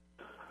year?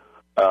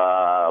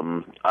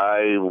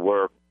 I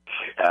work,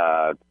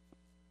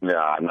 no,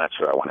 I'm not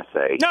sure I want to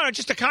say. No,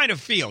 just a kind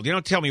of field. You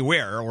don't tell me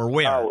where or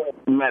where. Oh,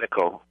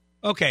 medical.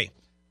 Okay.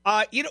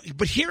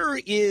 But here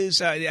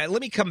is,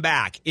 let me come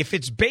back. If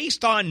it's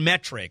based on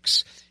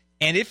metrics,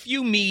 and if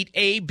you meet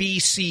A, B,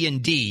 C,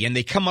 and D, and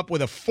they come up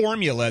with a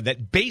formula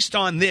that based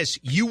on this,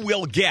 you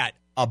will get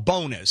a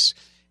bonus,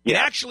 it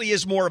actually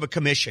is more of a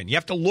commission. You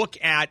have to look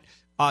at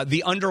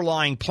the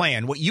underlying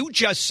plan. What you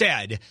just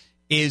said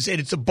is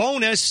that it's a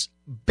bonus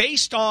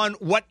based on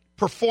what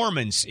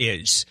performance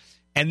is,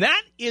 and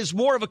that is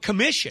more of a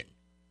commission.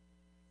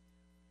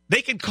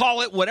 They can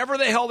call it whatever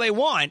the hell they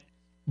want.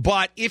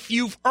 But if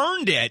you've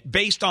earned it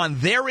based on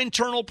their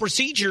internal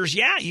procedures,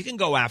 yeah, you can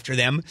go after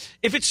them.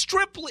 If it's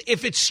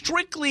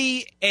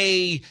strictly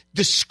a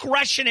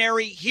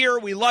discretionary, here,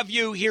 we love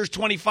you, here's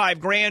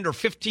 $25,000 or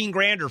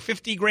 $15,000 or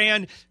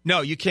 $50,000,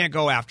 no, you can't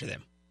go after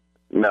them.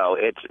 No,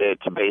 it's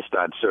based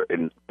on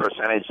certain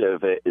percentage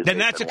of it. Then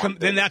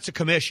that's a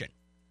commission.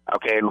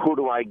 Okay, and who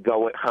do I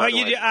go with?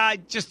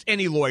 Just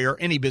any lawyer,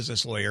 any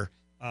business lawyer.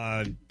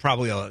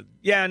 Probably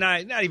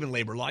not even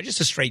labor law,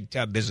 just a straight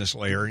business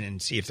lawyer,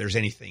 and see if there's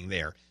anything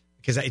there.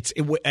 Because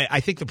I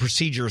think the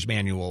procedures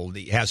manual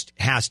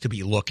has to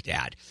be looked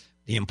at,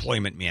 the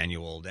employment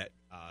manual that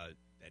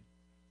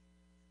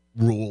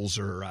rules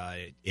or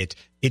it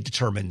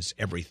determines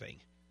everything.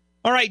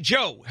 All right,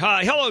 Joe.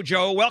 Hello,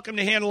 Joe. Welcome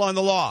to Handel on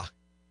the Law.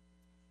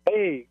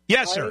 Hey.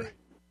 Yes, sir.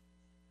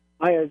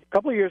 A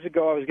couple of years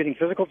ago, I was getting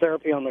physical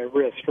therapy on my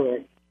wrist for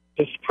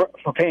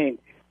pain.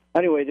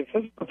 Anyway, the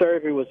physical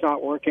therapy was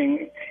not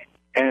working,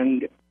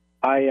 and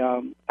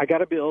I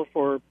got a bill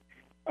for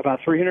about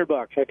 $300.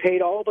 I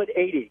paid all but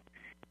 $80,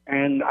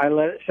 and I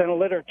sent a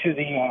letter to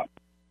the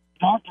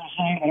doctor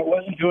saying that it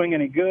wasn't doing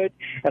any good,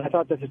 and I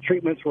thought that the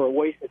treatments were a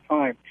waste of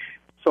time.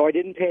 So I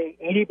didn't pay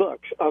 $80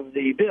 of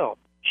the bill.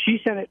 She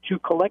sent it to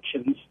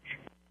collections,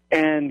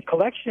 and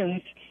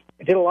collections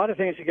did a lot of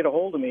things to get a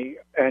hold of me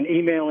and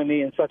emailing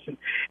me and such.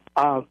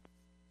 And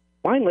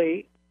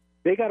finally,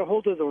 they got a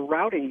hold of the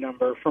routing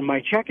number from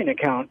my checking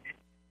account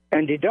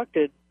and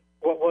deducted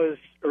what was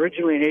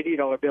originally an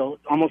 $80 bill,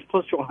 almost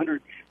close to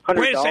 $100.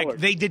 Wait a second.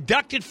 They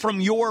deducted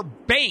from your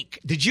bank.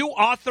 Did you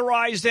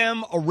authorize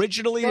them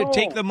originally to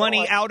take the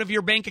money out of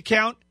your bank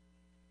account?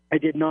 I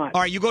did not.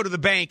 All right, you go to the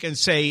bank and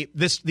say,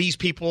 these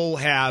people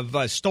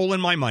have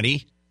stolen my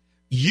money.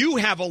 You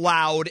have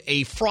allowed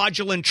a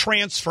fraudulent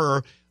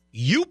transfer.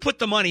 You put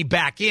the money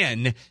back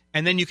in,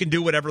 and then you can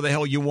do whatever the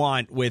hell you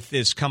want with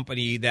this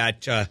company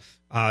that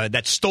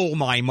stole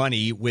my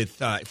money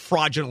with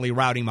fraudulently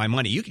routing my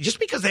money. Just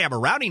because they have a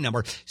routing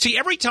number. See,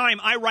 every time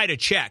I write a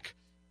check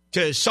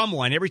to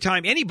someone,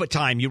 any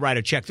time you write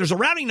a check, there's a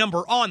routing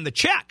number on the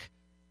check.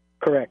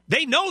 Correct.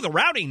 They know the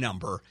routing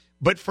number,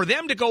 but for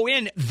them to go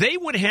in, they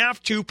would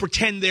have to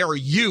pretend they're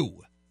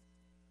you.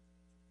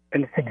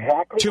 And it's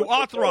exactly to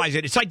authorize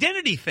it. It's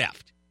identity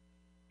theft.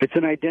 It's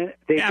an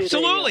identity.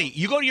 Absolutely.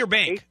 You go to your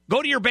bank.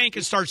 Go to your bank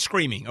and start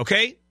screaming,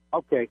 okay?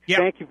 Okay. Yeah.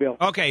 Thank you, Bill.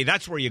 Okay,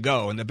 that's where you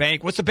go. And the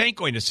bank, what's the bank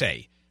going to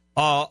say?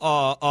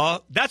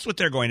 That's what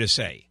they're going to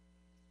say.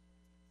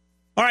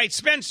 All right,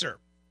 Spencer.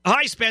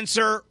 Hi,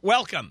 Spencer.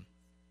 Welcome.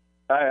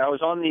 Hi, I was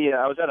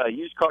at a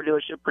used car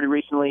dealership pretty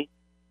recently.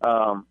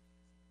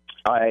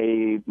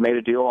 I made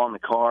a deal on the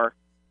car.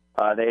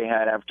 They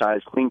had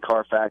advertised clean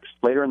Carfax.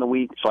 Later in the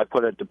week, so I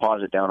put a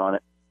deposit down on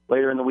it.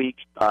 Later in the week,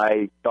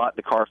 I got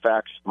the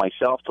Carfax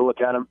myself to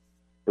look at them.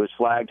 It was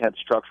flagged, had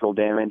structural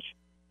damage.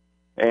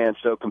 And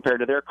so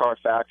compared to their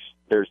Carfax,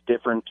 there's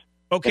different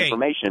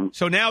information.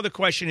 So now the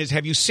question is,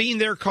 have you seen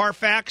their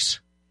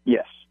Carfax?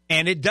 Yes.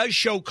 And it does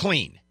show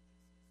clean?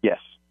 Yes.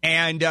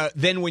 And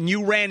then when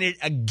you ran it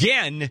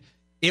again,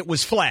 it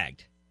was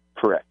flagged.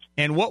 Correct.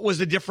 And what was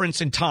the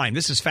difference in time?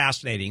 This is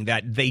fascinating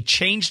that they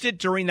changed it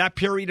during that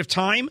period of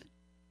time?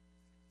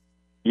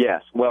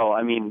 Yes. Well,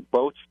 I mean,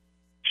 both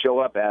show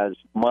up as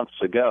months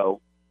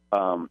ago.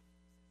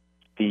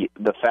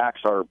 The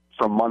facts are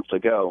from months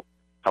ago.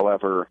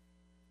 However,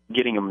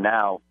 getting them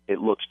now, it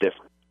looks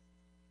different.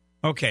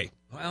 Okay.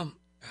 Well,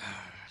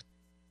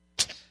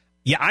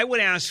 yeah, I would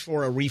ask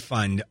for a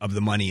refund of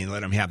the money and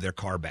let them have their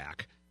car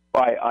back.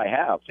 I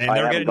have. And I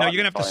you're haven't going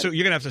to have to gotten sue.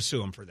 You're going to have to sue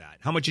them for that.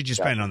 How much did you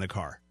spend on the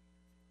car?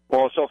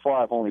 Well, so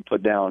far I've only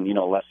put down,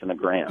 less than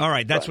 $1,000. All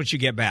right, that's what you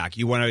get back.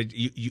 You want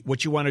to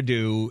what you want to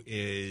do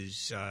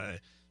is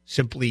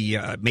simply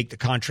make the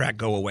contract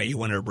go away. You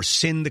want to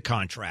rescind the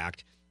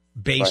contract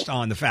based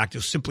on the fact it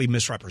was simply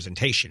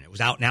misrepresentation. It was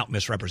out and out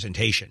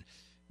misrepresentation.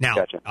 Now,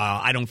 Gotcha.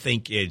 I don't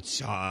think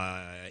it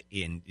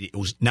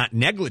was not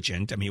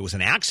negligent. I mean, it was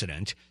an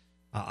accident.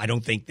 I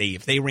don't think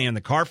if they ran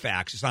the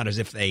Carfax, it's not as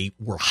if they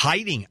were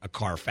hiding a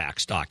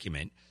Carfax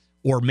document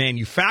or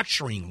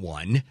manufacturing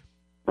one.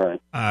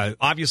 Right.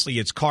 Obviously,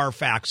 it's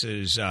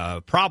Carfax's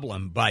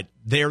problem, but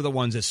they're the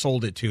ones that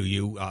sold it to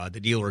you, the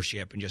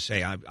dealership, and just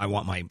say, I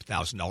want my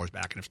 $1,000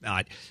 back. And if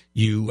not,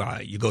 you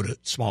go to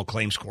small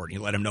claims court and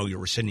you let them know you're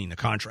rescinding the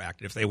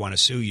contract. And if they want to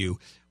sue you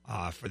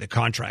for the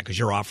contract because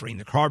you're offering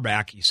the car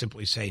back, you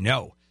simply say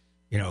no,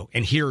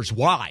 and here's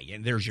why,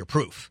 and there's your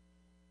proof.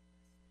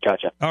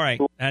 Gotcha. All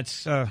right.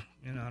 That's, I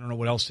don't know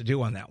what else to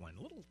do on that one.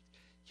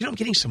 I'm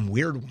getting some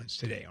weird ones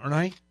today, aren't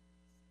I?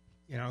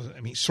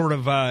 Sort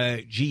of,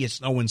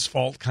 it's no one's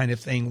fault kind of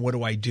thing. What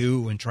do I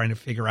do? And trying to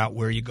figure out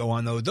where you go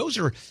on those. Those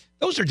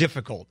are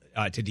difficult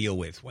to deal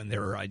with when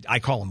they're, I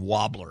call them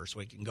wobblers.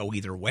 So it can go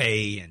either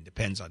way and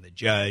depends on the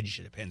judge.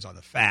 It depends on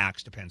the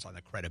facts, depends on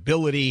the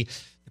credibility,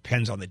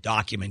 depends on the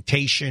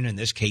documentation. In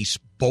this case,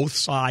 both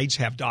sides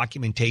have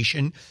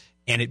documentation,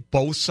 and at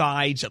both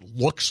sides, it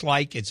looks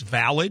like it's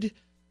valid.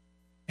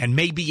 And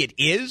maybe it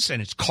is,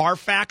 and it's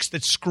Carfax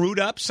that's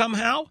screwed up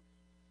somehow.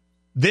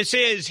 This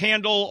is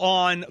Handel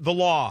on the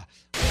Law.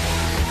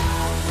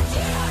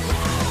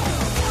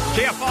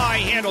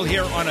 KFI Handel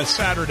here on a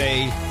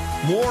Saturday.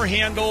 More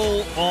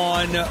Handel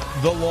on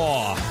the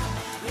Law. All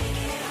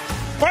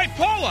right,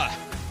 Paula.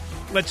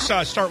 Let's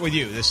start with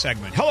you, this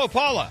segment. Hello,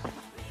 Paula.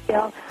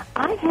 Bill,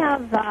 I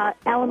have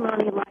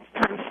alimony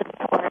lifetime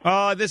support.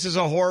 This is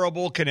a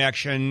horrible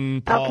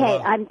connection, Paula.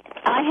 Okay,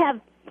 I have...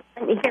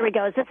 Here we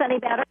go. Is this any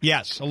better?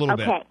 Yes, a little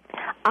bit. Okay.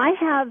 I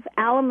have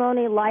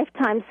alimony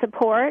lifetime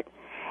support,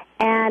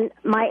 and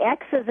my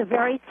ex is a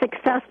very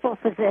successful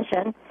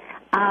physician.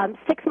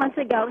 6 months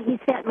ago, he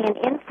sent me an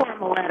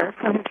informal letter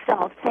from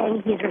himself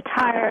saying he's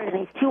retired and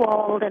he's too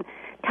old and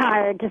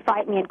tired to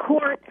fight me in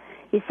court.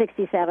 He's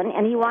 67,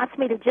 and he wants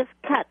me to just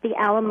cut the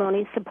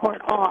alimony support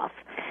off.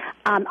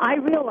 I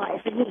realize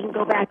that he can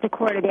go back to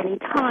court at any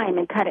time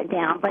and cut it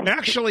down. But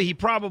actually, he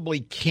probably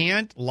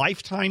can't.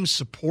 Lifetime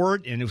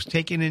support, and it was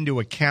taken into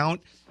account,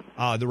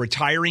 the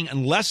retiring,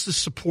 unless the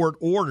support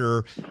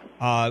order,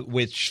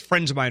 which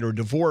friends of mine are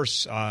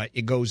divorced,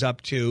 it goes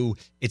up to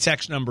its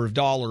X number of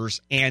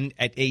dollars, and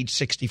at age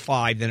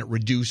 65, then it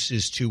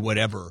reduces to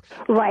whatever.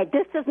 Right.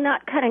 This does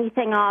not cut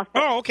anything off.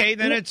 Oh, okay.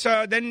 Then it's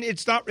not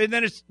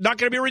going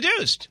to be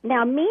reduced.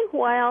 Now,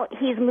 meanwhile,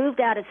 he's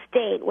moved out of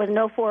state with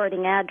no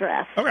forwarding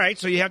address. All right.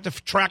 So you have to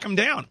track him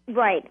down.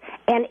 Right.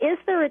 And is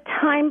there a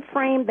time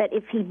frame that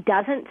if he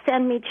doesn't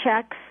send me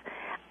checks,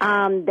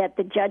 that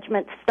the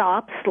judgment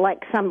stops,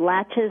 like some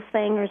latches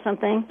thing or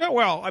something? No,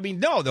 well,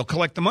 no, they'll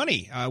collect the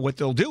money. What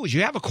they'll do is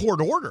you have a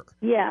court order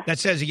that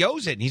says he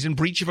owes it, and he's in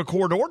breach of a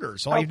court order.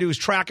 So all you have to do is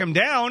track him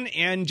down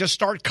and just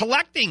start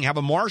collecting. Have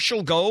a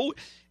marshal go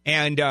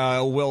and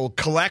will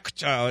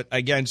collect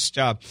against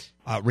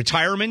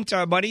retirement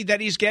money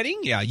that he's getting.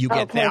 Yeah, you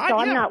get that. So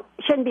I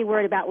shouldn't be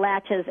worried about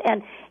latches.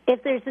 And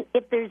if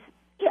there's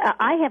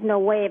I have no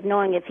way of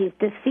knowing if he's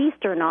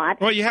deceased or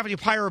not. Well, you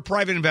hire a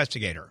private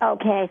investigator.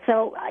 Okay,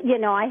 so,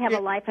 I have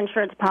a life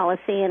insurance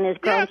policy, and his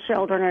grown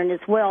children are in his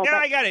will. Yeah,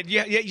 I got it.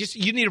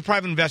 You need a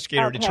private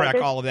investigator to track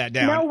all of that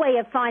down. No way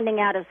of finding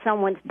out if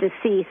someone's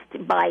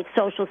deceased by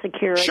Social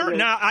Security. Sure.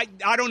 Now,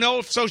 I don't know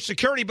if Social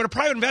Security, but a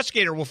private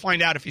investigator will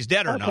find out if he's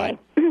dead or not.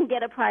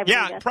 Get a private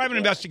investigator. Yeah, private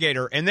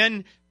investigator. And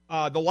then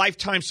the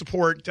lifetime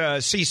support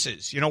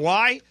ceases. You know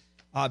why?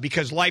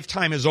 Because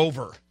lifetime is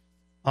over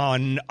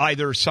on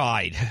either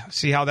side.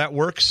 See how that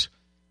works?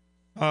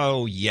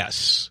 Oh,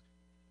 yes.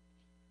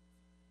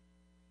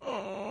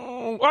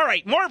 Oh, all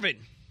right, Marvin.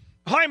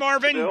 Hi,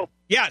 Marvin. Bill?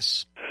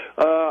 Yes.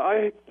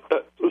 I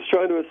was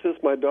trying to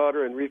assist my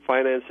daughter in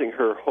refinancing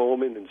her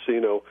home in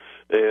Encino,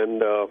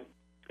 and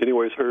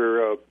anyways,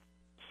 her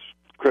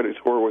credit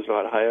score was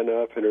not high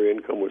enough, and her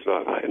income was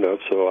not high enough,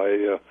 so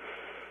I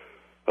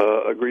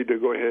agreed to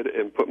go ahead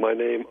and put my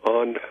name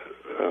on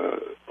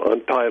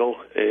title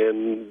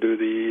and do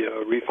the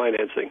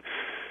refinancing.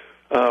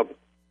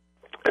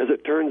 As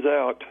it turns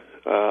out,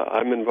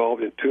 I'm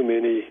involved in too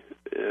many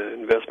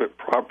investment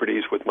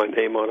properties with my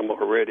name on them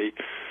already,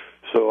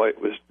 so it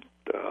was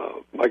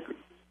my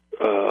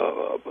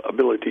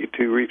ability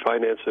to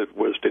refinance it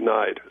was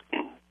denied.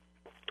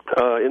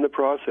 In the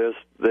process,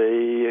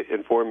 they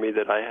informed me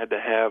that I had to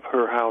have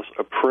her house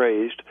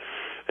appraised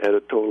at a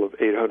total of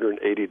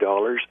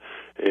 $880,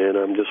 and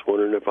I'm just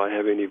wondering if I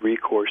have any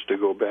recourse to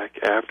go back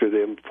after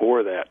them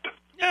for that.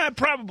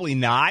 Probably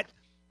not,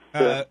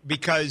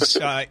 because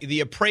the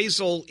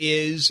appraisal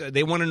is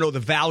they want to know the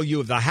value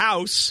of the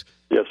house.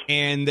 Yes.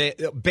 And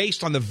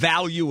based on the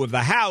value of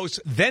the house,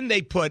 then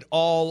they put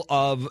all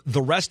of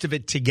the rest of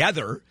it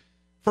together.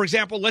 For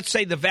example, let's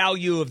say the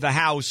value of the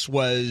house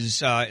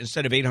was,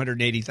 instead of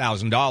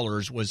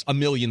 $880,000, was $1.3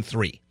 million.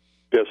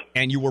 Yes.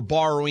 And you were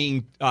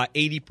borrowing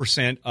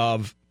 80%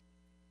 of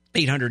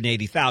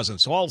 $880,000.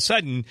 So all of a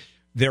sudden,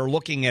 they're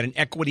looking at an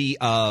equity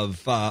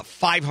of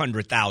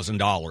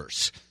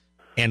 $500,000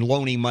 and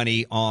loaning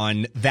money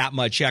on that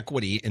much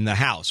equity in the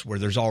house, where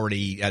there's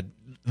already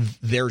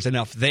there's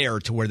enough there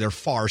to where they're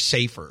far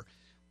safer.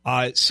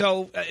 No,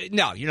 you're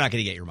not going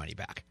to get your money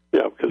back.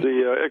 Yeah, because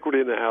the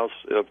equity in the house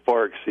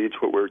far exceeds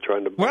what we're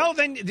trying to buy. Well,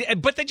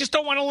 but they just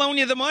don't want to loan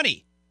you the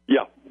money.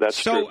 Yeah, that's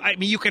so. True. I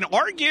mean, you can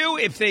argue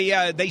if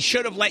they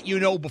should have let you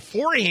know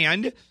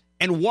beforehand,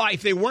 and why,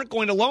 if they weren't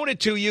going to loan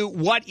it to you,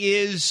 why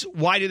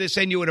did they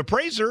send you an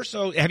appraiser?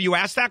 So, have you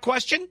asked that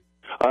question?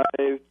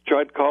 I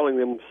tried calling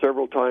them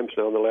several times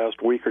now in the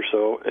last week or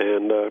so,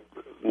 and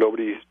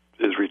nobody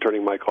is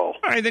returning my call.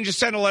 All right, then just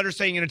send a letter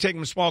saying you're going to take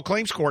them to small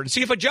claims court and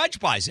see if a judge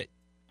buys it.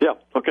 Yeah,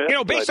 okay.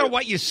 Based on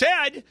what you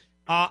said,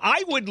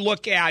 I would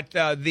look at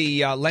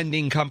the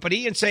lending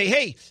company and say,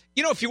 hey,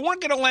 if you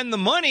weren't going to lend the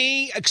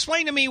money,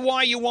 explain to me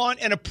why you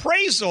want an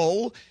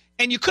appraisal.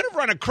 And you could have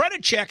run a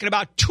credit check in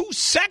about 2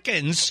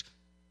 seconds.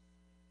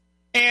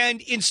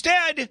 And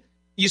instead,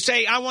 you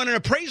say, I want an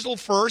appraisal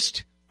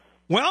first.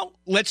 Well,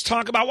 let's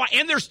talk about why.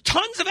 And there's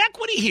tons of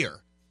equity here.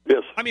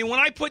 Yes. I mean, when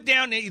I put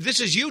down, this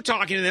is you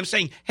talking to them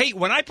saying, hey,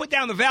 when I put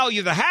down the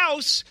value of the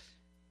house,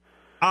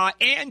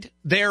 and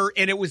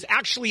it was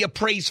actually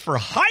appraised for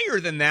higher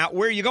than that,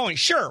 where are you going?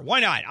 Sure,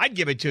 why not? I'd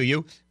give it to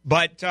you.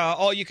 But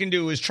all you can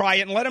do is try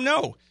it and let them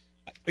know.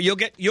 You'll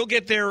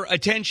get their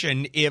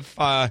attention if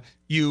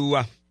you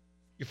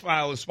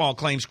file a small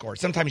claims court.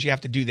 Sometimes you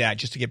have to do that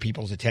just to get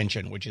people's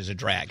attention, which is a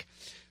drag.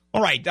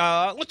 All right,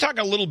 let's talk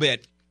a little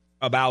bit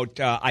about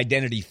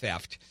identity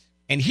theft.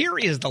 And here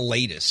is the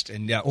latest.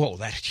 And,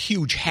 that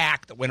huge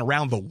hack that went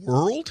around the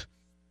world.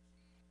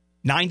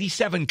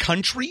 97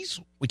 countries.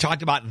 We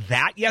talked about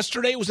that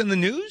yesterday. It was in the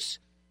news.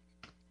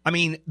 I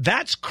mean,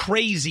 that's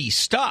crazy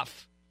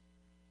stuff.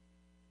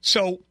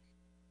 So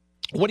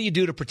what do you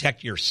do to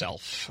protect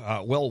yourself?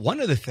 Well,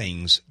 one of the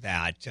things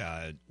that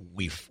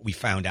we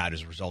found out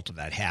as a result of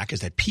that hack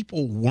is that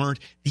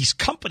these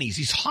companies,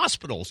 these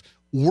hospitals,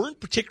 weren't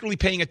particularly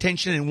paying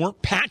attention and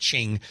weren't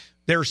patching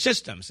their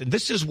systems. And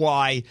this is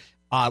why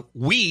my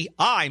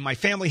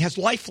family has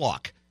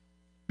LifeLock.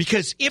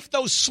 Because if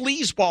those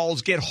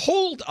sleazeballs get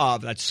hold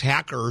of, that's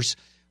hackers,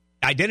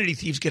 identity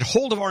thieves get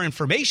hold of our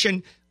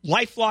information,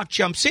 LifeLock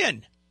jumps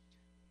in.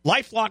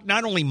 LifeLock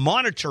not only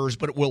monitors,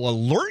 but it will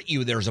alert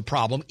you there's a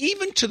problem,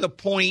 even to the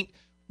point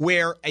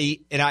where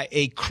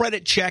a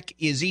credit check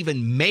is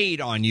even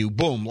made on you.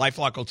 Boom,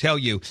 LifeLock will tell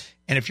you.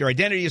 And if your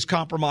identity is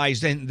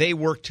compromised, then they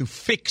work to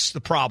fix the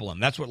problem.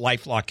 That's what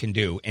LifeLock can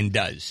do and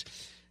does.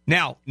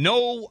 Now,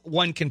 no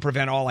one can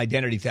prevent all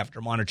identity theft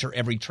or monitor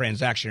every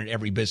transaction in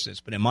every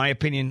business. But in my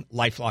opinion,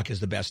 LifeLock is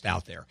the best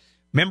out there.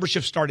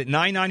 Memberships start at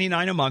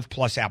 $9.99 a month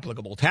plus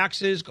applicable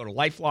taxes. Go to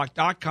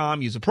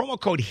LifeLock.com. Use the promo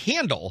code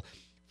HANDEL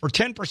for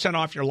 10%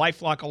 off your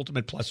LifeLock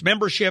Ultimate Plus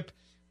membership.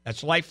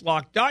 That's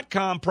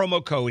LifeLock.com,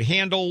 promo code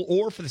HANDEL.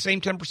 Or for the same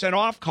 10%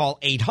 off, call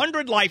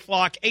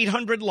 800-LifeLock,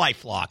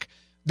 800-LifeLock.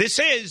 This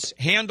is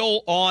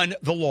Handel on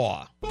the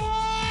Law.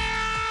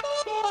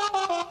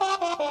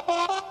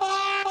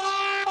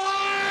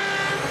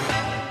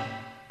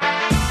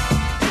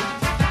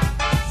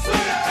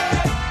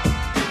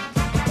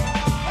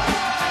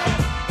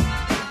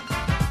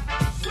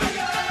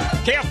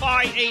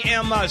 KFI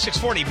AM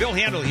 640. Bill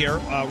Handel here,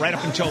 right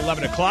up until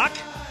 11 o'clock.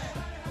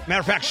 Matter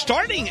of fact,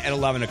 starting at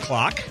 11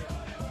 o'clock,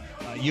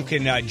 you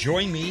can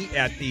join me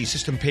at the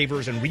System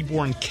Pavers and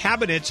Reborn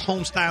Cabinets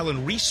Home Style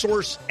and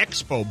Resource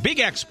Expo. Big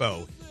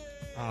expo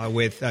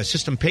with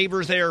System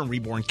Pavers there and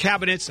Reborn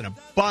Cabinets and a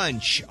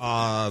bunch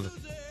of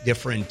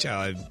different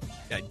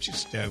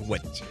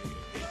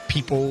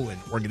people and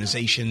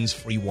organizations,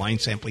 free wine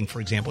sampling, for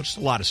example, just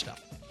a lot of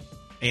stuff.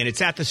 And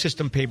it's at the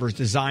System Pavers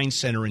Design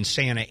Center in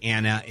Santa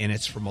Ana, and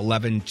it's from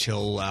 11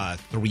 till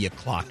 3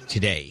 o'clock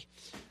today.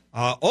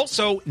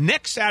 Also,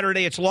 next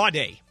Saturday, it's Law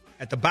Day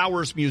at the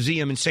Bowers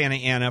Museum in Santa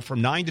Ana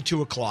from 9 to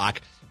 2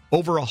 o'clock.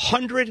 Over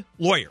 100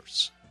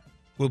 lawyers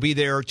will be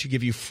there to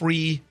give you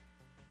free,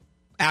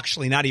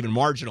 actually not even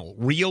marginal,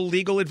 real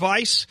legal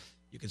advice.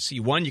 You can see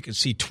one, you can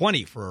see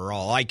 20 for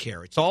all I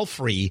care. It's all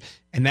free,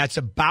 and that's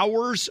a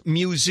Bowers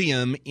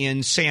Museum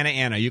in Santa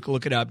Ana. You can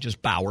look it up,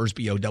 just Bowers,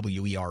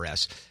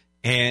 Bowers.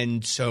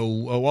 And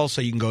so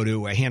also you can go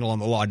to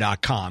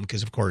handelonthelaw.com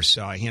because, of course,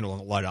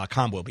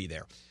 handelonthelaw.com will be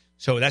there.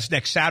 So that's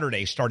next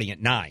Saturday starting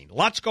at 9.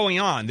 Lots going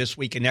on this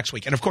week and next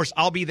week. And, of course,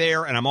 I'll be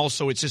there, and I'm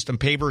also at System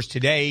Pavers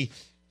today.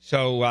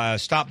 So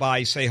stop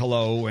by, say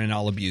hello, and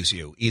I'll abuse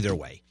you either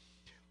way.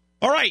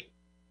 All right.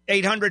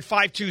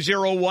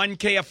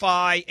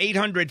 800-5201-KFI,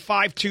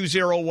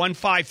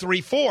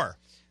 800-520-1534.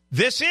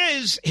 This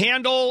is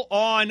Handel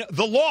on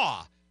the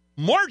Law,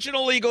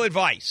 marginal legal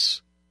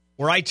advice,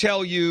 where I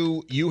tell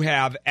you you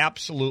have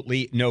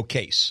absolutely no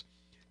case.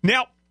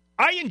 Now,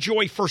 I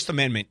enjoy First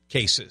Amendment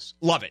cases.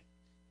 Love it.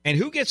 And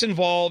who gets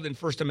involved in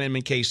First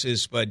Amendment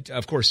cases? But,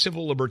 of course,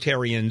 civil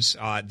libertarians,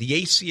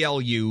 the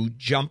ACLU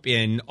jump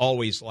in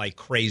always like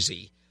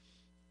crazy.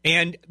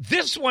 And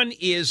this one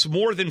is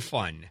more than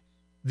fun.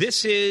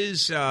 This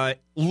is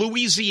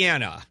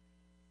Louisiana,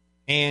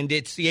 and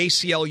it's the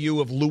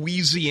ACLU of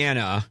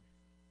Louisiana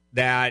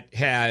that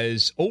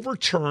has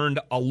overturned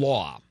a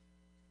law.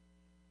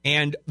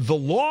 And the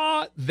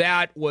law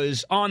that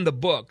was on the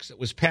books, that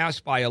was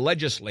passed by a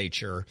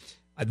legislature,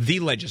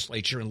 the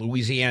legislature in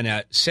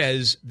Louisiana,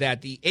 says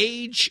that the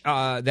age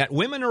that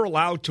women are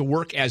allowed to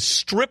work as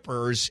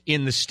strippers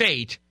in the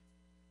state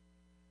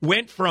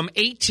went from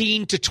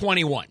 18 to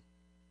 21.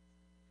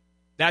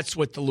 That's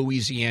what the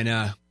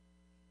Louisiana,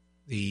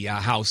 the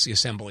House, the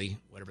Assembly,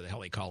 whatever the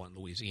hell they call it in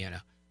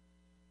Louisiana,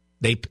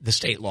 the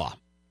state law,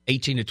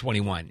 18 to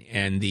 21.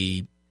 And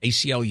the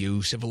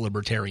ACLU, civil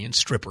libertarian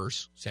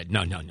strippers, said,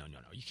 no,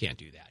 you can't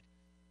do that.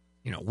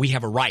 You know, we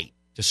have a right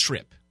to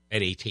strip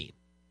at 18.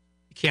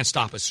 You can't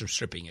stop us from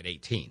stripping at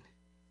 18.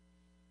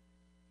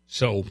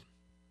 So,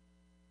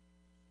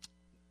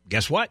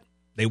 guess what?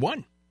 They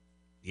won.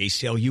 The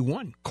ACLU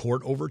won.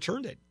 Court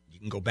overturned it. You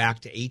can go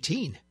back to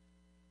 18.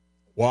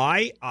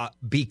 Why?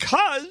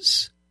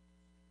 Because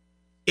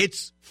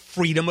it's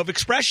freedom of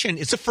expression.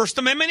 It's a First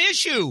Amendment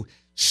issue.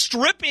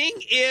 Stripping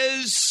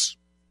is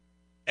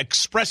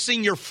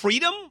expressing your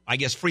freedom. I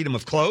guess freedom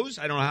of clothes.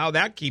 I don't know how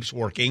that keeps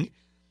working.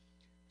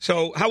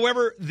 So,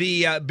 however,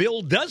 the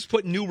bill does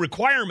put new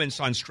requirements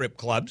on strip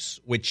clubs,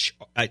 which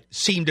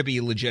seem to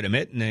be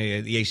legitimate, and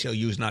the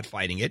ACLU is not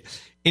fighting it,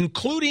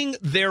 including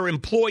their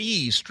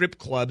employees. Strip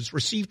clubs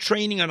receive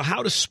training on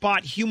how to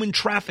spot human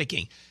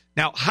trafficking.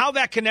 Now, how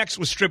that connects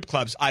with strip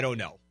clubs, I don't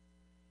know.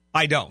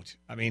 I don't.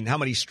 I mean, how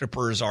many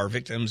strippers are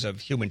victims of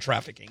human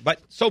trafficking? But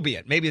so be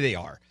it. Maybe they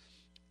are.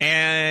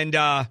 And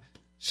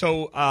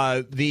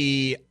so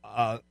the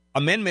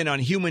amendment on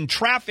human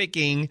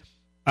trafficking,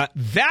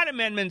 that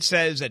amendment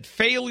says that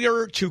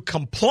failure to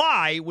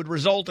comply would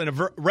result in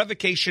a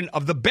revocation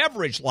of the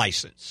beverage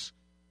license.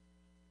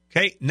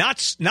 Okay, not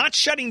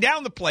shutting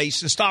down the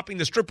place and stopping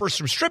the strippers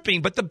from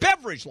stripping, but the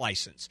beverage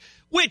license,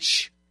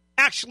 which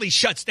actually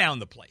shuts down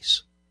the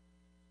place.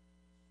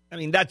 I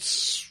mean,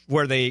 that's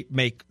where they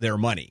make their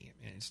money.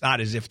 It's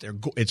not as if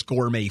it's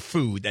gourmet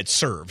food that's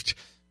served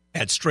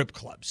at strip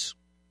clubs.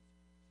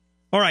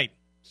 All right,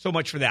 so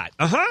much for that.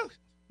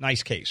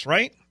 Nice case,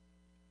 right?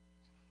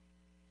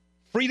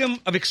 Freedom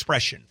of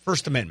expression,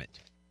 First Amendment.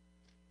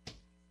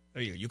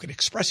 There you go. You can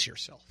express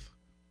yourself.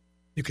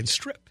 You can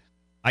strip.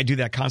 I do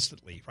that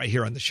constantly right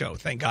here on the show.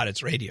 Thank God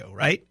it's radio,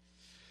 right?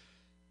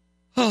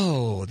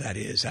 Oh, that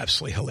is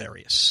absolutely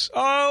hilarious.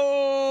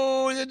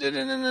 Oh,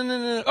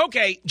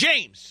 okay,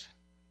 James.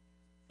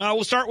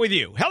 We'll start with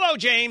you. Hello,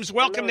 James.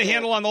 Welcome to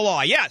Handel on the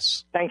Law.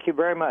 Yes. Thank you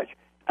very much.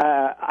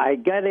 I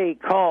got a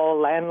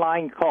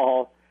landline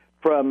call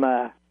from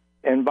an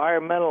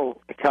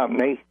environmental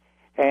company,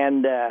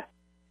 and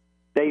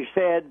they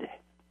said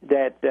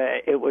that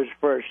it was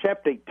for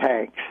septic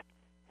tanks,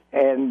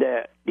 and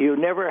you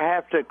never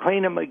have to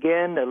clean them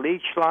again, the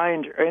leach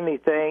lines or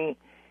anything.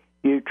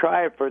 You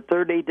try it for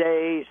 30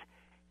 days,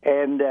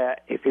 and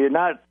if you're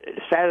not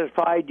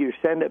satisfied, you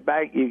send it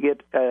back. You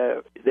get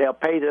they'll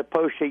pay the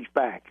postage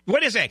back.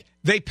 What is that?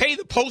 They pay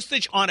the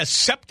postage on a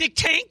septic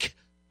tank?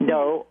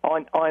 No,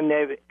 on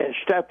the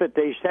stuff that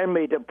they send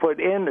me to put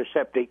in the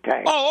septic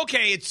tank. Oh,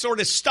 okay. It's sort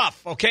of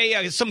stuff,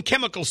 okay? Some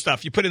chemical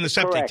stuff you put in the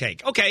septic Correct.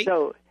 tank. Okay.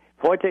 So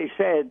what they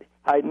said,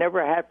 I'd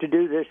never have to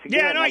do this again.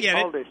 Yeah, no, I get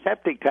called the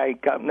septic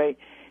tank company.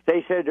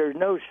 They said there's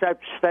no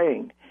such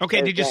thing.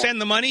 Okay, did you send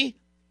the money?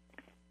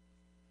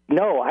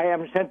 No, I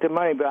haven't sent the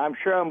money, but I'm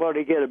sure I'm going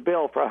to get a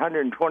bill for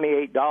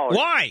 $128.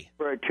 Why?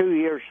 For a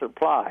 2-year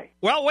supply.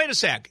 Well, wait a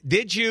sec.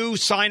 Did you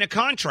sign a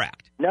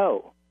contract?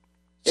 No.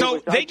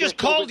 So they just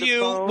called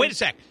you. Wait a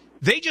sec.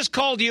 They just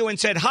called you and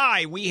said,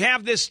 hi, we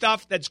have this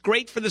stuff that's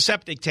great for the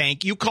septic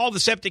tank. You call the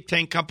septic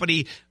tank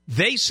company.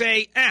 They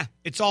say,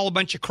 it's all a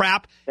bunch of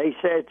crap. They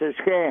say it's a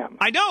scam.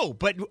 I know,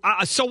 but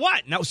so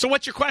what? Now, so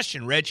what's your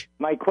question, Rich?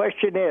 My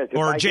question is, if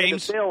I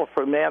James? get a bill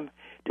from them,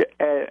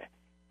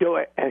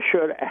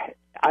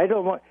 I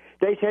don't want.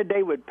 They said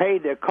they would pay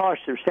the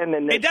cost of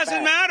sending this. It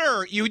doesn't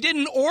matter. You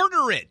didn't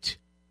order it.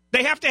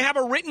 They have to have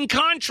a written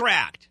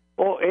contract.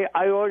 Well,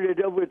 I ordered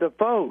it over the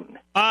phone.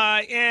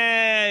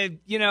 And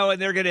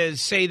they're going to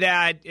say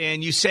that,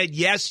 and you said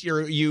yes.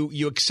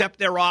 You accept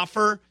their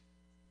offer.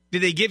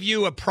 Did they give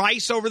you a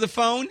price over the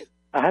phone?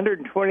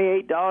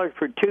 $128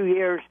 for 2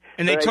 years.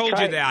 And they told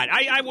you that.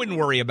 I wouldn't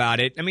worry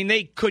about it. I mean,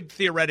 they could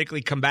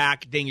theoretically come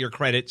back, ding your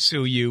credit,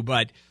 sue you,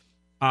 but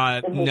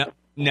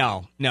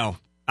no.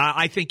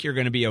 I think you're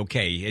going to be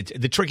okay.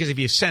 The trick is if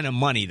you sent him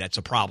money, that's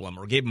a problem,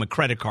 or gave him a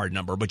credit card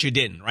number, but you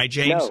didn't, right,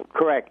 James? No,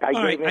 correct.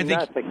 I gave him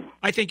nothing.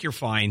 I think you're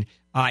fine.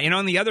 And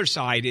on the other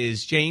side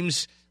is,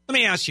 James, let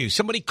me ask you,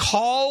 somebody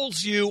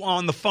calls you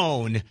on the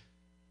phone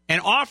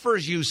and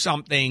offers you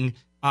something.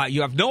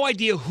 You have no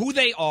idea who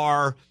they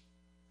are.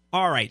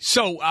 All right.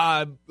 So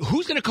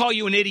who's going to call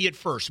you an idiot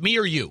first, me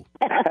or you?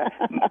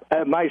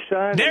 My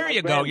son. There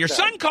you go. Your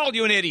son called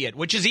you an idiot,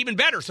 which is even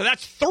better. So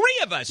that's 3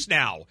 of us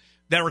now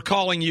that are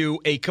calling you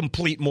a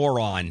complete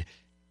moron.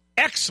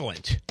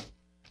 Excellent.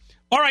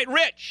 All right,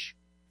 Rich.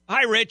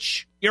 Hi,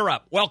 Rich. You're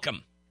up.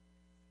 Welcome.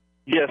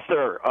 Yes,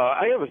 sir.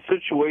 I have a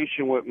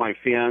situation with my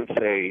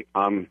fiance.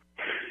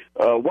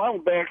 A while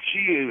back,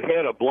 she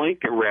had a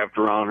blanket wrapped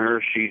around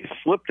her. She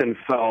slipped and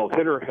fell,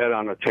 hit her head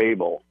on a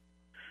table.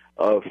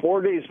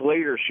 4 days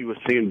later, she was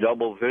seeing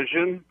double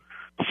vision.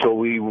 So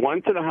we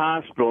went to the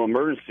hospital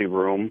emergency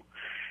room,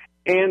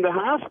 and the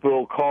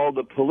hospital called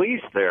the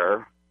police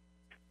there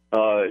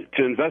to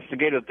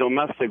investigate a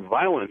domestic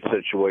violence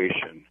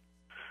situation.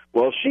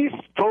 Well, she's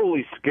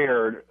totally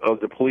scared of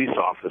the police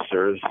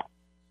officers.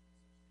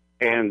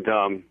 And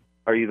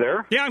are you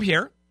there? Yeah, I'm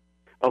here.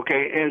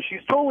 Okay, and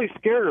she's totally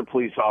scared of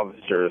police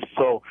officers,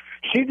 so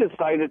she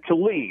decided to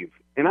leave.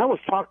 And I was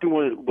talking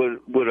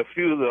with a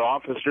few of the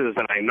officers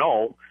that I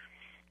know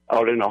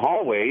out in the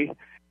hallway,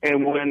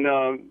 and when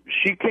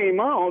she came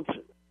out,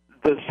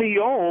 the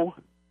CO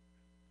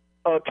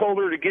told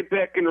her to get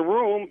back in the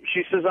room.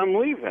 She says, I'm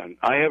leaving.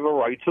 I have a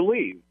right to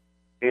leave.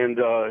 And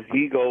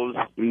he goes,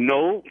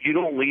 no, you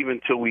don't leave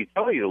until we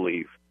tell you to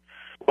leave.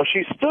 Well,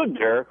 she stood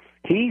there.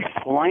 He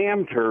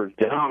slammed her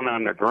down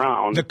on the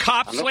ground. The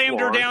cop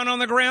slammed her down on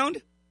the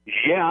ground?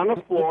 Yeah, on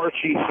the floor.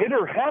 She hit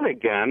her head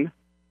again,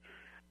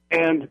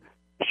 and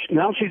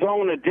now she's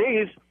all in a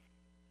daze.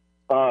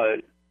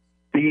 The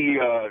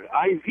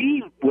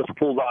IV was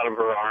pulled out of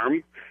her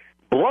arm.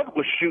 Blood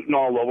was shooting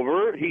all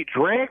over. He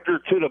dragged her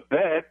to the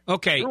bed.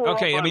 Okay.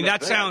 I mean,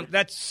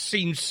 that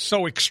seems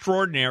so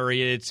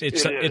extraordinary.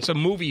 It's a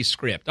movie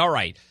script. All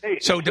right. Hey,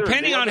 so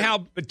depending on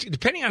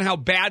how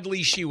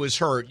badly she was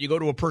hurt, you go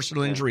to a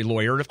personal injury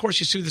lawyer, and of course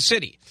you sue the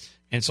city.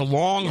 And it's a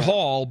long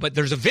haul, but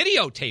there's a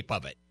videotape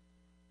of it.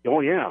 Oh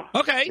yeah.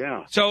 Okay.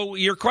 Yeah. So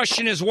your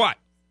question is what?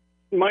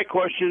 My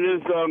question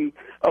is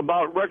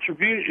about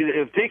retribution.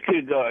 If they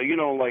could,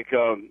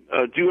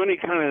 do any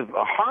kind of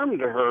harm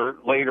to her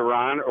later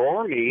on,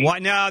 or me.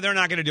 Well, no, they're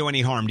not going to do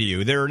any harm to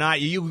you. They're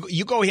not.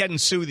 You go ahead and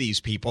sue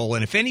these people,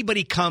 and if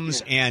anybody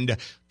comes and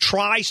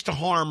tries to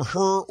harm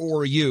her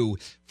or you,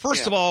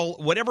 first of all,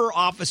 whatever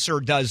officer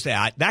does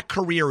that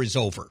career is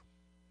over.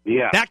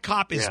 Yeah. That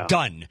cop is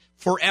done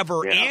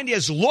forever and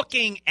is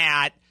looking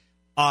at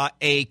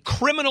a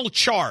criminal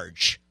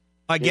charge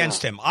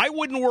against him. I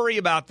wouldn't worry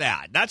about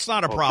that. That's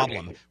not a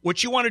problem.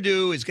 What you want to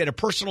do is get a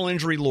personal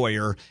injury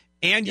lawyer,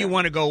 and you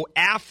want to go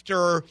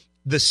after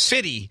the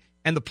city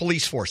and the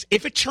police force.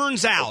 If it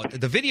turns out that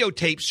the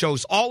videotape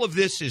shows all of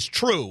this is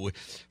true,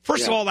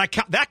 first of all,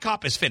 that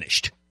cop is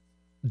finished.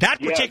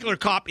 That particular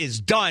cop is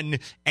done,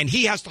 and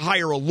he has to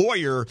hire a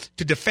lawyer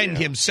to defend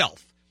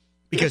himself.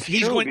 Because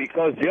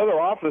because the other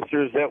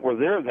officers that were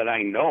there that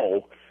I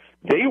know,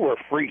 they were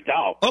freaked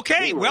out.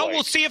 Okay, well,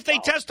 we'll see if they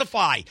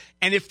testify.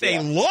 And if they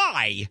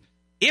lie,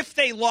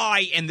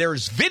 and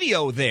there's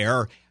video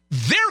there,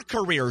 their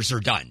careers are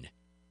done.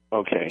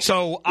 Okay.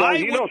 So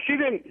she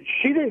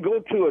didn't go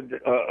to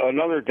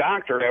another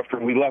doctor after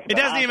we left. It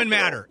doesn't even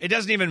matter. It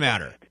doesn't even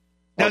matter.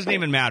 Doesn't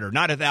even matter.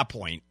 Not at that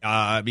point.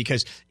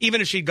 Because even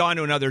if she'd gone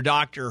to another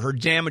doctor, her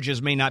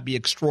damages may not be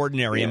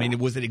extraordinary. Yeah. I mean,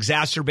 was it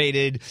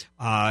exacerbated?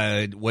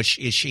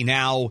 Is she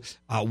now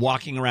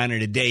walking around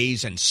in a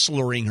daze and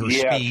slurring her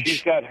speech? Yeah,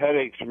 she's got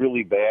headaches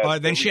really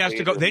bad. Then she has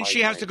to go. Then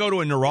she has to go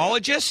to a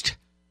neurologist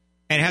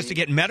and has to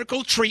get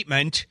medical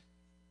treatment,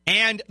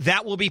 and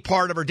that will be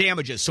part of her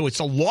damages. So it's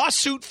a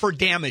lawsuit for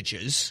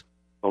damages.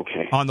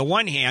 Okay. On the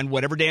one hand,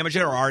 whatever damages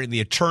there are, and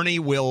the attorney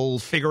will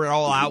figure it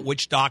all out,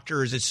 which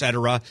doctors, et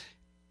cetera.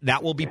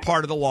 That will be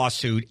part of the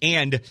lawsuit,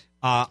 and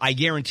I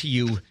guarantee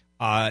you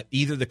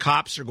either the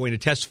cops are going to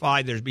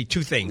testify. There'll be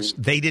two things.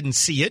 They didn't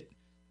see it,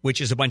 which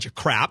is a bunch of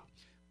crap.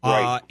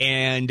 Right.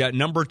 And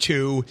number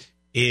two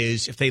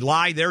is if they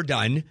lie, they're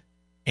done,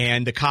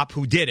 and the cop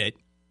who did it,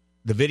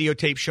 the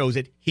videotape shows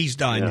it, he's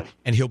done,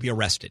 and he'll be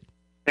arrested.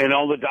 And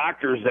all the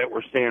doctors that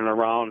were standing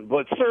around.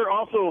 But, sir,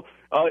 also,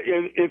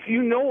 if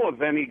you know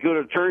of any good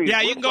attorneys.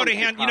 Yeah, you can go to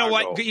You know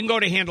what? You can go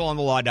to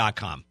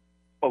handleonthelaw.com.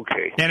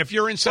 Okay. And if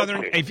you're in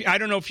I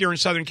don't know if you're in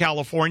Southern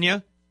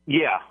California.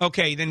 Yeah.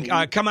 Okay, then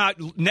come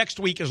out. Next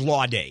week is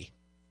Law Day.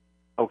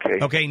 Okay.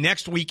 Okay,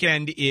 next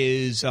weekend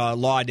is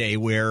Law Day,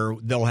 where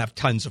they'll have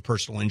tons of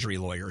personal injury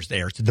lawyers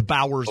there. It's the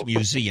Bowers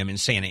Museum in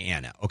Santa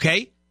Ana.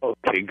 Okay?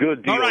 Okay,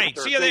 good deal. All right,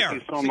 sir. see you there.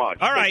 Thank you so much.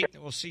 All right,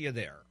 we'll see you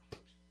there.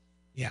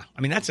 Yeah,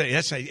 I mean,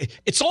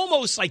 it's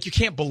almost like you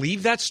can't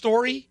believe that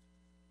story.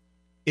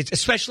 It's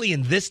especially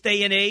in this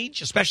day and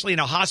age, especially in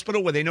a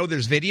hospital where they know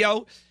there's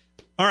video.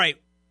 All right.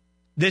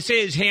 This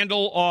is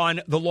Handel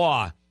on the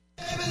Law.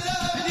 You steal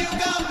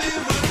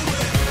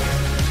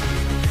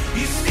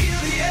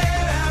the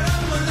air out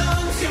of my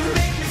lungs, you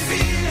make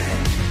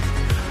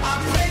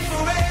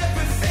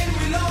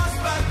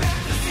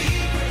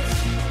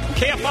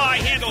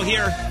Handel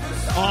here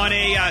on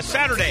a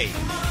Saturday.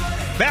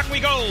 Back we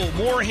go.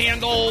 More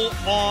Handel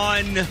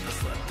on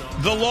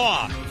the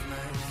law.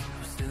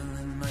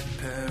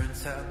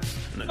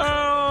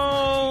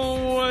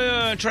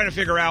 Trying to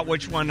figure out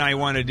which one I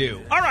want to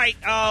do. All right,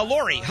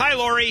 Lori. Hi,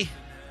 Lori.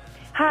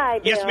 Hi,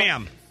 Bill. Yes,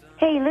 ma'am.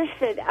 Hey,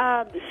 listen,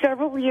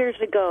 several years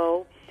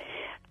ago,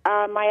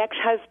 my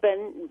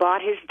ex-husband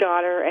bought his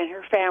daughter and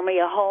her family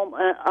a home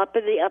up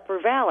in the Upper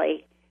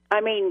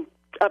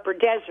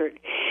Desert.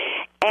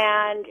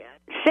 And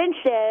since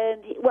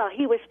then,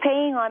 he was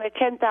paying on a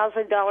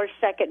 $10,000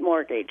 second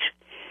mortgage.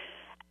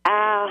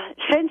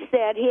 Since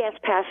then, he has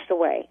passed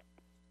away.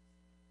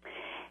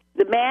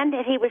 The man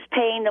that he was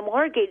paying the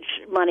mortgage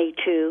money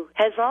to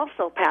has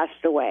also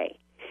passed away.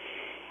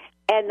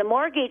 And the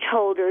mortgage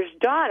holder's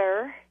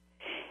daughter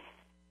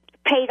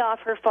paid off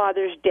her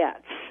father's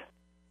debts,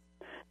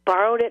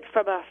 borrowed it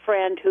from a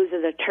friend who's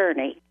an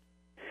attorney.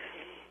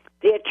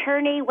 The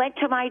attorney went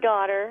to my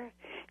daughter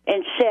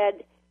and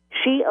said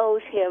she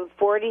owes him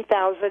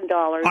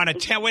 $40,000. On a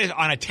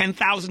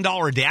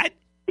 $10,000 debt?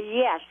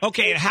 Yes.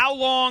 Okay, and how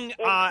long,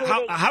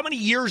 how many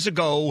years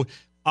ago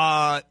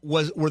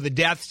were the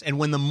deaths and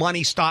when the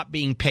money stopped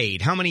being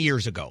paid? How many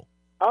years ago?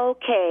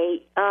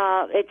 Okay,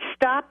 it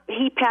stopped.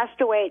 He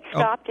passed away. It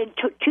stopped in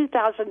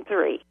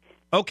 2003.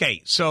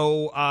 Okay,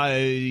 so,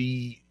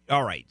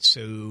 all right,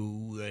 so,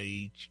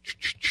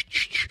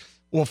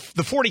 well,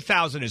 the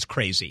 $40,000 is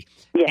crazy.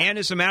 Yeah. And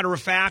as a matter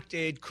of fact,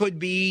 it could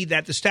be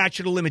that the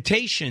statute of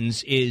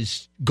limitations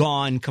is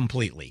gone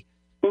completely.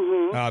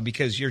 Mm-hmm.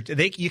 Because you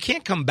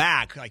can't come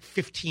back like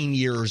 15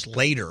 years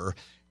later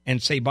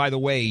and say, by the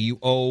way, you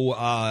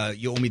owe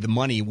me the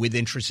money with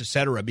interest, et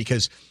cetera,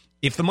 because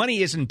if the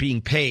money isn't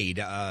being paid,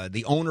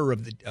 the owner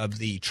of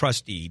the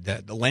trustee,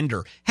 the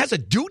lender, has a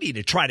duty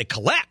to try to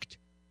collect.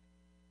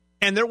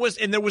 And there was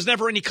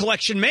never any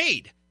collection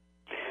made.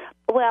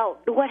 Well,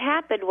 what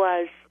happened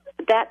was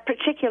that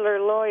particular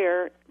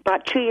lawyer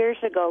about 2 years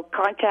ago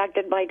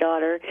contacted my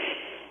daughter,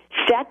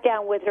 sat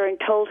down with her and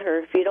told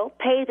her, if you don't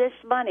pay this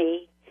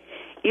money,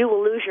 you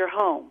will lose your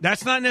home.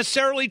 That's not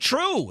necessarily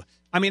true.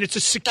 I mean, it's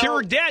a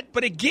secure debt,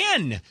 but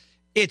again,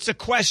 it's a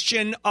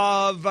question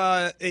of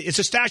it's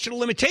a statute of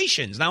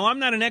limitations. Now, I'm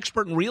not an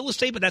expert in real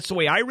estate, but that's the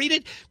way I read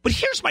it. But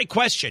here's my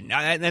question,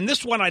 and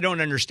this one I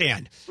don't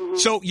understand. Mm-hmm.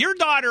 So your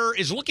daughter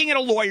is looking at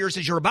a lawyer,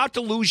 says you're about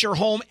to lose your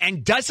home,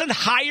 and doesn't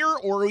hire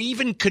or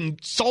even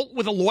consult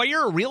with a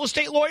lawyer, a real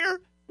estate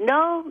lawyer?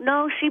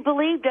 No, she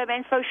believed him,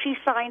 and so she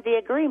signed the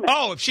agreement.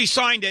 Oh, if she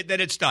signed it, then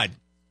it's done.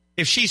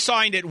 If she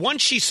signed it,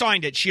 once she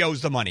signed it, she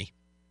owes the money.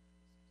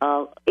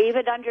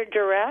 Even under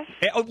duress?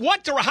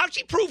 What duress? How'd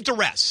she prove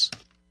duress?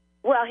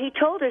 Well, he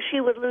told her she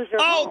would lose her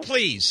home. Oh,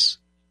 please.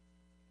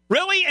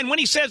 Really? And when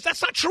he says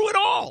that's not true at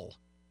all.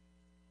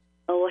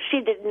 Oh, well,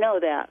 she didn't know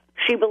that.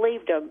 She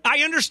believed him. I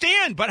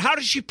understand, but how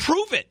does she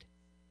prove it?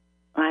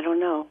 I don't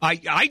know.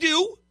 I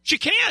do. She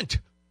can't.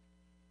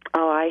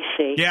 Oh, I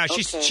see. Yeah,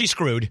 okay. she's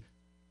screwed.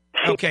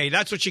 Okay,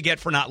 that's what you get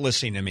for not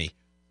listening to me.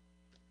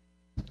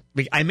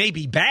 I may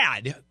be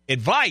bad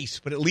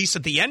advice, but at least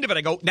at the end of it,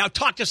 I go, now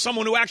talk to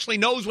someone who actually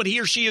knows what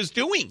he or she is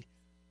doing.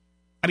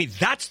 I mean,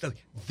 that's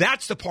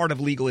the part of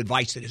legal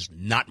advice that is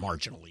not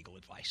marginal legal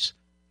advice.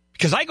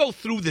 Because I go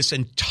through this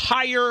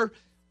entire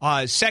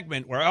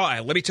segment where,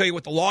 let me tell you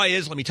what the law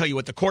is, let me tell you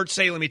what the courts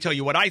say, let me tell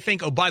you what I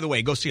think. Oh, by the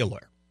way, go see a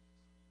lawyer.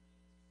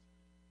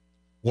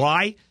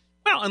 Why?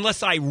 Well,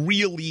 unless I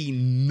really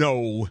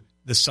know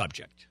the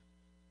subject,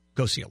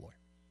 go see a lawyer.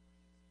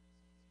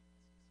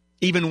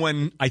 Even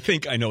when I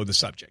think I know the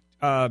subject.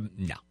 No.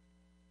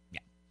 Yeah.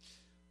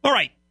 All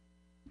right.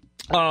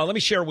 Let me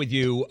share with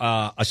you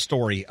a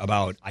story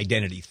about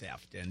identity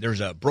theft. And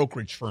there's a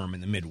brokerage firm in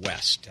the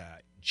Midwest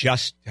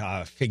just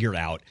figured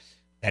out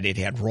that it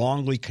had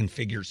wrongly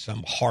configured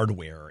some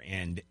hardware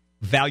and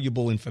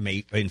valuable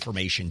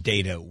information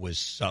data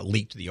was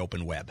leaked to the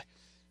open web.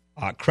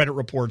 Credit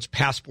reports,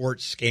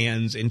 passport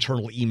scans,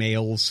 internal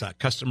emails,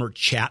 customer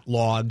chat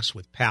logs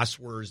with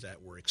passwords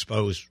that were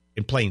exposed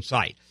in plain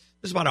sight.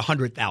 There's about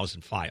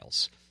 100,000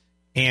 files.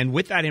 And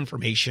with that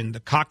information,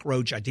 the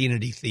cockroach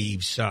identity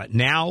thieves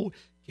now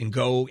can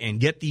go and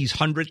get these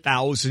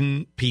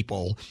 100,000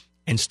 people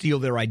and steal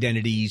their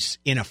identities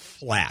in a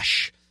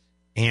flash.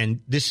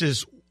 And this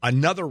is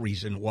another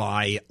reason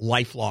why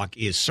LifeLock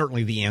is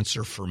certainly the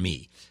answer for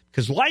me.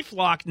 Because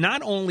LifeLock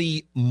not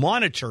only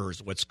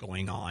monitors what's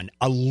going on,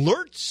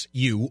 alerts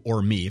you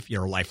or me, if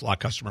you're a LifeLock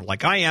customer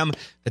like I am,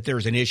 that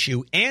there's an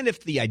issue, and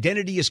if the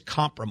identity is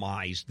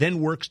compromised, then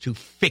works to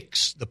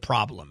fix the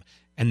problem.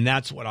 And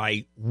that's what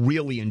I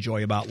really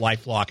enjoy about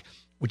LifeLock,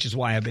 which is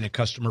why I've been a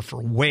customer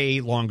for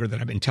way longer than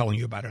I've been telling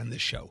you about it on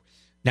this show.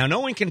 Now, no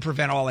one can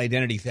prevent all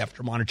identity theft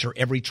or monitor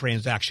every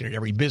transaction at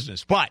every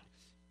business, but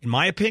in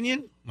my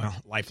opinion, well,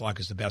 LifeLock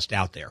is the best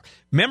out there.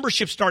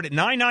 Memberships start at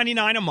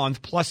 $9.99 a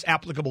month plus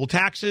applicable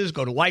taxes.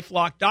 Go to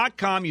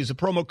LifeLock.com. Use the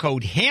promo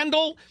code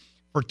HANDEL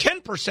for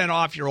 10%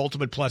 off your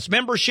Ultimate Plus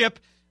membership.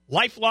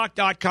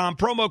 LifeLock.com,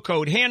 promo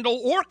code HANDEL,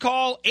 or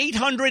call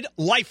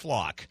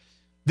 800-LifeLock.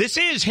 This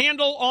is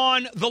Handel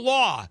on the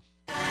Law.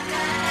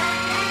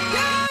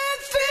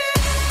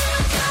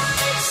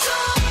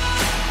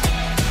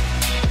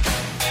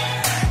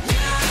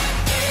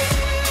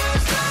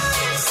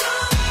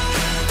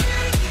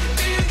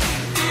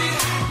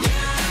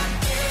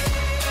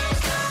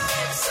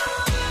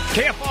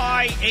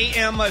 KFI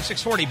AM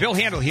 640. Bill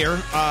Handel here.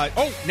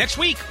 Next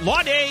week,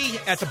 Law Day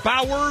at the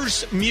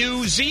Bowers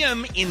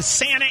Museum in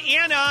Santa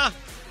Ana.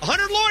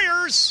 100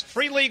 lawyers,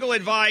 free legal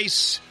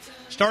advice,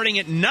 starting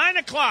at 9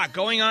 o'clock,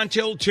 going on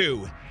till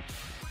 2.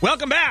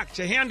 Welcome back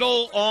to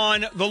Handel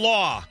on the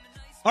Law.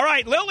 All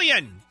right,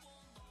 Lillian.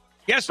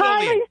 Yes,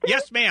 Lillian. Hi,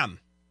 yes, ma'am.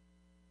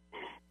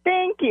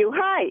 Thank you.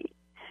 Hi.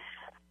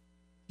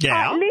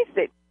 Yeah.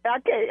 Listen.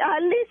 Okay.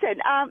 Listen.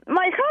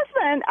 My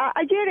husband.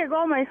 A year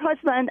ago, my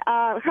husband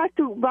had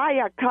to buy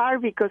a car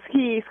because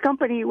his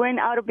company went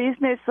out of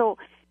business. So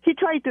he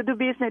tried to do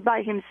business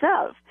by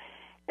himself,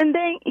 and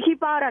then he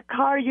bought a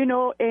car,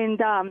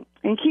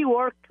 and he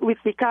worked with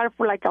the car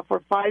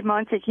for 5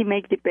 months, and he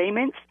made the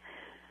payments.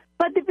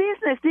 But the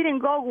business didn't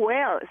go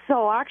well,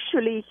 so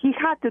actually he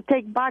had to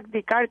take back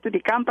the car to the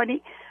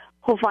company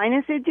who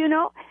financed it,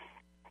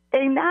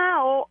 And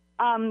now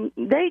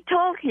they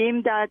told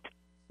him that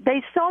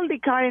they sold the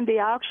car in the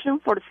auction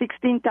for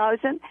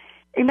 $16,000,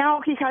 and now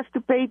he has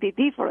to pay the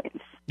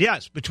difference.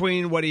 Yes,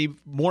 between what he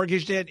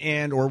mortgaged it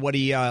or what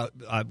he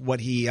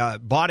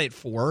bought it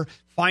for,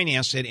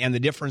 financed it, and the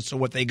difference to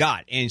what they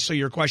got. And so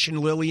your question,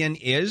 Lillian,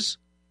 is?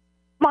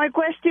 My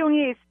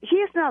question is,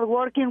 he's not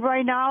working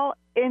right now,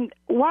 and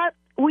what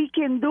we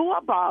can do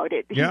about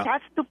it? Yeah. He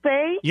has to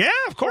pay? Yeah,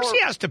 of course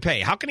he has to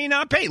pay. How can he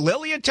not pay?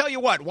 Lillian, tell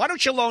you what, why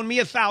don't you loan me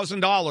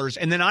 $1,000,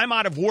 and then I'm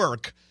out of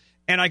work,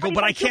 and I go,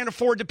 but I can't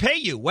afford to pay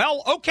you.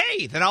 Well,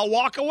 okay, then I'll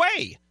walk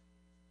away.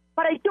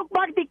 But I took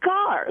back the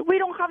car. We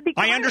don't have the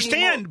car I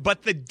understand, anymore.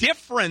 but the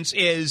difference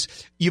is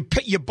you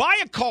buy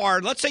a car,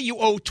 let's say you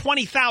owe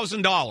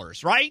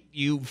 $20,000, right?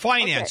 You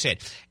finance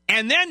it,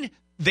 and then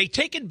they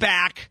take it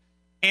back,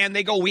 and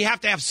they go, we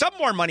have to have some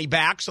more money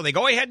back, so they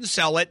go ahead and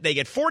sell it. They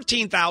get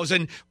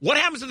 $14,000. What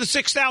happens to the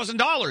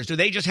 $6,000? Do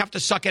they just have to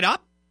suck it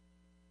up?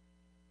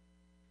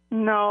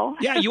 No.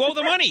 Yeah, you owe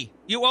the money.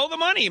 You owe the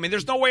money. I mean,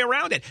 there's no way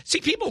around it.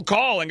 See, people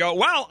call and go,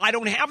 well, I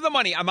don't have the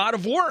money. I'm out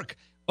of work.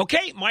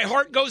 Okay, my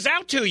heart goes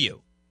out to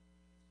you.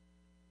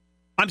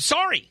 I'm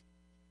sorry.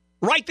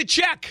 Write the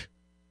check.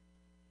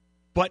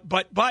 But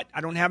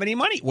I don't have any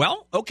money.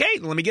 Well, okay,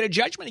 let me get a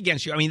judgment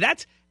against you. I mean,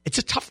 it's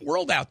a tough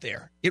world out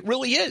there. It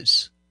really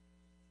is.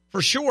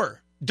 For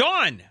sure.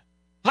 Dawn.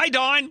 Hi,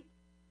 Dawn.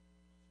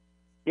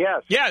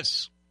 Yes.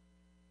 Yes.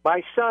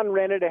 My son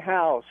rented a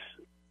house,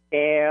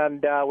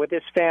 and with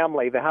his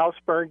family, the house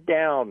burned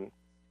down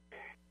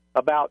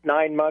about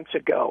 9 months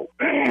ago.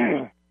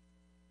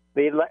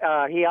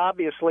 He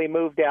obviously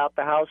moved out.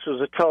 The house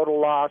was a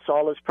total loss.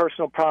 All his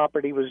personal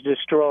property was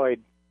destroyed.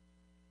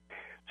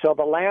 So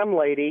the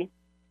landlady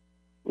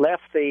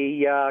left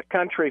the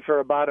country for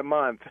about a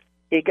month.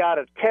 He got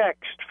a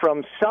text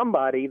from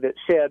somebody that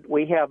said,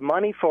 we have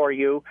money for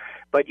you,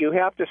 but you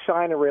have to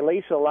sign a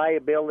release of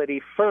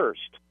liability first.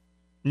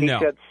 He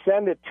said,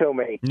 send it to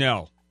me.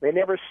 No. They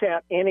never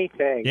sent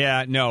anything.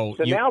 Yeah, no.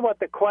 So now what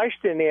the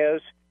question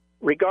is,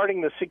 regarding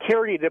the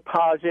security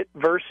deposit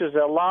versus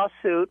a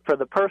lawsuit for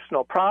the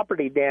personal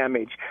property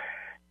damage,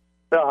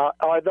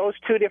 are those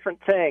two different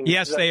things?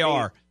 Yes, they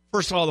are.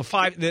 First of all,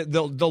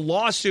 the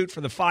lawsuit for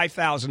the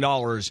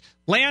 $5,000,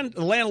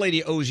 the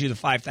landlady owes you the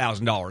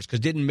 $5,000 because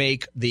didn't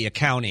make the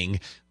accounting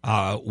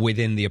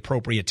within the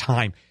appropriate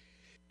time.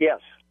 Yes.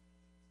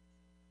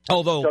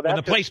 Although when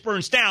the place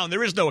burns down,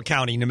 there is no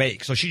accounting to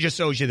make, so she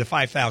just owes you the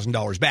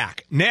 $5,000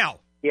 back.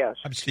 Now, yes,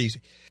 I'm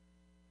teasing.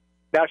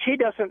 Now she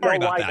doesn't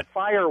know why the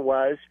fire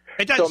was.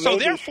 It doesn't. So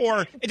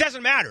therefore, it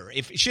doesn't matter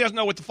if she doesn't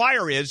know what the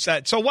fire is.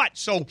 So what?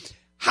 So.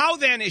 How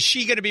then is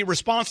she going to be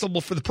responsible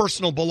for the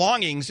personal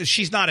belongings if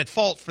she's not at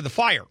fault for the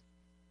fire?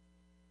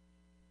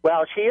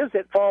 Well, she is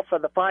at fault for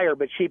the fire,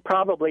 but she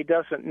probably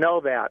doesn't know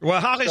that. Well,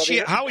 how is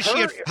she at fault?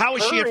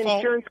 Her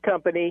insurance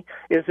company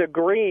is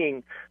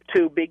agreeing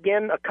to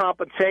begin a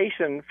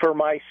compensation for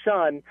my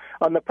son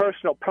on the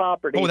personal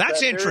property. Oh,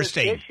 that's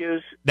interesting.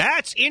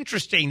 That's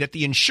interesting that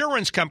the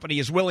insurance company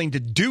is willing to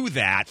do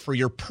that for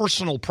your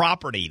personal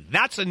property.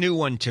 That's a new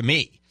one to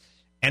me.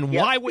 And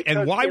why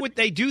would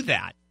they do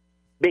that?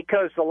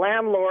 Because the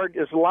landlord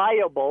is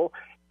liable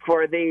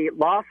for the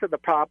loss of the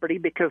property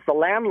because the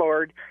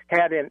landlord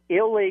had an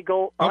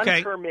illegal,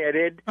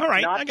 unpermitted,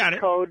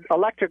 not code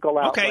electrical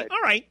outlet.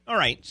 Okay, all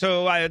right.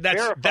 So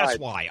that's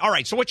why. All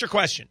right, so what's your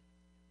question?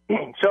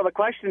 So the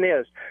question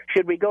is,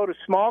 should we go to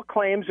small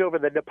claims over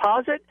the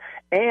deposit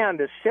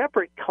and a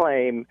separate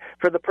claim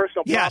for the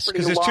personal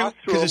property loss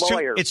through a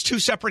lawyer? It's two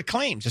separate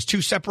claims. It's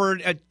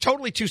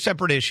totally two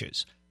separate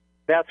issues.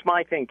 That's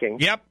my thinking.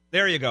 Yep,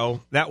 there you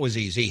go. That was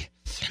easy.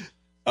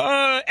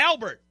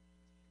 Albert.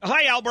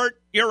 Hi, Albert.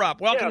 You're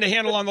up. Welcome to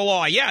Handel on the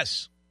Law.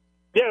 Yes.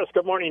 Yes,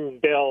 good morning,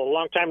 Bill.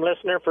 Long-time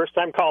listener,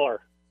 first-time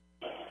caller.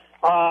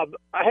 I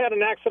had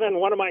an accident in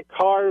one of my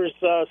cars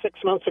 6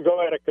 months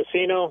ago at a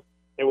casino.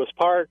 It was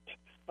parked.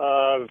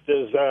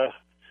 This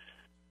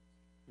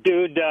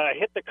dude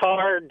hit the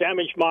car,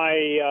 damaged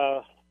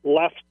my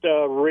left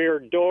rear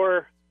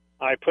door.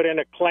 I put in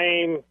a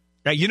claim.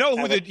 Now, you know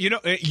who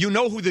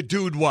the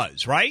dude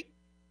was, right?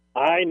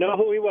 I know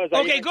who he was.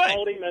 Okay, I good.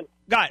 Called him and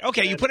Got it.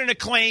 Okay, you put in a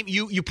claim.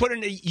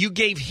 You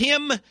gave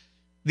him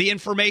the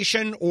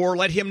information or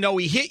let him know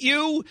he hit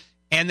you,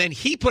 and then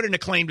he put in a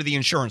claim to the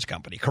insurance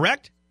company,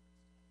 correct?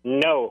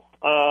 No,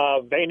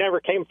 they never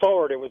came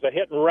forward. It was a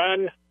hit and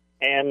run,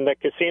 and the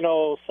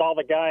casino saw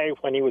the guy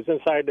when he was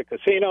inside the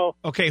casino.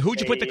 Okay, who'd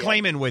you put the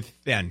claim in with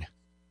then?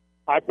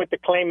 I put the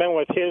claim in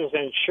with his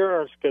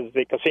insurance because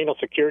the casino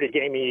security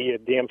gave me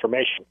the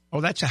information.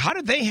 Oh, how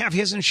did they have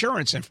his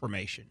insurance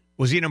information?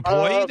 Was he an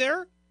employee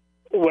there?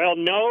 Well,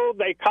 no,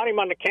 they caught him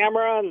on the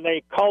camera, and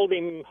they called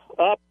him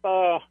up.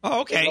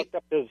 Okay. They looked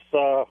up his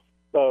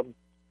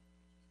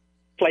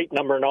plate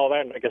number and all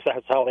that, and I guess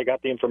that's how they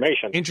got the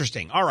information.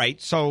 Interesting. All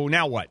right, so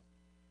now what?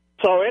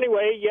 So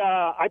anyway,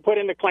 I put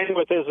in the claim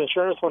with his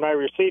insurance when I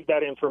received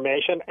that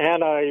information,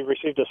 and I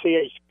received a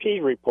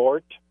CHP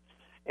report,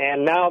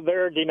 and now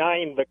they're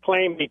denying the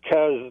claim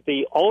because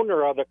the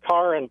owner of the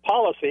car and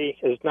policy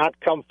has not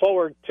come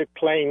forward to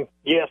claim,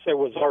 yes, it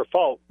was our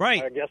fault.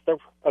 Right. I guess there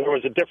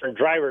was a different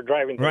driver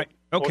driving the Right.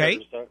 Okay.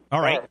 owner's,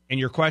 All right. car.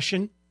 And your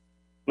question?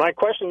 My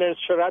question is,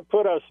 should I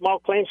put a small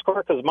claim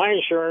score? Because my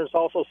insurance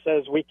also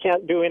says we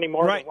can't do any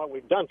more than what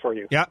we've done for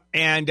you. Yeah.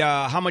 And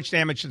how much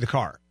damage to the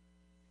car?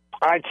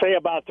 I'd say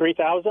about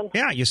 $3,000.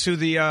 Yeah, you sue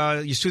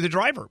the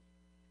driver.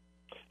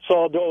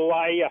 So do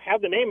I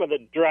have the name of the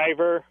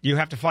driver? You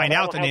have to find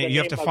out the name. You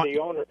have to find the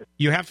owner.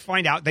 You have to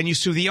find out. Then you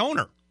sue the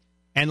owner,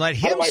 and let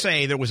him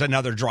say there was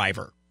another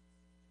driver.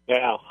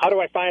 Yeah. How do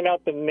I find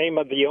out the name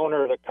of the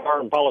owner of the car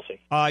and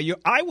policy?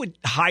 I would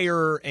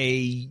hire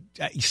a.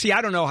 See,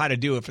 I don't know how to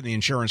do it for the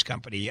insurance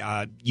company.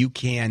 You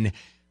can.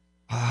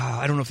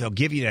 I don't know if they'll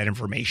give you that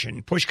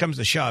information. Push comes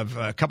to shove,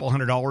 a couple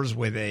 $100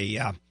 with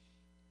a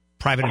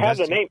private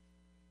investor. investigator.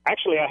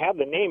 Actually, I have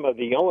the name of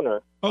the owner.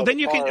 Oh, then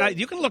you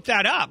can look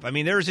that up. I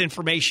mean, there's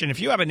information.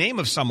 If you have a name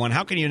of someone,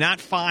 how can you not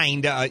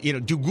find?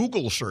 Do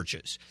Google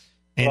searches.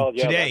 And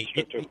today,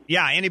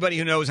 anybody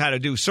who knows how to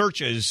do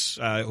searches,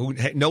 who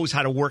knows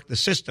how to work the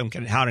system,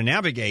 how to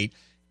navigate,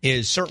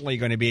 is certainly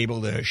going to be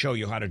able to show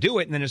you how to do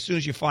it. And then as soon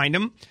as you find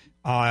them,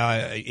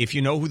 if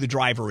you know who the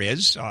driver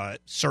is,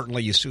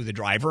 certainly you sue the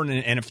driver.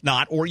 And if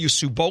not, or you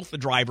sue both the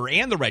driver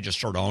and the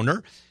registered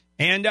owner,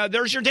 and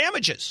there's your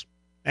damages.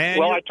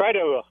 And I try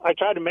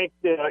to make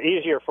it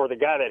easier for the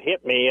guy that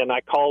hit me, and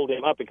I called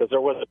him up because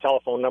there was a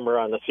telephone number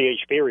on the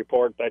CHP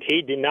report that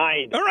he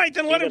denied. All right,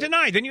 then let him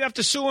deny. Then you have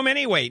to sue him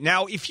anyway.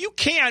 Now, if you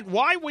can't,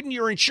 why wouldn't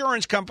your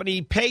insurance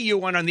company pay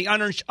you on the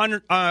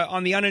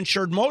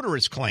uninsured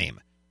motorist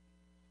claim?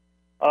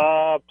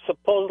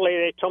 Supposedly,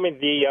 they told me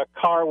the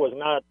car was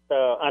not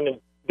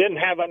didn't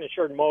have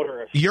uninsured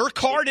motorists. Your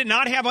car did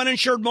not have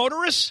uninsured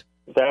motorists?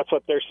 That's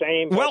what they're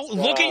saying. Well,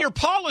 look at your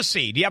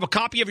policy. Do you have a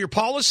copy of your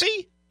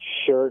policy?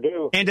 Sure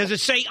do. And does it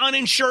say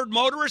uninsured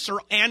motorist or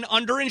an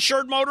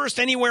underinsured motorist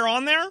anywhere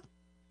on there?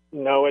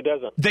 No, it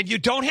doesn't. Then you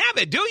don't have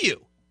it, do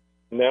you?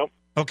 No.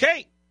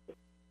 Okay.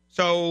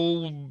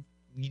 So,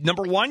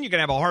 number one, you're going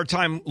to have a hard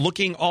time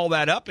looking all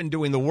that up and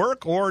doing the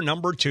work. Or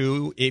number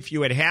two, if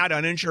you had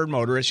uninsured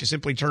motorists, you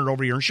simply turn it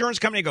over to your insurance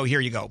company and go,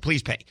 here you go,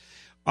 please pay,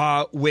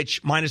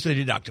 which minus the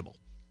deductible.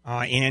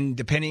 And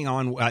depending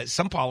on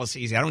some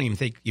policies, I don't even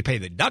think you pay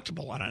the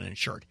deductible on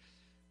uninsured.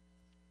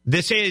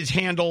 This is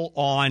Handel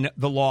on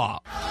the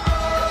Law.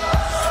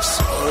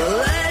 So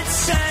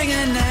let's hang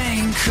an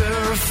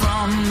anchor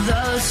from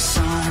the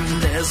sun.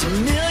 There's a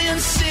million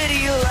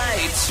city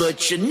lights,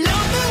 but you're number one.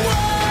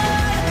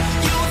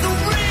 You're the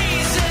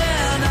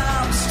reason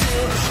I'm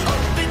still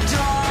up at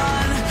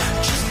dawn.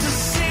 Just to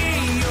see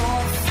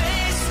your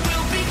face,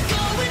 we'll be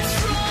going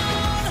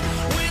strong.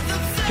 With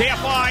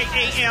KFI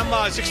AM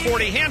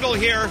 640 Handel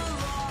here.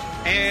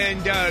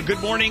 And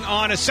good morning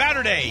on a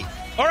Saturday.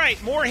 All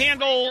right, more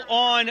Handel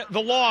on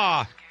the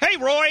Law. Hey,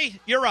 Roy,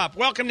 you're up.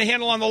 Welcome to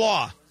Handel on the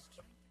Law.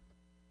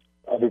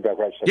 I'll be back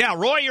right. Yeah,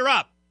 Roy, you're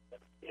up.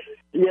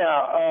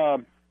 Yeah,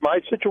 my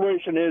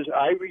situation is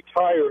I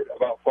retired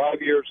about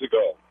 5 years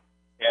ago,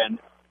 and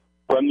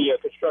from the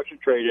construction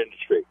trade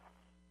industry,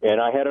 and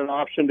I had an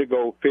option to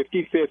go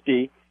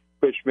 50-50,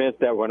 which meant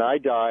that when I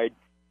died,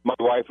 my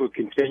wife would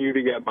continue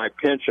to get my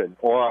pension,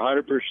 or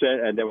 100%,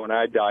 and then when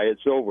I die,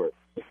 it's over.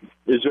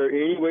 Is there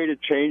any way to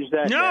change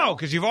that? No,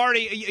 because you're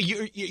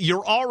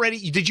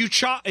already. Did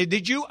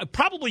you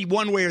probably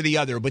one way or the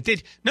other? But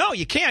no,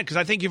 you can't because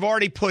I think you've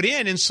already put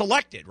in and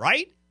selected,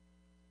 right?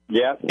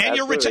 Yeah, and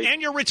you're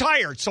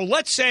retired. So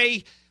let's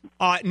say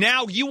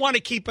now you want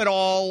to keep it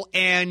all,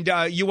 and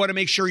you want to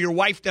make sure your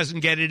wife doesn't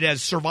get it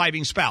as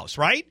surviving spouse,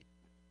 right?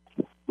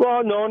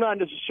 Well, no, not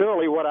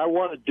necessarily. What I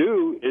want to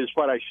do is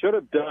what I should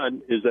have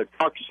done is I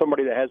talked to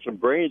somebody that had some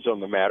brains on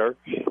the matter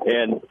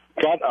and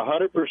got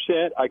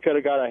 100%. I could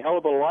have got a hell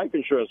of a life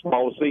insurance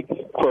policy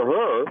for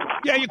her.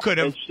 Yeah, you could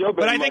have. And still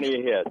been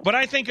money ahead. But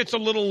I think it's a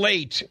little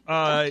late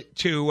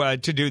to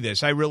do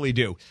this. I really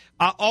do.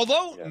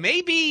 Although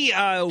maybe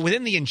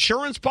within the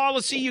insurance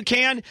policy you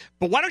can.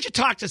 But why don't you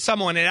talk to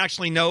someone that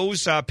actually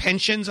knows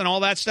pensions and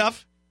all that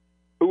stuff?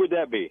 Who would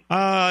that be?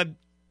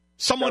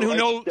 Someone who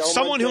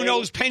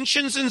knows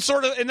pensions and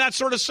that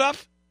sort of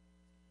stuff.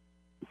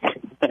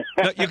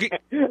 That's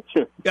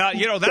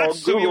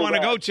who you want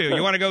to go to.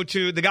 You want to go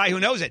to the guy who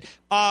knows it.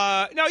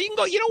 No, you can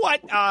go. You know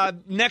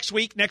what?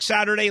 Next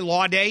Saturday,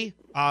 Law Day.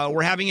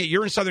 We're having it.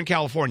 You're in Southern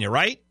California,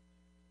 right?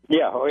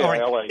 Yeah, Right.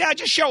 LA. Yeah,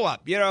 just show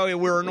up.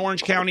 We're in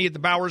Orange County at the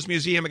Bowers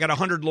Museum. I got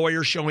 100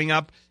 lawyers showing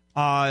up.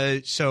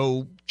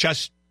 So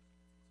just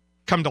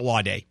come to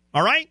Law Day.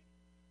 All right?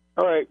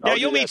 All right. Yeah,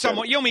 you'll meet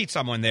someone. You'll meet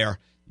someone there.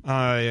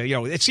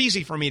 It's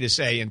easy for me to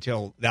say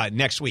until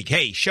next week.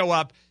 Hey, show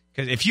up,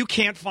 because if you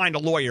can't find a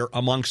lawyer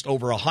amongst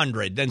over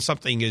 100, then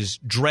something is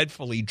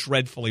dreadfully,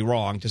 dreadfully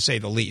wrong, to say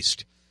the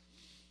least.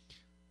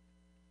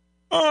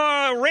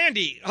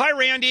 Randy. Hi,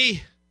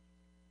 Randy.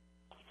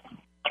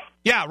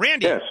 Yeah,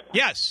 Randy.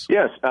 Yes.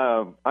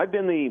 I've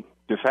been the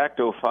de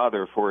facto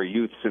father for a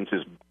youth since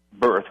his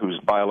birth, whose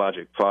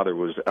biologic father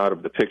was out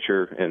of the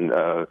picture,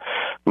 and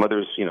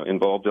mother's,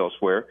 involved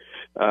elsewhere.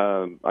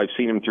 I've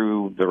seen him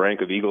through the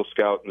rank of Eagle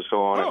Scout and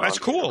so on. Oh, that's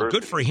cool.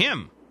 Good for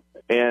him.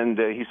 And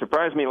he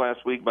surprised me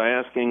last week by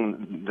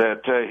asking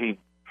that he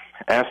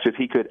asked if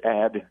he could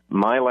add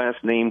my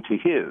last name to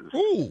his.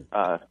 Ooh,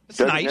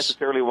 doesn't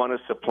necessarily want to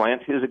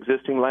supplant his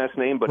existing last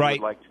name, but he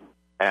would like to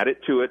add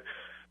it to it.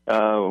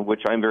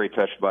 Which I'm very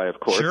touched by, of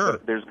course. Sure.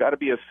 But there's got to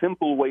be a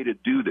simple way to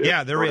do this.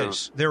 Yeah, there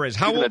is. There is.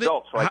 How He's an old?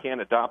 adult, so I can't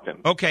adopt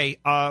him. Okay.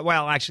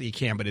 Well, actually, you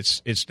can, but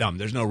it's dumb.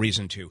 There's no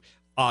reason to,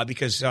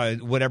 because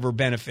whatever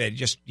benefit,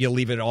 you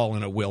leave it all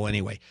in a will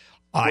anyway.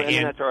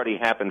 And that's already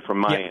happened from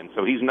my end.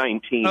 So he's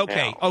 19 now.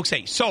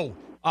 Okay. So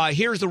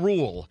here's the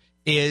rule: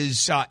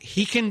 is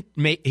he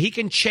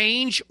can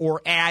change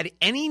or add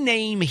any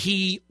name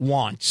he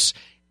wants.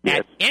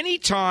 At any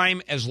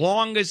time, as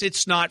long as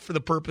it's not for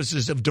the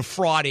purposes of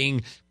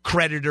defrauding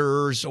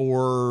creditors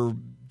or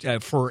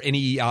for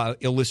any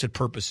illicit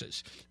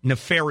purposes,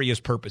 nefarious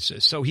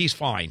purposes. So he's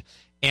fine.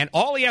 And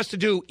all he has to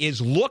do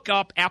is look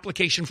up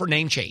application for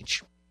name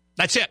change.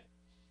 That's it.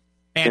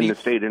 And in the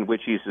state in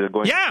which he's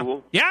going to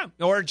school? Yeah,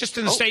 or just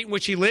in the state in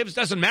which he lives.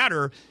 Doesn't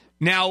matter.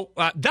 Now,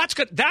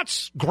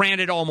 that's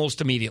granted almost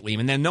immediately,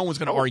 and then no one's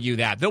going to argue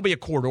that. There'll be a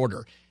court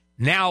order.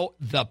 Now,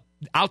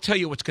 I'll tell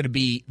you what's going to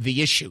be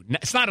the issue.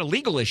 It's not a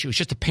legal issue. It's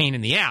just a pain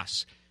in the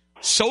ass.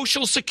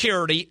 Social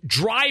Security,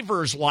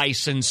 driver's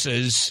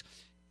licenses,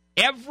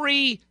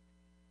 every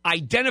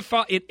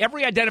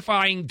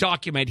identifying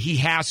document, he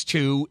has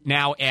to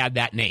now add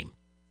that name.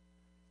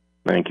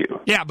 Thank you.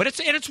 Yeah, but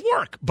it's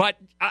work. But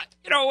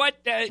you know what?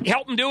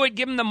 Help him do it.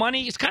 Give him the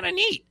money. It's kind of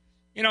neat.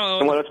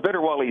 Well, it's better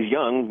while he's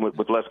young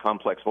with less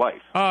complex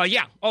life.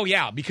 Yeah. Oh,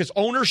 yeah. Because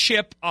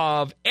ownership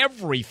of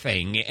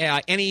everything,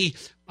 any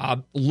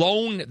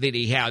loan that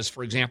he has,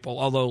 for example,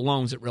 although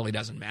loans, it really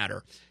doesn't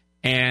matter.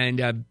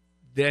 And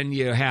then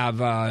you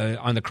have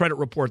on the credit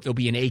report, there'll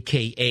be an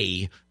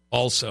AKA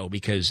also,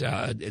 because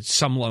it's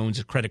some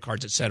loans, credit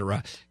cards, et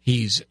cetera,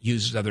 he's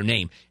used his other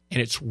name.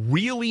 And it's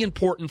really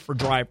important for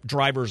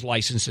driver's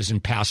licenses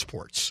and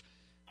passports,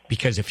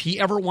 because if he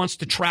ever wants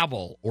to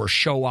travel or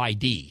show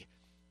ID,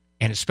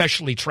 and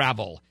especially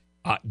travel,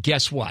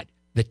 guess what?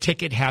 The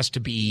ticket has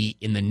to be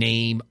in the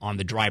name on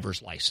the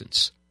driver's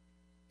license.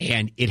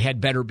 And it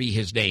had better be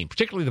his name,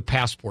 particularly the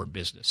passport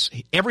business.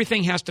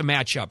 Everything has to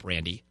match up,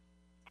 Randy.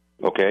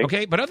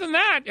 Okay. But other than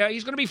that,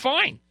 he's going to be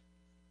fine.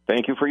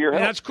 Thank you for your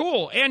help. That's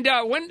cool. And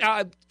when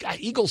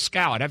Eagle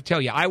Scout, I have to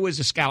tell you, I was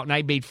a scout and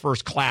I made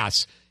first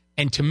class.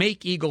 And to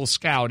make Eagle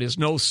Scout is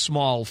no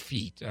small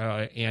feat.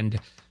 And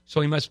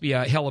so he must be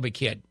a hell of a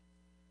kid.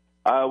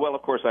 Well,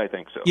 of course, I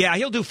think so. Yeah,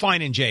 he'll do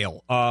fine in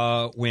jail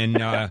when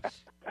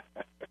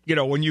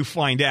when you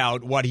find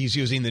out what he's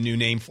using the new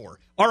name for.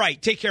 All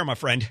right, take care, my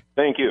friend.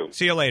 Thank you.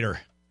 See you later.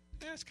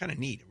 That's kind of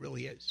neat. It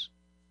really is.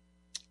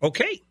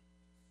 Okay.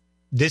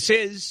 This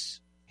is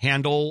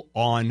Handel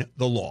on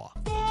the Law.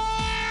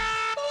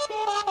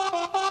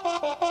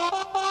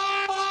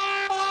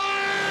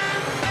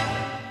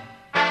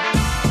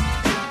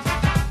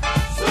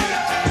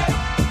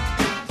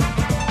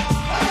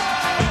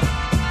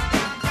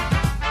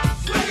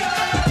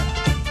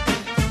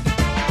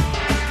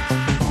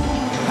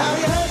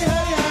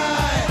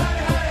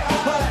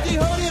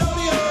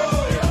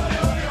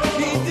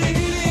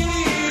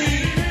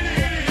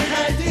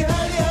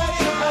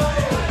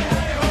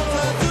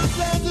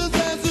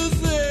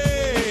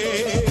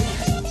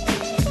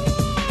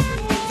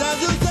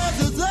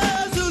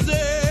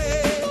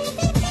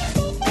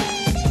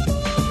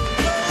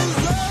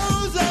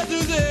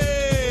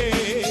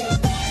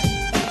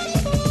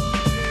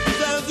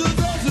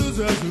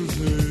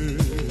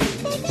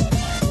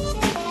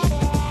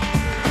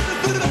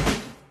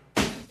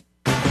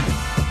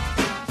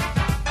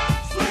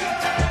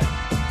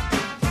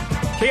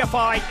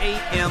 KFI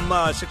AM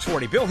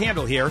 640. Bill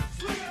Handel here,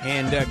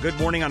 and good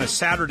morning on a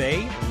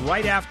Saturday.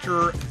 Right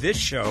after this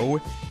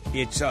show,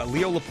 it's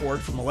Leo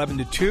Laporte from 11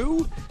 to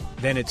 2.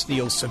 Then it's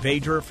Neil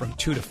Saavedra from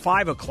 2 to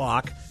 5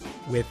 o'clock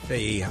with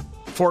a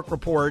Fork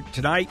Report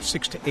tonight,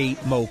 6 to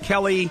 8, Mo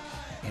Kelly,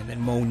 and then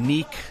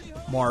Monique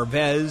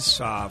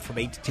Marvez from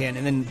 8 to 10,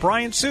 and then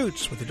Brian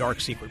Suits with The Dark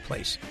Secret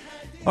Place.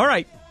 All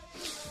right.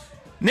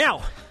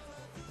 Now,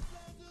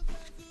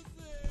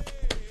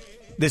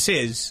 this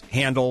is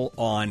Handel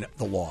on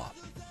the Law.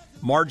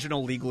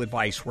 Marginal legal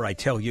advice where I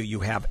tell you you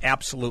have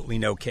absolutely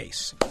no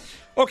case.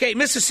 Okay,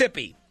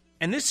 Mississippi.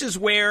 And this is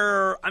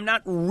where I'm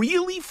not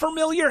really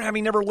familiar,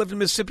 having never lived in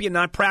Mississippi and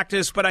not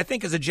practiced, but I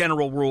think as a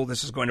general rule,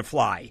 this is going to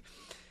fly.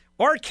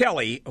 R.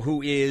 Kelly,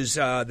 who is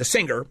the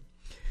singer,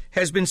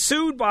 has been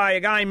sued by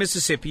a guy in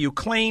Mississippi who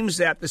claims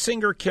that the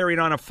singer carried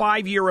on a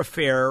 5-year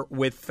affair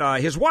with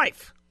his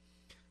wife.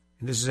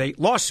 And this is a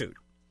lawsuit.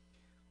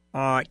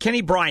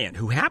 Kenny Bryant,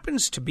 who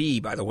happens to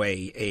be, by the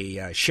way,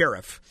 a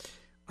sheriff,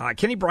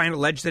 Kenny Bryant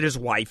alleged that his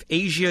wife,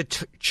 Asia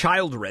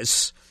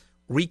Childress,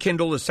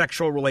 rekindled a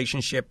sexual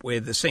relationship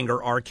with the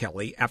singer R.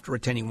 Kelly after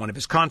attending one of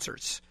his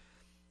concerts.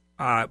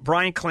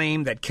 Bryant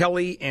claimed that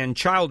Kelly and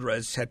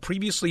Childress had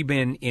previously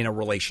been in a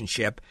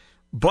relationship,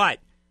 but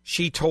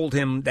she told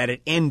him that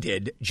it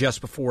ended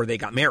just before they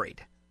got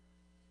married.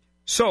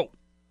 So,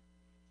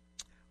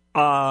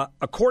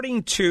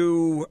 according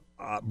to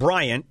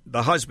Bryant,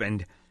 the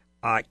husband,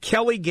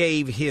 Kelly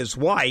gave his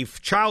wife,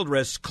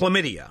 Childress,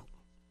 chlamydia.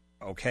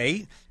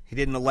 Okay? He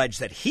didn't allege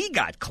that he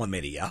got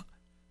chlamydia.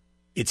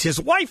 It's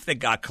his wife that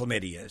got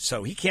chlamydia,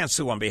 so he can't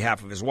sue on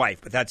behalf of his wife,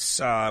 but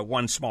that's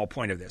one small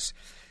point of this.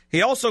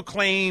 He also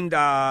claimed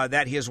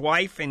that his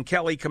wife and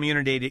Kelly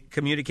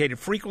communicated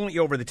frequently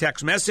over the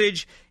text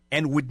message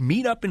and would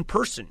meet up in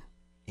person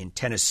in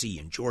Tennessee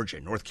and Georgia,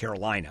 North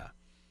Carolina.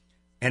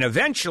 And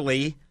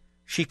eventually,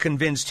 she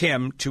convinced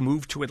him to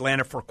move to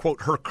Atlanta for,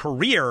 quote, her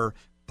career,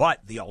 but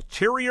the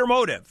ulterior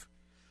motive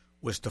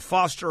was to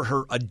foster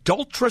her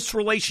adulterous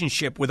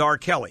relationship with R.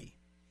 Kelly.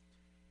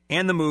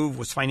 And the move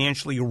was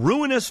financially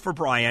ruinous for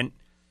Bryant,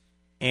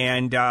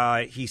 and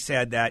he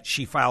said that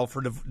she filed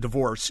for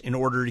divorce in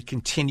order to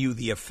continue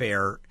the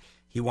affair.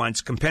 He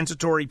wants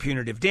compensatory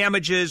punitive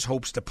damages,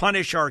 hopes to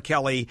punish R.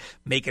 Kelly,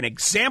 make an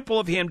example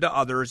of him to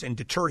others, and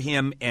deter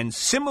him and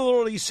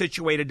similarly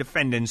situated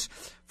defendants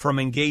from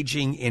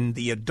engaging in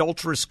the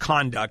adulterous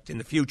conduct in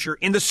the future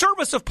in the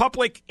service of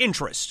public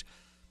interest.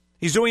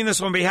 He's doing this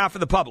on behalf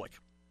of the public.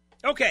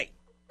 Okay.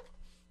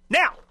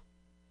 Now,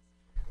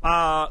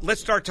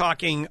 let's start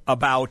talking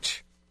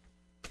about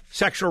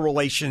sexual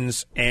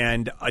relations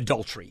and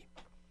adultery.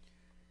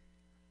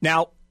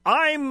 Now,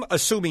 I'm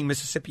assuming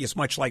Mississippi is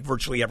much like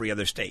virtually every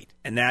other state,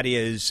 and that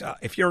is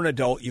if you're an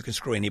adult, you can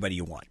screw anybody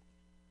you want.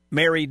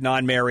 Married,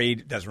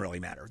 non-married, doesn't really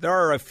matter. There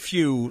are a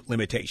few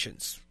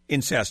limitations.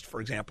 Incest,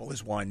 for example,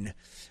 is one.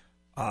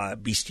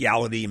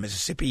 Bestiality in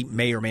Mississippi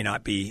may or may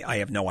not be. I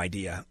have no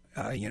idea.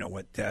 How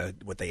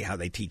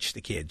they teach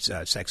the kids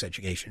sex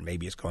education.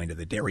 Maybe it's going to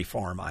the dairy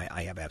farm.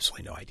 I have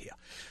absolutely no idea.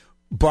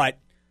 But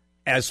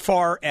as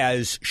far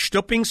as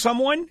stooping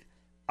someone,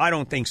 I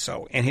don't think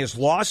so. And his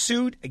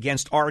lawsuit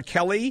against R.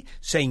 Kelly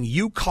saying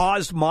you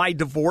caused my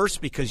divorce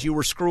because you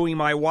were screwing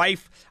my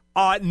wife,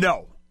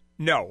 no,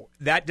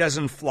 that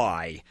doesn't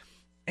fly.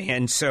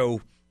 And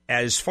so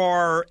as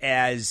far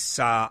as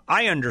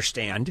I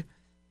understand,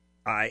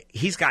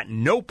 he's got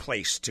no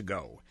place to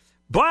go.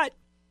 But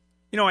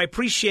I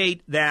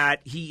appreciate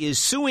that he is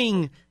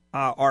suing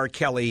R.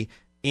 Kelly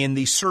in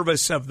the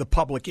service of the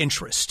public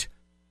interest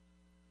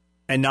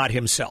and not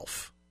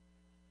himself.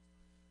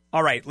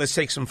 All right, let's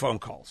take some phone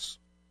calls.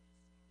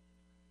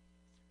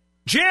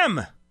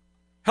 Jim!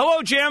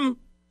 Hello, Jim.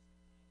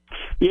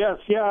 Yes,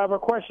 I have a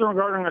question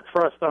regarding a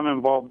trust I'm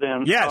involved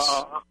in. Yes.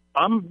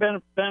 I'm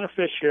a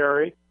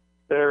beneficiary.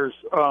 There's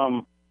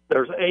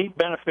 8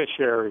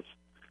 beneficiaries,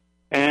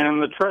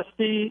 and the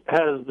trustee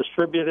has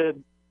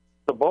distributed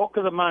the bulk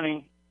of the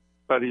money,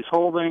 but he's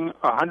holding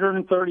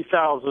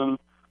 $130,000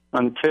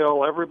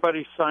 until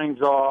everybody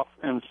signs off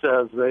and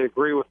says they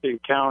agree with the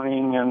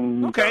accounting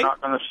and they're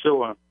not going to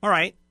sue him. All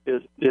right.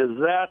 Is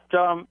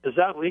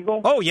that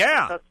legal? Oh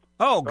yeah.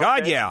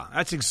 God, yeah.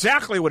 That's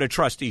exactly what a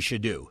trustee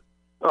should do.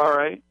 All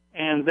right.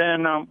 And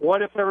then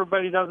what if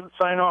everybody doesn't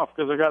sign off?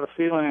 Because I got a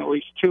feeling at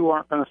least 2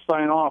 aren't going to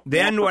sign off.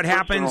 Then what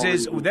happens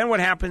is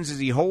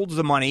he holds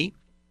the money.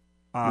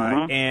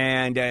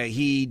 And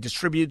he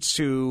distributes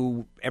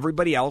to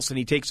everybody else, and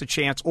he takes a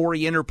chance, or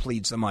he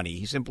interpleads the money.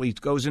 He simply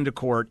goes into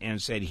court and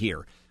said,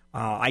 here,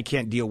 I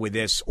can't deal with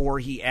this. Or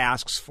he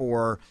asks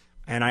for,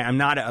 and I'm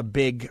not a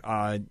big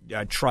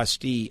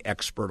trustee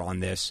expert on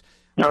this.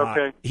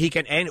 Okay. He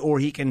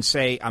can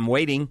say, I'm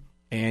waiting,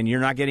 and you're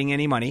not getting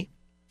any money,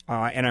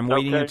 and I'm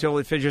waiting until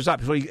it finishes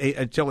up.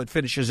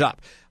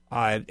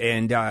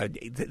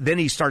 Then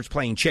he starts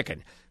playing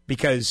chicken.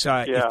 Because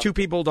if 2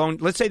 people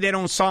don't, let's say they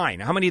don't sign.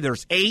 How many?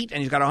 There's 8,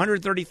 and he's got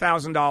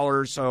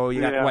 $130,000. So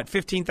you got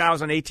 $15,000,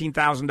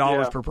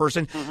 $18,000 per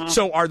person. Mm-hmm.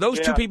 So are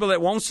those 2 people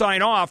that won't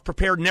sign off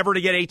prepared never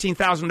to get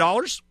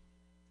 $18,000?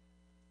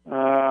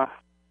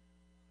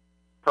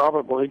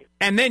 Probably.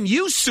 And then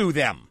you sue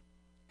them,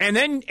 and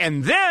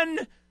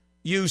then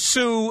you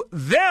sue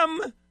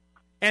them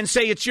and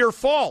say it's your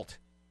fault.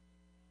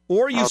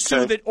 Or you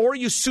sue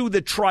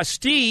the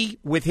trustee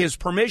with his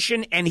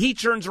permission, and he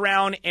turns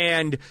around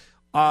and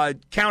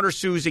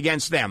countersues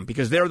against them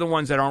because they're the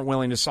ones that aren't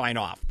willing to sign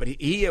off. But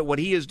what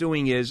he is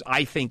doing is,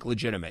 I think,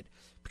 legitimate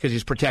because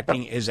he's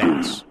protecting his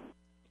ass.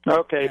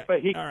 Okay,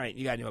 but all right,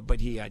 you got to. But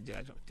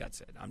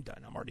that's it. I'm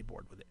done. I'm already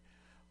bored with it.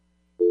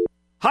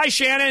 Hi,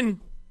 Shannon.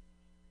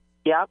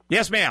 Yep.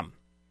 Yes, ma'am.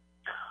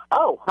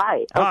 Oh,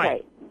 hi. Hi.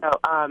 Okay. So,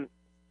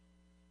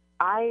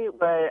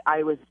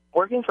 I was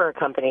working for a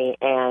company,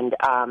 and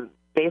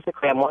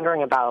basically, I'm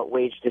wondering about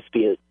wage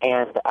dispute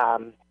and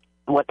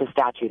what the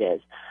statute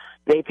is.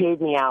 They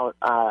paid me out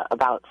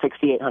about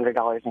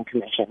 $6,800 in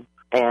commission,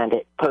 and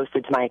it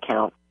posted to my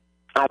account.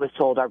 I was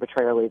told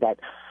arbitrarily that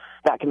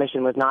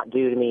commission was not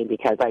due to me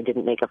because I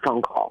didn't make a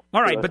phone call.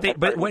 All right,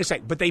 but wait a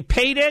second. But they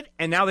paid it,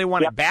 and now they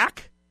want it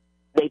back?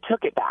 They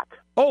took it back.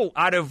 Oh,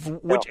 out of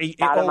which?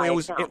 Out of my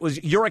it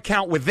was your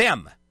account with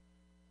them.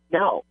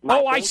 No.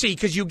 I see.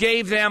 Because you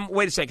gave them.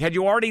 Wait a second. Had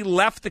you already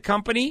left the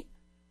company?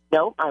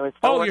 No, I was.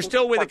 Still you're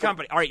still with the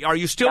company. All right. Are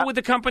you still with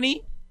the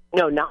company?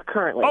 No, not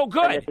currently. Oh,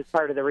 good. And this is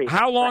part of the reason.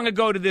 How long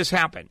ago did this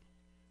happen?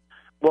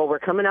 Well, we're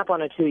coming up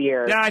on a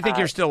 2-year. Yeah, I think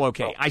you're still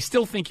okay. I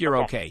still think you're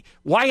okay.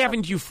 Why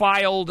haven't you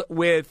filed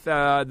with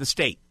the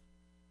state?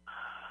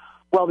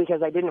 Well,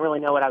 because I didn't really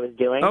know what I was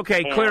doing.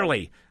 Okay,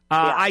 clearly.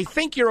 I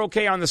think you're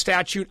okay on the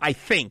statute, I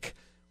think.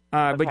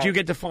 But you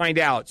get to find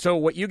out. So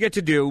what you get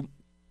to do,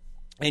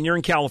 and you're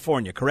in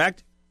California,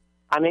 correct?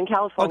 I'm in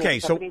California. Okay,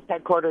 so company's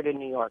headquartered in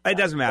New York. It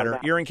doesn't matter.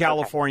 You're in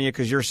California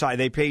because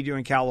they paid you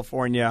in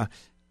California,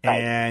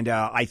 and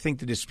I think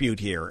the dispute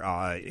here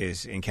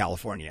is in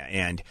California.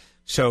 And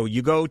so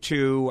you go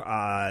to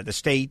the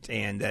state,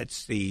 and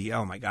that's the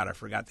oh my God, I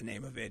forgot the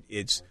name of it.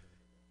 It's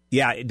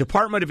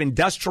Department of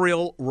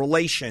Industrial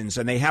Relations,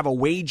 and they have a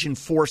wage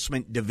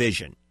enforcement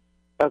division.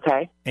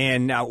 Okay.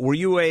 And were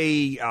you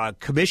a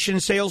commission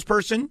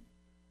salesperson?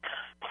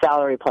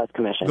 Salary plus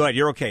commission. Good.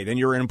 You're okay. Then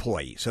you're an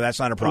employee, so that's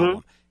not a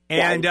problem.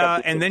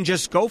 Mm-hmm. And then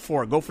just go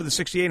for it. Go for the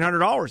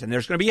 $6,800, and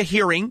there's going to be a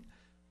hearing.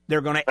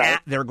 They're going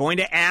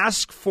to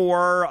ask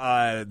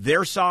for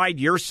their side,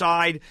 your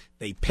side.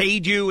 They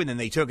paid you, and then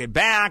they took it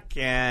back,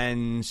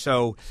 and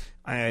so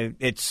you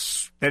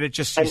sit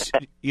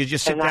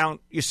down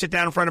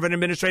in front of an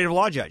administrative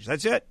law judge.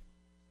 That's it.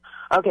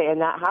 Okay,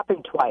 and that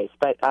happened twice,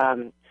 but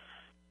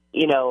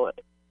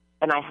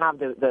and I have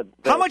the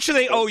how much do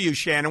they owe you,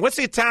 Shannon? What's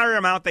the entire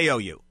amount they owe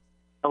you?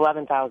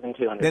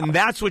 $11,200. Then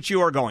that's what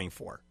you are going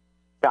for.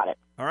 Got it.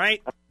 All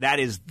right? That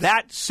is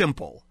that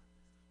simple.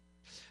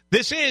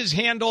 This is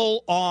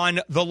Handel on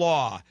the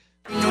Law.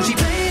 She played a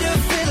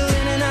fiddle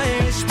in an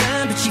Irish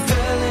band, but she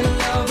fell in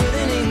love with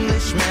an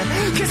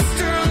Englishman. Kissed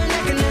her on the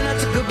neck and then I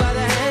took her by the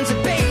hand.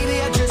 Said,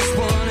 baby, I just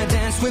want to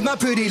dance with my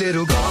pretty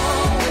little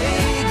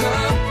Galway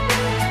girl.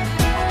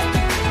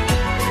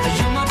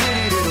 You're my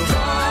pretty little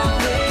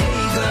Galway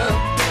girl.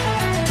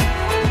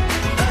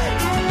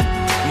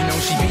 You know,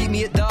 she beat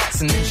me at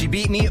darts and then she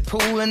beat me at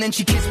pool, and then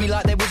she kissed me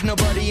like there was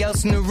nobody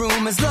else in the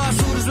room. As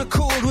last orders were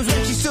called was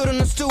when she stood on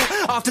the stool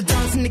after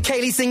dancing to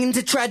Kaylee, singing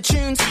to trad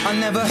tunes. I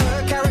never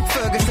heard Carrick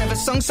Fergus ever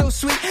sung so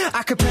sweet.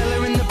 A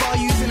cappella in the bar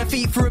using her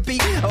feet for a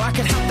beat. Oh, I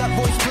could have that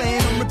voice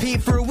playing on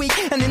repeat for a week.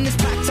 And in this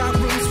packed out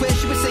room, swear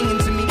she was singing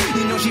to me.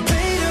 You know, she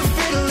played a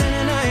fiddle in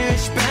an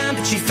Irish band,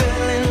 but she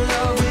fell in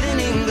love with an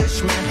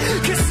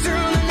Englishman. Kissed her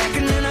on the neck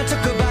and then I took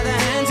her by the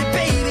hand. Said,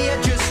 baby,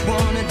 I just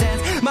wanna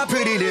dance, my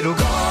pretty little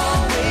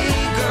Galway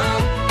girl.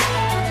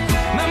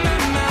 My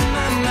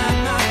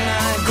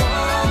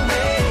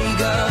Galway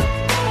girl.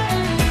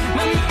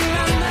 My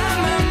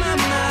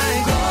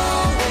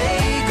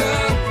Galway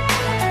girl.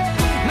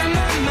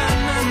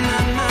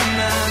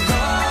 My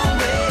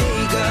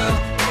Galway girl.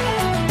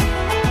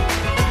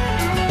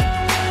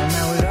 And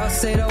now we'd all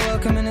say to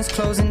welcome in its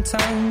closing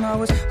time. I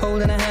was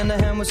holding a hand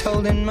was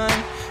holding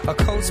mine. Our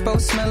coats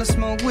both smell of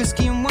smoke,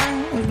 whiskey and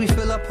wine, as we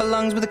fill up her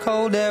lungs with the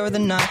cold air of the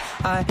night.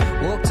 I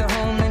walked her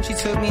home, then she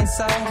took me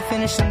inside to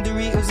finish some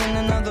Doritos and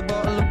another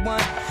bottle of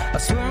wine. I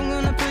swear I'm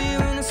gonna put you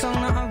in a song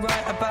that I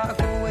write about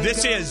a Galway.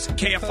 This is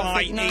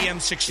KFI AM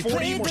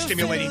 640, more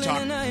stimulating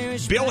talk.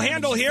 Bill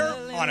Handel here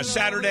on a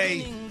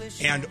Saturday,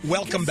 and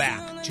welcome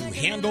back to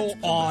Handel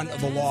on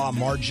the Law,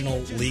 Marginal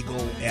Legal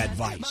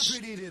Advice.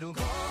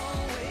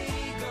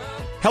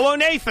 Hello,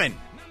 Nathan.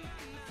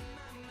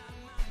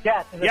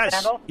 Yes, is it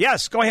Handel?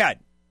 Yes, go ahead.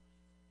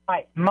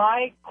 Hi.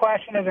 My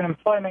question is an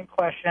employment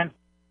question.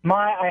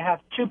 I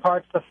have two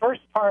parts. The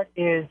first part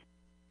is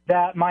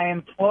that my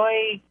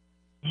employee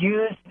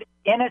used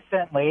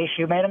innocently,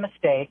 she made a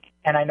mistake,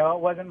 and I know it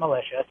wasn't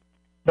malicious,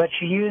 but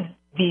she used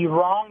the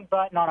wrong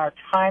button on our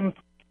time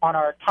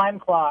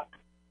clock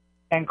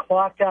and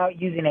clocked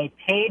out using a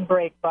paid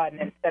break button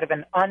instead of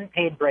an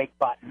unpaid break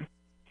button.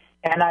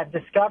 And I've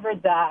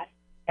discovered that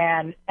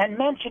and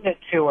mentioned it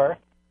to her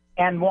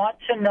and want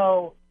to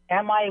know,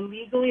 am I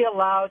legally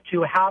allowed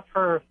to have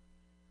her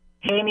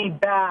pay me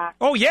back?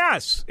 Oh,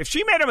 yes. If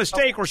she made a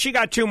mistake or she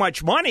got too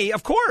much money,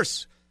 of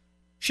course.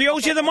 She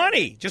owes you the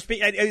money,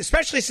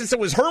 especially since it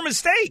was her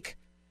mistake.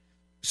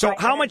 So Right,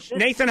 how much,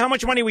 Nathan, how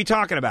much money are we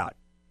talking about?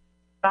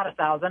 About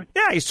 $1,000.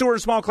 Yeah, you sue her in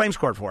small claims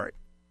court for it.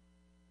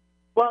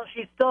 Well,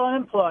 she's still an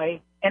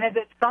employee, and is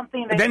it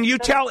something that... Then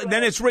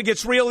then it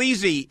gets real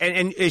easy.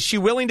 And is she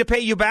willing to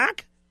pay you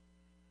back?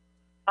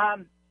 I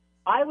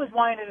was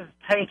wanting to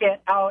take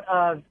it out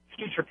of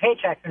future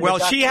paychecks. And Well,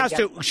 she has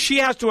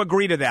to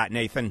agree to that,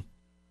 Nathan.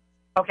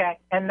 Okay,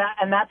 and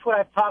that's what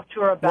I've talked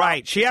to her about.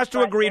 Right. She has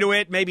to agree to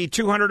it, maybe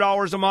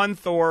 $200 a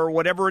month or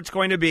whatever it's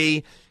going to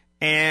be.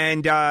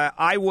 And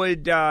I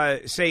would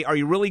say, are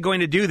you really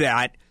going to do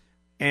that?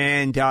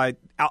 And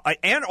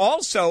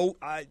also,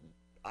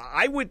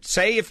 I would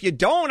say, if you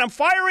don't, I'm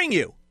firing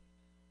you.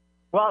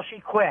 Well, she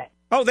quit.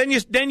 Oh, then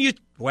you.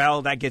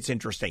 Well, that gets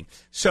interesting.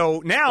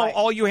 So now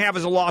all you have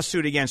is a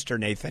lawsuit against her,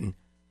 Nathan.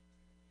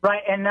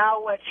 Right, and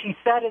now what she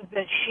said is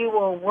that she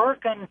will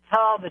work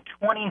until the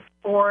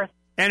 24th.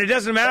 And it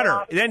doesn't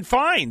matter. Then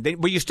fine.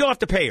 But you still have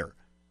to pay her.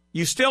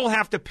 You still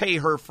have to pay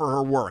her for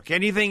her work.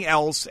 Anything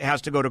else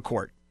has to go to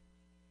court.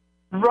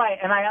 Right,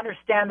 and I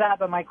understand that,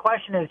 but my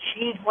question is,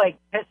 she's,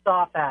 pissed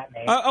off at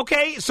me.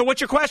 Okay, so what's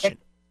your question?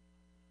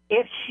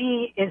 If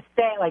she is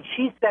saying,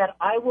 she said,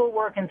 I will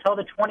work until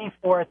the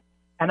 24th,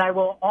 and I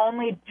will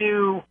only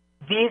do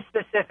these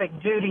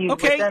specific duties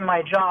within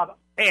my job.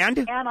 And?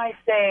 Can I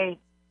say,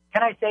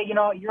 you're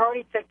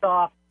already ticked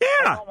off. Yeah.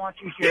 I don't want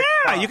you here.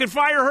 Yeah, you can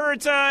fire her.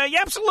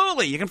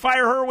 Absolutely. You can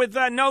fire her with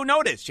no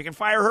notice. You can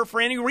fire her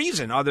for any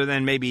reason other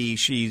than maybe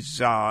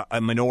she's a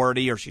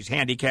minority or she's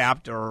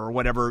handicapped or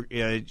whatever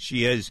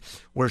she is,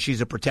 where she's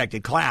a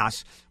protected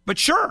class. But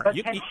sure,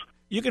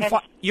 you can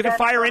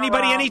fire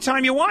anybody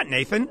anytime you want,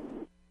 Nathan.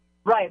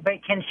 Right, but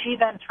can she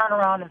then turn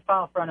around and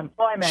file for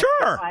unemployment?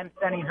 Sure. If I'm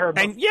sending her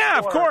before? And yeah,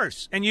 of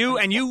course. And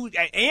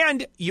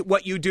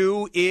what you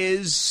do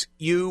is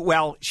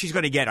she's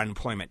going to get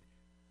unemployment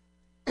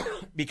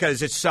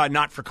because it's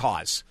not for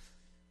cause.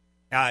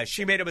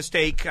 She made a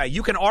mistake.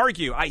 You can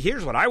argue.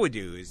 Here's what I would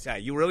do is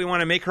you really want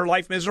to make her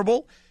life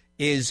miserable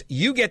is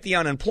you get the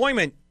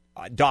unemployment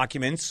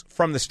documents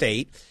from the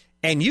state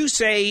and you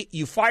say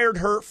you fired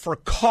her for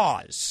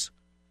cause.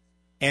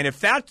 And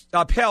if that's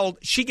upheld,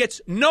 she gets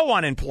no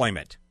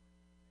unemployment.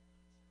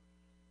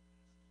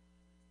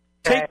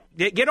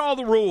 Get all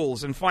the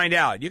rules and find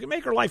out. You can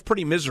make her life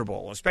pretty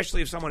miserable,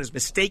 especially if someone has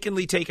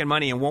mistakenly taken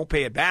money and won't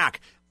pay it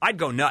back. I'd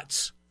go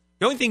nuts.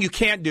 The only thing you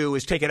can't do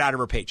is take it out of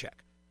her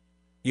paycheck.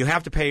 You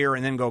have to pay her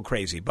and then go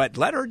crazy. But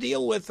let her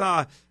deal with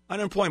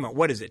unemployment.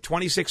 What is it,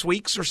 26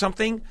 weeks or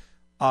something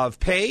of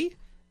pay?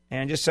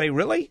 And just say,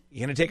 really? You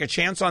going to take a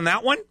chance on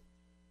that one?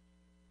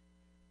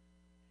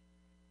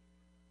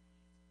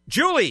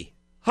 Julie.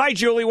 Hi,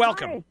 Julie.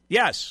 Welcome. Hi.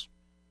 Yes.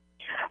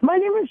 My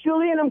name is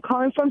Julie, and I'm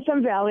calling from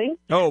Sun Valley.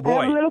 Oh, boy.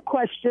 I have a little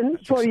question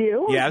for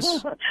you.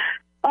 Yes.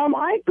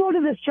 I go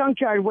to this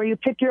junkyard where you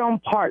pick your own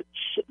parts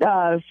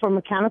for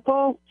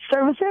mechanical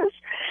services.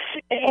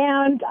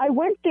 And I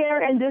went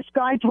there, and this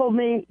guy told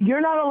me,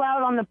 you're not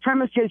allowed on the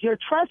premises. You're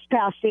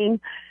trespassing.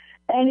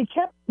 And he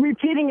kept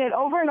repeating it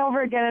over and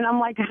over again. And I'm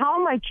like, how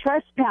am I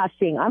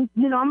trespassing? I'm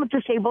a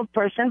disabled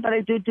person, but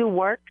I do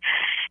work.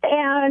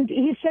 And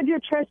he said, you're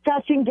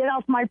trespassing. Get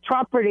off my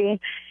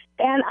property.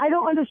 And I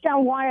don't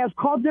understand why. I've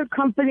called their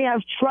company.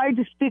 I've tried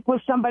to speak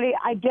with somebody.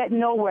 I get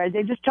nowhere.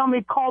 They just tell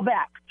me, call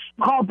back.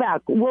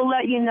 We'll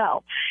let you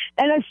know.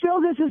 And I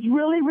feel this is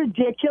really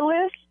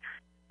ridiculous.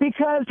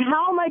 Because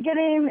how am I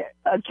getting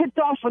kicked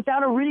off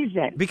without a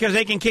reason? Because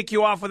they can kick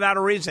you off without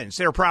a reason. It's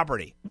their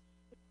property.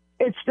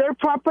 It's their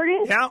property?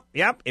 Yeah,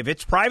 yep. If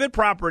it's private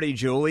property,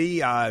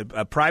 Julie,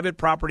 a private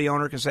property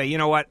owner can say, you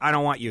know what, I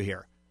don't want you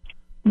here.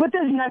 But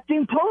there's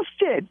nothing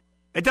posted.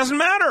 It doesn't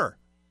matter.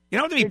 You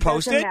don't have to be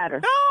posted. Doesn't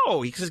matter.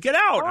 No, he says, get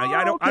out.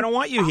 I don't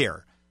want you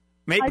here.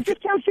 Maybe, I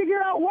just can't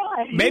figure out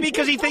why. Maybe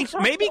because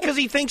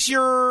he thinks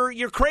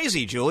you're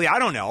crazy, Julie. I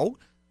don't know.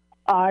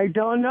 I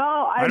don't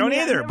know. I don't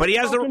either. But he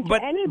has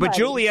but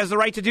Julie has the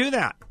right to do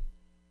that.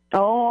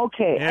 Oh,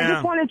 okay. Yeah. I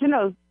just wanted to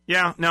know.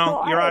 Yeah,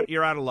 no, So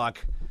you're out of luck.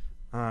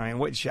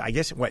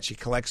 She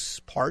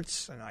collects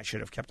parts, and I should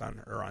have kept on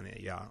her on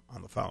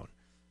the phone.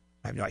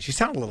 I have no idea. She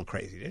sounded a little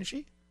crazy, didn't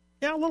she?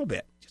 Yeah, a little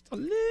bit, just a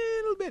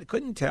little bit.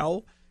 Couldn't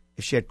tell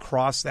if she had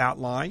crossed that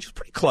line. She was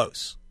pretty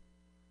close.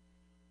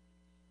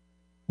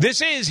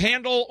 This is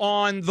Handel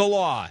on the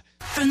Law.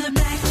 From the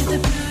black to the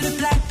blue to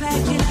black pack,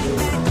 you like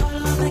that all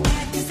on the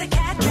cat is a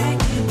cat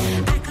dragon.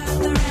 I caught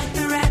the rat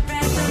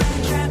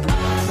trap all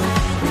night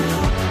long.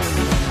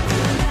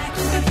 From the black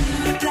to the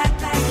blue to black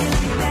pack, you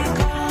like that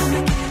all on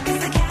the cat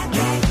is a cat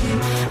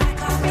dragon. I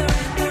caught the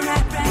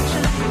rat trap,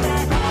 you like that all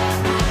night long.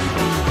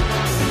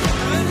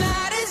 The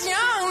night is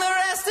young, the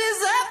rest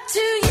is up to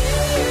you.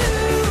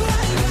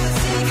 Why you gotta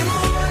say good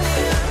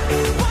morning?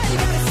 Why you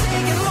gotta say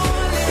good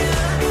morning?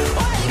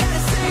 Why you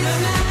gotta say the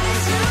night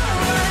is young,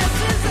 the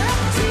rest is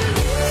up to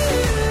you.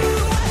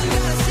 Why you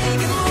gotta say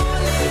good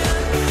morning?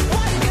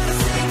 Why you gotta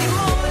say good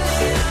morning?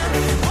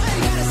 Why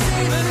you gotta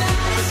say the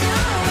night is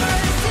young, the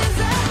rest is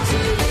up to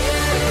you.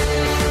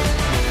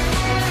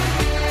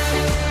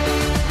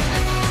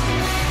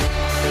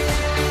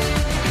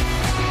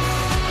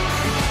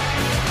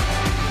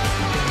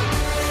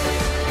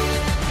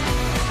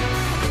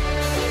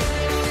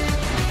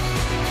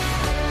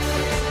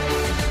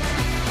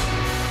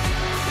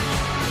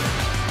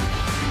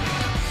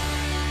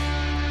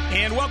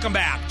 And welcome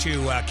back to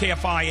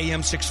KFI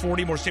AM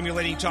 640, more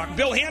stimulating talk.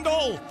 Bill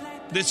Handel.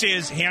 This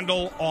is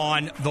Handel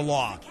on the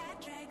Law.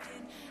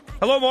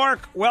 Hello,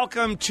 Mark.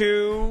 Welcome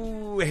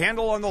to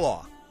Handel on the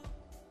Law.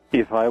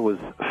 If I was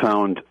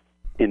found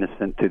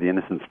innocent through the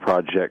Innocence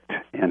Project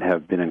and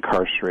have been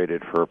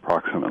incarcerated for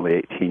approximately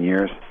 18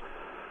 years,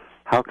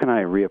 how can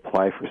I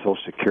reapply for Social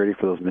Security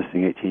for those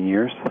missing 18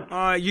 years?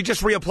 You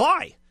just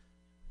reapply,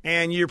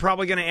 and you're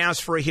probably going to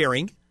ask for a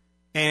hearing,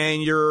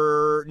 and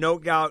you're no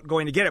doubt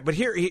going to get it. But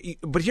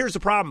here's the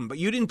problem. But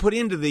you didn't put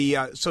into the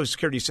Social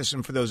Security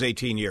system for those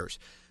 18 years.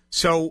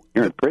 So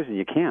you're in prison.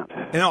 You can't.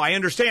 No, I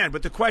understand.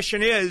 But the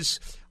question is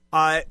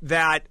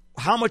that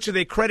how much do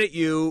they credit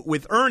you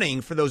with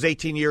earning for those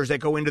 18 years that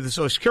go into the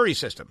Social Security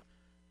system?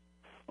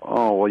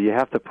 Oh, well, you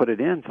have to put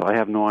it in, so I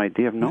have no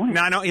idea of knowing.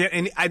 No,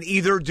 and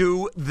either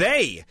do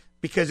they,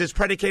 because it's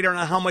predicated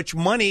on how much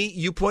money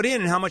you put in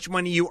and how much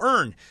money you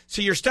earn.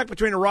 So you're stuck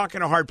between a rock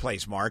and a hard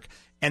place, Mark.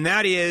 And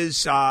that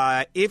is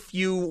if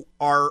you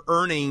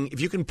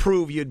can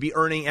prove you'd be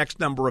earning X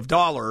number of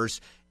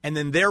dollars, and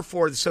then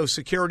therefore the Social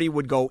Security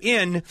would go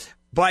in,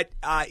 but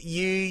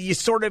you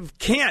sort of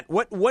can't.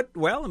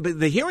 Well,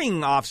 the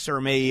hearing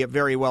officer may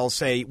very well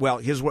say, well,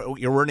 here's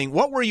what you're earning.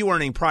 What were you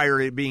earning prior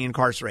to being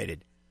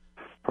incarcerated?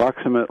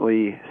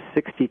 Approximately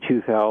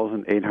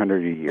 $62,800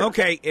 a year.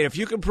 Okay, if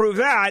you can prove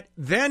that,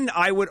 then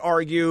I would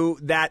argue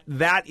that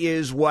that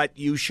is what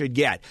you should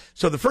get.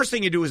 So the first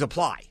thing you do is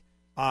apply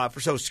for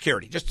Social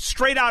Security. Just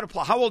straight out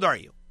apply. How old are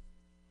you?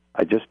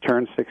 I just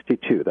turned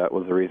 62. That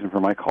was the reason for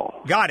my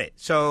call. Got it.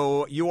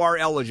 So you are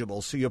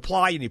eligible. So you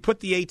apply and you put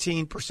the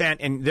 18%,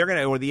 and they're going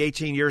to, or the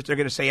 18 years, they're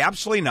going to say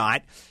absolutely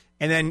not.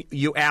 And then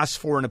you ask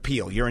for an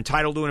appeal. You're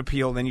entitled to an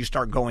appeal. Then you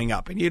start going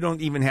up. And you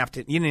don't even have to,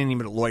 you didn't even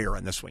need a lawyer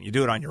on this one. You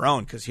do it on your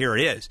own because here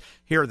it is.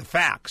 Here are the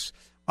facts.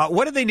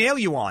 What did they nail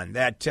you on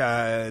that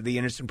the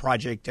Innocent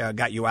Project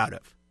got you out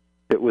of?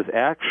 It was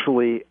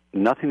actually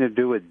nothing to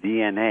do with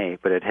DNA,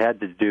 but it had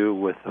to do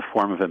with a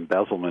form of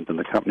embezzlement in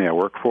the company I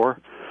work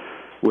for,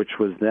 which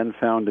was then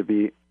found to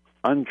be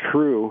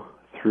untrue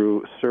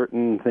through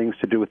certain things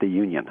to do with the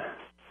union.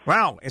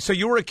 Wow. And so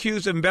you were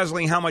accused of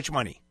embezzling how much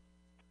money?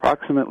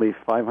 Approximately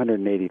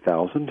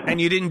 $580,000. And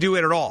you didn't do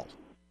it at all?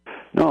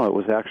 No, it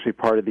was actually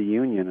part of the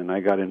union, and I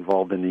got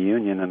involved in the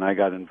union, and I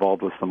got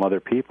involved with some other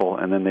people,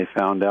 and then they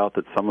found out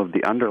that some of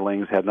the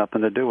underlings had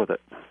nothing to do with it.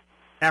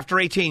 After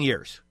 18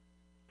 years?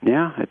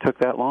 Yeah, it took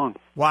that long.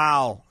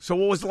 Wow. So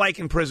what was it like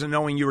in prison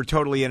knowing you were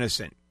totally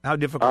innocent? How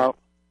difficult?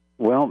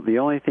 Well, the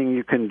only thing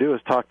you can do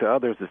is talk to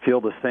others that feel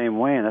the same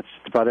way, and that's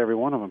just about every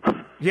one of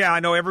them. Yeah,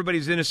 I know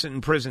everybody's innocent in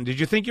prison. Did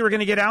you think you were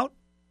going to get out?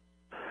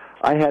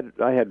 I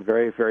had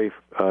very, very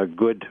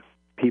good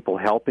people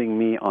helping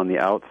me on the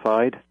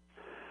outside,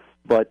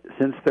 but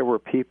since there were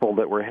people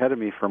that were ahead of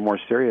me for more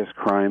serious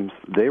crimes,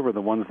 they were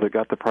the ones that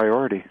got the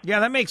priority.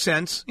 Yeah, that makes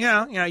sense.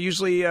 Yeah,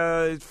 usually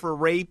for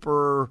rape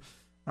or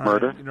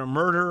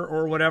murder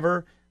or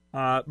whatever.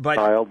 But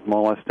child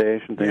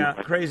molestation things. Yeah,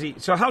 crazy.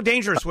 So how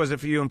dangerous was it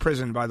for you in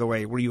prison, by the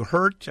way? Were you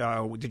hurt?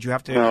 Did you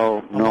have to...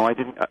 No,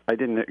 I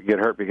didn't get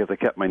hurt because I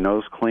kept my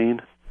nose clean.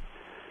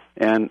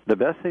 And the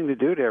best thing to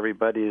do to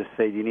everybody is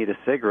say, you need a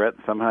cigarette?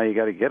 Somehow you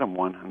got to get them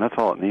one, and that's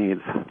all it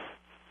needs.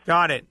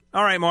 Got it.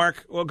 All right,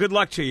 Mark. Well, good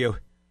luck to you.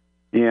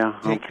 Yeah,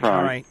 I'll try.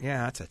 All right.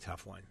 Yeah, that's a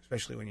tough one,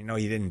 especially when you know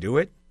you didn't do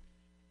it.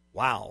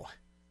 Wow.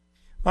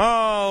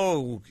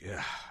 Oh,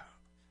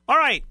 all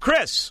right,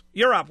 Chris,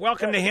 you're up.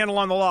 Welcome to Handel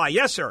on the Law.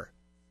 Yes, sir.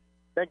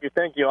 Thank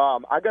you.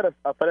 I got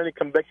a felony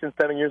conviction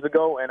 7 years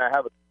ago, and I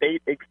have a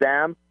state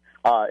exam,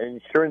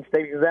 insurance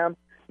state exam.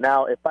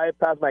 Now, if I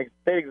pass my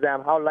state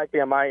exam, how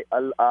likely am I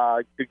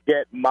to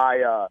get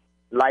my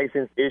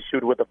license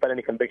issued with a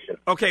felony conviction?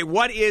 Okay,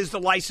 what is the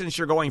license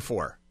you're going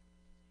for?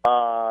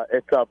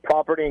 It's a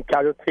property and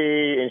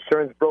casualty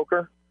insurance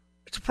broker.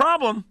 It's a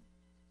problem.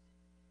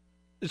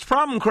 It's a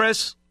problem,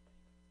 Chris.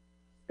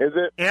 Is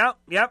it?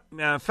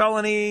 Yep.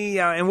 Felony,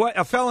 and what?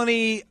 A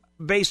felony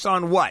based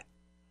on what?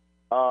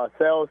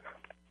 Sales.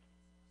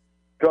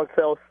 Drug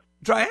sales.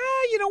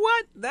 You know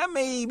what? That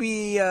may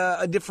be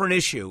a different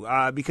issue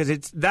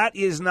because that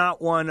is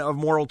not one of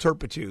moral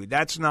turpitude.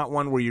 That's not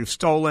one where you've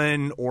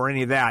stolen or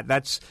any of that.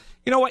 That's,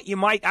 you know what? You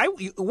might.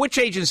 Which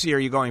agency are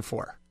you going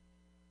for?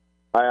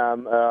 I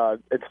am.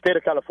 It's state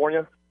of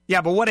California.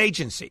 Yeah, but what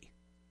agency?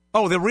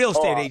 Oh, the real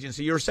estate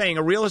agency. You're saying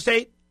a real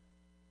estate?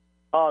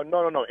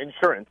 No.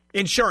 Insurance.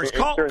 Insurance.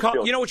 Call,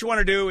 you know what you want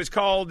to do is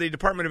call the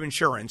Department of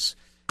Insurance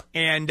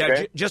and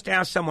just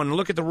ask someone to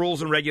look at the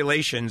rules and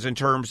regulations in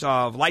terms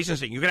of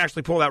licensing. You can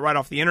actually pull that right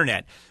off the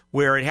Internet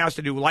where it has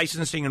to do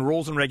licensing and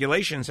rules and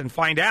regulations and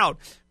find out,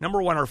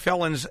 number one, are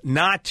felons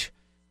not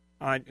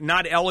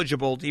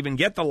eligible to even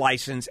get the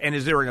license, and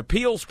is there an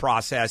appeals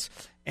process?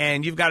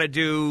 And you've got to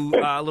do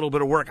a little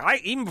bit of work.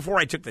 Even before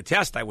I took the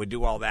test, I would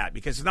do all that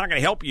because it's not going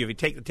to help you if you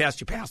take the test,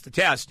 you pass the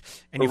test,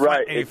 and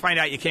you find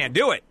out you can't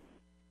do it.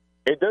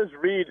 It does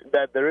read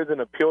that there is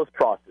an appeals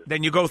process.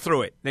 Then you go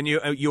through it. Then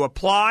you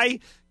apply.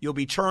 You'll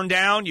be turned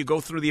down. You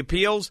go through the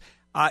appeals.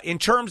 In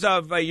terms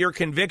of your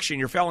conviction,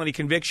 your felony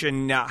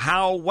conviction,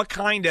 what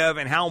kind of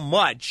and how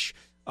much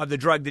of the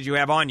drug did you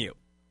have on you?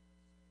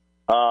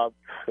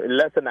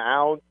 Less than an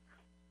ounce.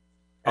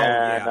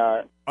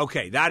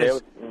 Okay, that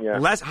is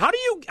less. How do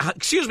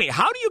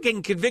you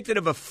get convicted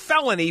of a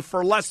felony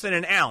for less than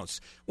an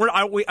ounce?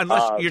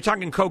 Unless you're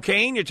talking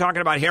cocaine, you're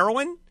talking about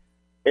heroin?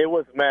 It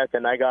was meth,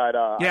 and I got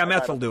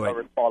meth will do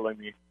it. Following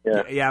me.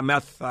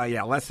 Meth.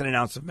 Less than an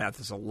ounce of meth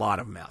is a lot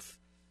of meth.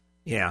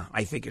 Yeah,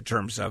 I think in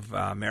terms of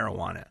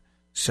marijuana.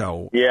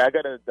 So I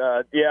got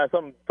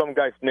some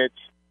guy snitched.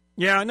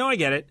 Yeah, no, I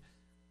get it.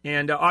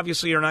 And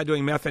obviously, you're not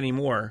doing meth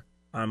anymore.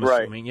 I'm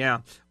assuming, yeah.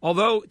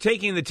 Although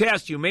taking the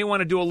test, you may want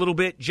to do a little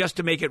bit just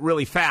to make it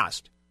really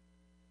fast.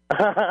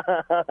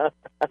 Except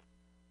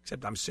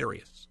I'm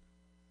serious.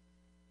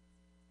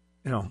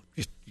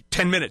 Just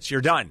 10 minutes,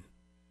 you're done.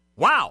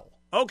 Wow.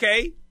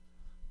 Okay.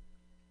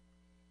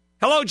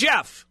 Hello,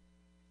 Jeff.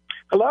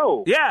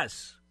 Hello.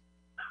 Yes.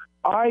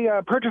 I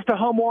purchased a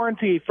home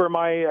warranty for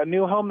my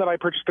new home that I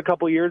purchased a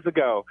couple years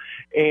ago,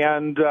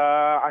 and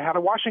I had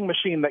a washing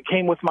machine that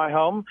came with my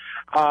home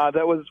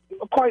that was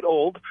quite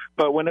old,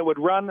 but when it would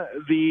run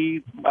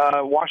the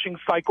washing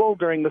cycle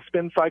during the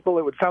spin cycle,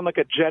 it would sound like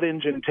a jet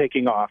engine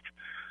taking off.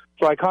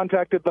 So I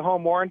contacted the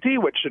home warranty,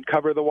 which should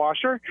cover the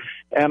washer,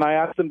 and I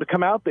asked them to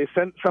come out. They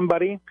sent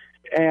somebody,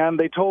 and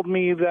they told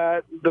me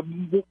that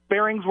the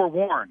bearings were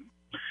worn.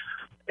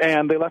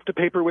 And they left a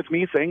paper with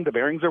me saying the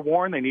bearings are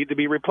worn, they need to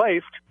be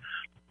replaced.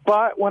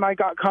 But when I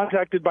got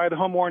contacted by the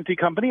home warranty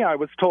company, I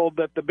was told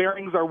that the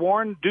bearings are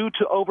worn due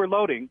to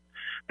overloading.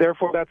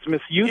 Therefore, that's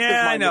misuse of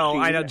my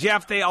machine. I know.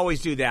 Jeff, they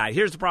always do that.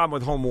 Here's the problem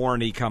with home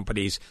warranty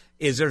companies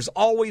is there's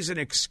always an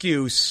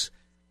excuse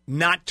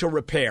not to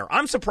repair.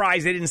 I'm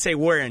surprised they didn't say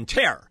wear and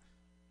tear.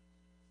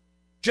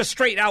 Just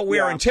straight out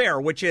wear and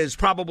tear, which is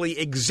probably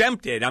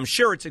exempted. I'm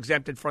sure it's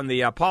exempted from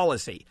the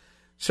policy.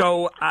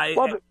 So,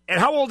 and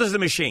how old is the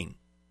machine?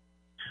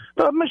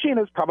 The machine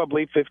is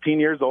probably 15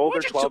 years old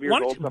or 12 years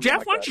old.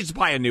 Jeff, why don't you just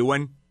buy a new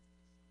one?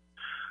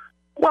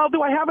 Well,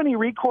 do I have any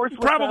recourse?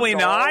 Probably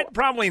not.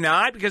 Probably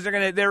not, because they're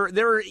what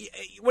are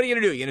you going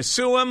to do? You're going to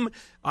sue them?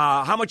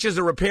 How much is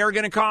the repair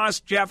going to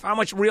cost, Jeff? How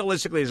much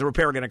realistically is the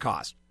repair going to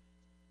cost?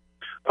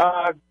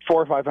 $400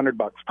 or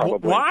 $500,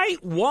 probably.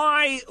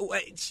 Why?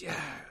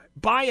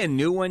 Buy a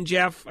new one,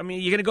 Jeff. I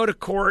mean, you're going to go to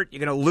court.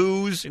 You're going to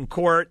lose in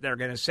court. They're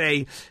going to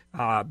say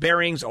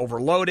bearings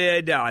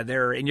overloaded. And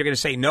you're going to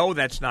say, no,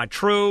 that's not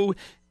true.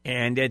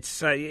 And it's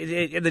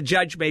the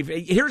judge may.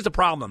 Here's the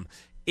problem.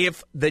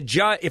 If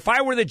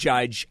I were the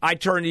judge,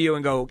 I'd turn to you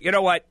and go, you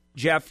know what,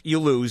 Jeff, you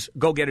lose.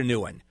 Go get a new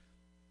one.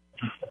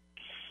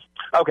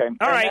 Okay.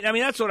 All right. I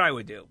mean, that's what I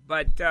would do.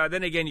 But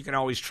then again, you can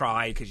always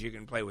try because you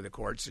can play with the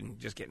courts and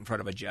just get in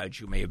front of a judge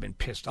who may have been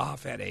pissed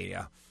off at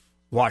a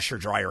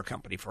washer-dryer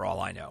company, for all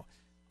I know.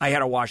 I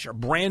had a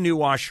brand new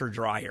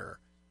washer-dryer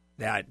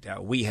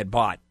that we had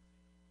bought,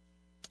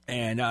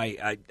 and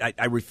I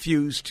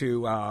refuse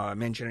to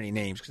mention any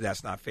names because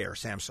that's not fair,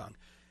 Samsung.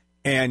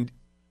 And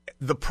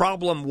the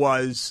problem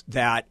was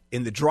that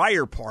in the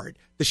dryer part,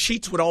 the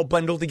sheets would all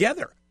bundle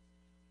together.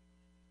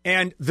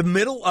 And the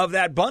middle of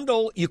that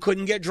bundle, you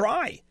couldn't get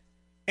dry.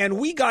 And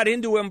we got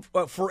into them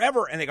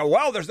forever, and they go,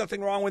 well, there's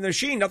nothing wrong with the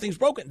machine. Nothing's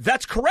broken.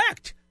 That's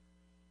correct.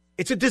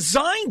 It's a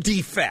design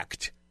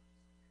defect.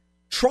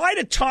 Try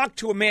to talk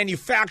to a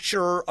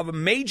manufacturer of a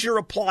major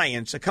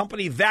appliance, a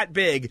company that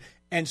big,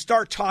 and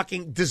start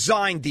talking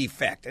design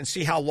defect and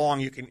see how long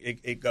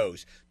it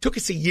goes. Took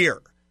us a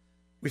year.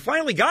 We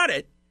finally got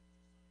it.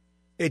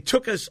 It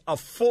took us a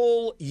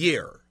full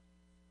year.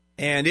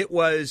 And it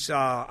was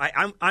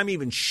I'm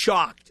even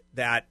shocked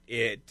that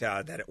it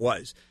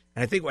was.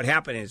 And I think what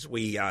happened is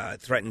we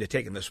threatened to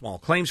take him to small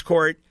claims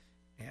court.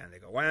 And they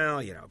go,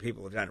 well,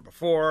 people have done it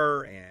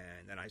before.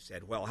 And then I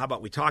said, well, how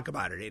about we talk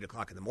about it at 8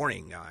 o'clock in the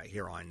morning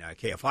here on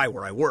KFI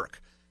where I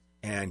work.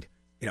 And,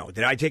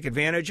 did I take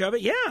advantage of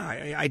it?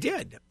 Yeah, I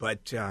did.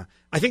 But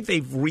I think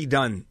they've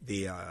redone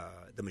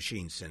the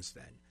machine since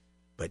then.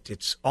 But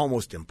it's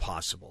almost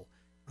impossible.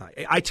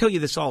 I tell you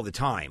this all the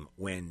time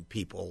when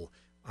people,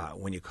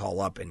 when you call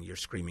up and you're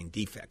screaming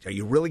defect. Are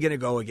you really going to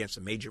go against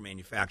a major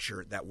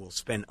manufacturer that will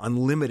spend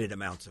unlimited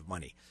amounts of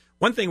money?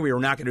 One thing we were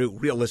not going to do,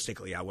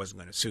 realistically, I wasn't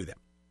going to sue them.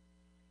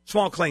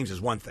 Small claims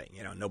is one thing,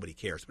 nobody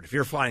cares. But if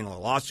you're filing a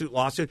lawsuit,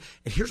 and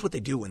here's what they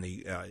do when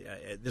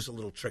there's a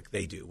little trick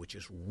they do, which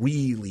is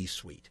really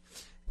sweet.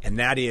 And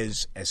that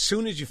is, as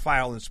soon as you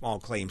file in small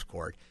claims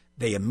court,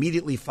 they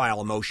immediately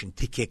file a motion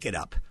to kick it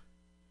up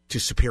to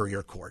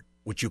superior court,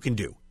 which you can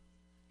do.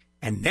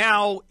 And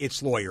now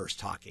it's lawyers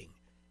talking.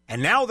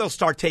 And now they'll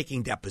start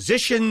taking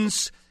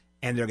depositions,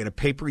 and they're going to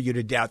paper you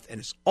to death, and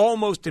it's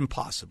almost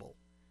impossible.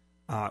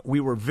 We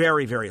were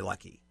very, very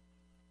lucky.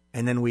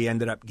 And then we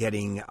ended up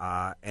getting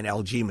an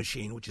LG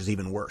machine, which is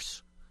even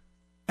worse.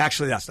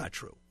 Actually, that's not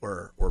true.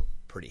 We're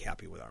pretty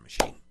happy with our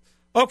machine.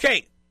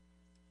 Okay.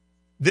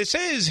 This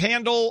is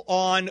Handel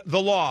on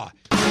the Law.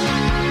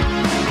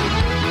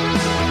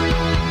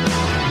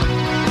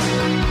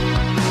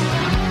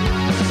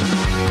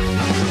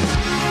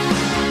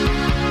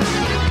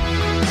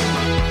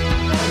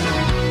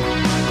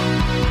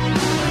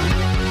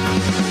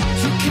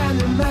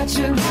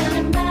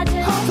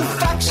 Imagine all the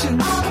factions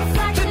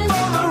that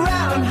form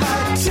around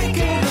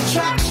high-ticket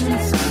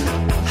attractions.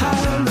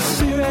 High on the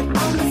spirit,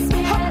 on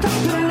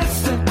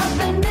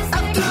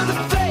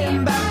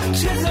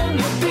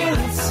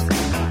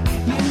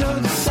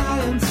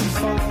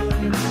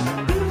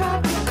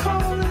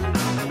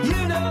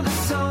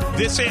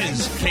This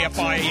is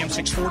KFI AM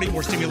 640.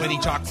 More stimulating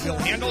talk. Bill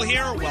Handel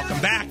here. Welcome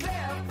back.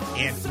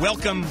 And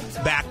welcome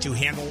back to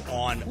Handel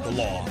on the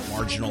Law,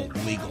 Marginal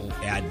Legal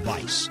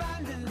Advice.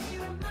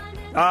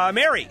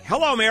 Mary.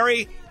 Hello,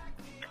 Mary.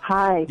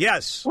 Hi.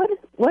 Yes.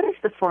 What is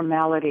the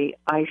formality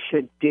I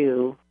should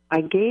do?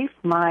 I gave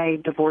my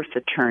divorce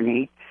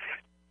attorney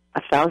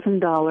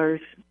 $1,000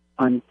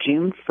 on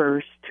June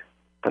 1st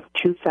of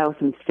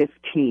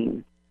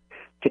 2015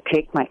 to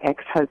take my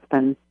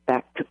ex-husband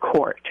back to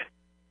court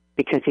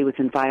because he was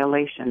in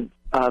violation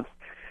of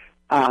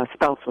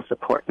spousal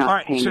support, not All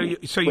right, paying.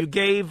 so you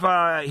gave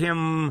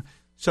him.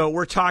 So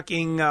we're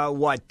talking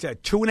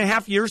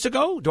 2.5 years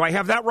ago? Do I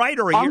have that right,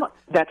 or a year?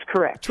 That's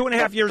correct.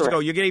 2.5 years ago,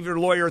 you gave your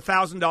lawyer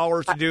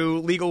 $1,000 to do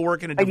legal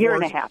work in a divorce. A year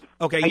and a half.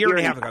 Okay, a year and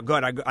a half ago.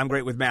 Good. I'm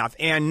great with math.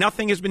 And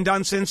nothing has been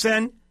done since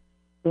then.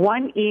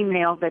 One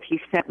email that he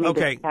sent me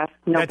this past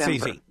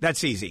November.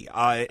 That's easy.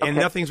 And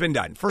nothing's been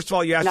done. First of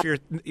all, you ask for your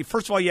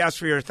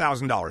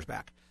 $1,000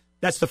 back.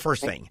 That's the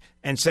first thing.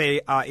 And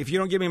say, if you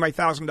don't give me my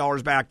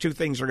 $1,000 back, two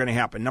things are going to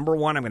happen. Number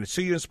one, I'm going to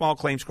sue you in small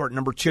claims court.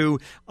 Number two,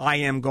 I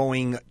am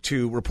going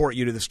to report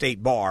you to the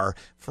state bar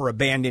for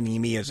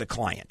abandoning me as a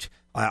client.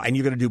 And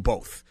you're going to do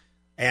both.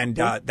 And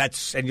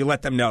and you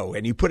let them know.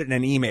 And you put it in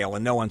an email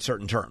in no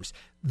uncertain terms.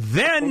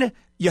 Then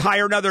you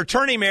hire another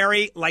attorney,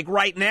 Mary, like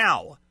right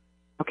now.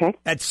 Okay.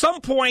 At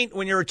some point,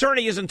 when your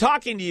attorney isn't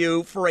talking to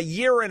you for a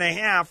year and a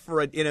half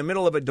in the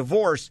middle of a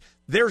divorce,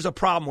 there's a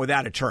problem with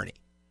that attorney.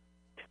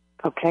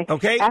 Okay.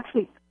 Okay.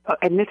 Actually,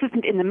 and this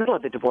isn't in the middle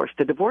of the divorce.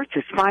 The divorce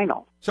is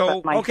final.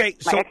 So, my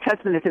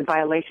ex-husband is in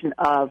violation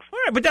of. All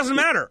right, but it doesn't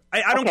matter.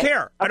 I don't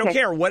care. I don't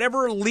care.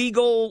 Whatever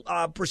legal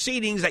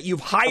proceedings that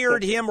you've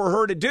hired him or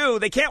her to do,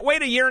 they can't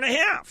wait a year and a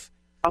half.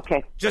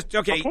 Okay.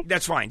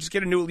 That's fine. Just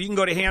get a new. You can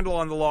go to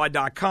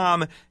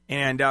handelonthelaw.com,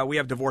 and we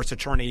have divorce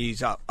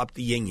attorneys up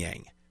the yin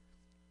yang.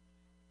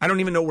 I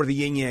don't even know where the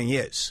yin yang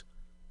is.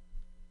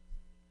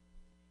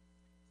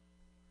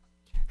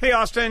 Hey,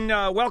 Austin,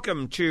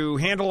 welcome to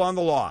Handel on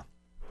the Law.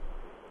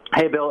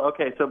 Hey, Bill.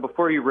 Okay, so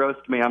before you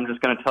roast me, I'm just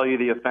going to tell you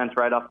the offense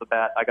right off the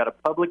bat. I got a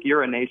public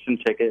urination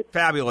ticket.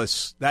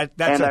 Fabulous. That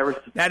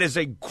is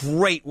a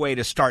great way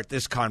to start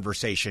this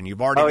conversation.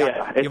 You've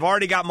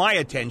already got my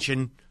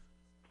attention.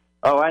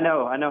 Oh, I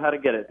know how to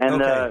get it.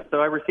 And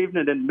so I received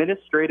an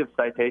administrative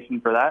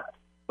citation for that,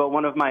 but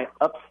one of my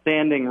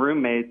upstanding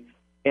roommates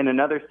in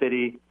another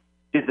city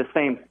did the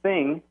same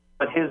thing,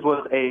 but his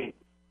was a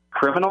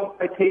criminal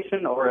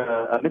citation or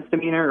a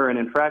misdemeanor or an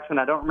infraction.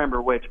 I don't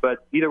remember which,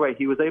 but either way,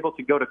 he was able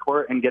to go to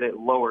court and get it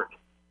lowered.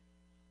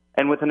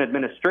 And with an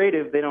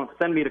administrative, they don't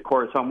send me to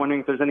court, so I'm wondering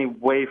if there's any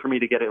way for me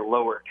to get it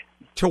lowered.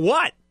 To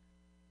what?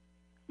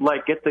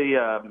 Like get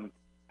the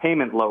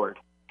payment lowered.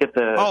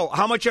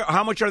 How much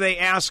are they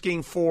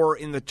asking for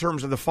in the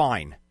terms of the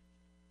fine?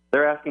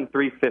 They're asking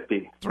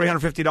 $350.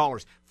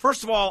 $350.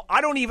 First of all, I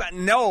don't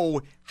even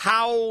know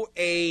how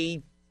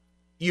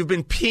you've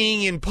been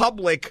peeing in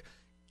public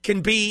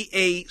can be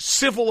a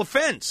civil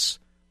offense.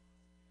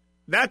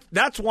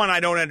 That's one I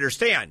don't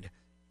understand.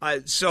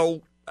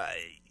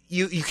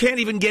 You can't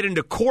even get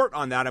into court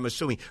on that, I'm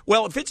assuming.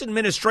 Well, if it's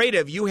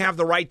administrative, you have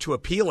the right to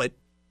appeal it.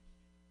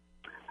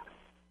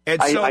 And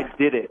I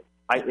did it.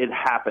 It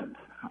happened.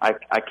 I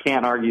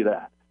can't argue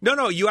that.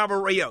 No, you have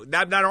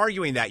I'm not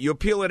arguing that. You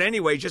appeal it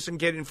anyway, just and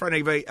get in front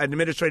of an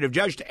administrative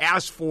judge to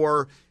ask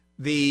for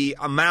the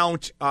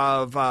amount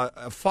of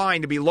a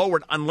fine to be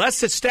lowered,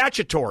 unless it's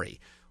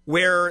statutory,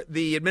 where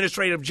the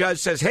administrative judge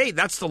says, "Hey,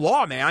 that's the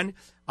law, man.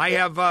 I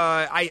have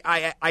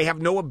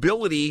no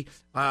ability.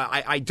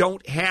 I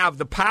don't have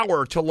the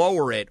power to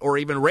lower it or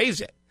even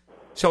raise it."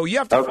 So you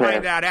have to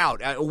find that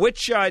out.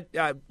 Which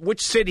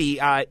city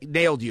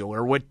nailed you,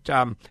 or what?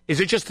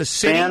 Is it just the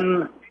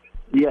city?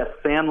 Yes,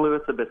 San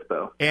Luis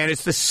Obispo. And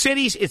it's the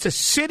city's. It's a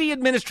city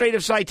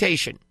administrative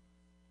citation.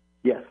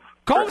 Yes.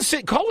 Call the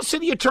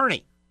city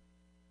attorney.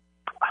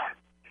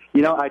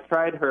 I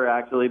tried her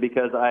actually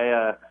because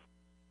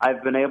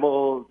I've been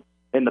able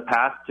in the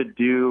past to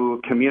do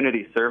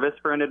community service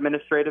for an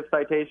administrative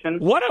citation.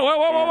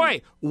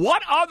 Wait.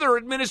 What other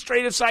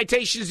administrative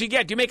citations do you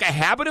get? Do you make a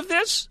habit of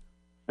this?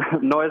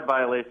 Noise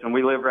violation.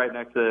 We live right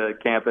next to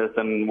campus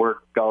and we're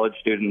college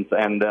students,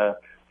 and the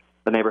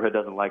neighborhood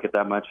doesn't like it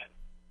that much.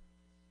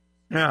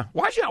 Yeah.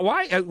 Where'd you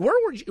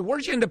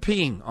end up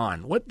peeing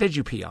on? What did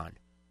you pee on?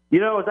 It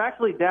was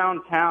actually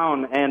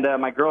downtown, and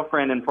my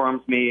girlfriend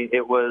informs me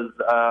it was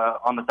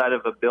on the side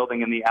of a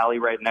building in the alley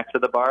right next to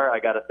the bar. I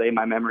got to say,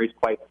 my memory's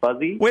quite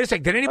fuzzy. Wait a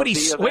second. Did anybody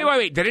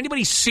wait. Did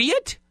anybody see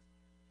it?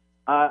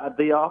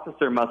 The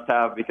officer must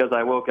have, because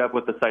I woke up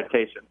with the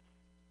citation.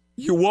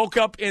 You woke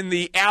up in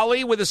the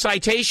alley with a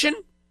citation?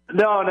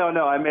 No.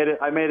 I made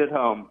it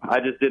home.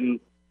 I just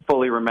didn't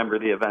fully remember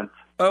the events.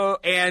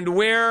 And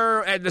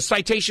where the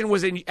citation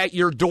was at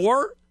your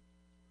door?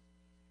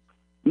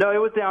 No, it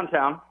was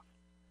downtown.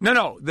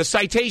 No, the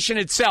citation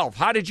itself.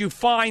 How did you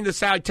find the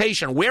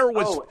citation? Where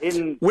was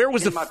in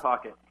my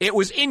pocket? It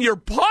was in your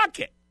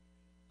pocket.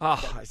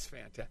 Oh, that's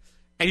fantastic.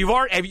 And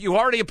have you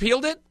already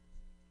appealed it?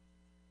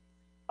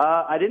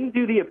 I didn't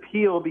do the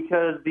appeal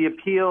because the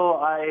appeal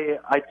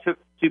I took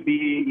to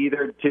be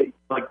either to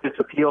like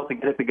disappeal to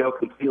get it to go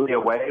completely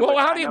away. Well,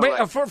 how do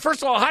you?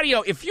 First of all, how do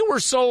you? If you were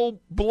so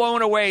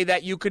blown away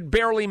that you could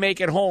barely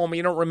make it home,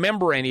 you don't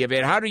remember any of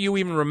it. How do you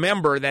even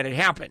remember that it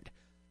happened?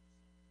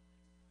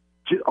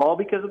 All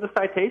because of the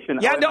citation.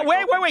 Yeah, no,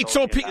 wait.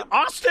 So,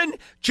 Austin,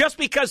 just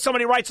because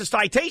somebody writes a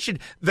citation,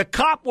 the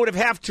cop would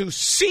have to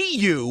see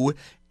you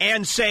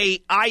and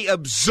say, I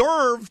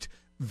observed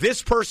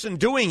this person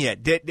doing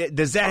it.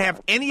 Does that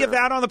have any of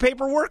that on the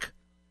paperwork?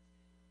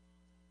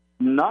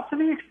 Not to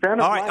the extent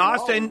of all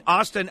right,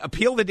 Austin,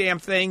 appeal the damn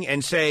thing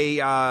and say,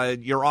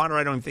 Your Honor.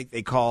 I don't think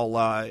they call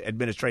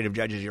administrative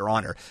judges Your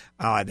Honor.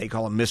 They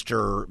call him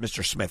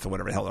Mr. Smith or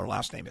whatever the hell their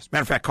last name is.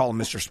 Matter of fact, call him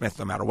Mr. Smith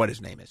no matter what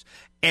his name is.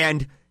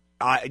 And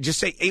just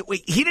say, hey,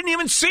 wait, he didn't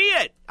even see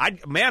it.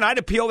 I'd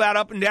appeal that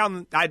up and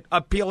down. I'd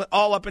appeal it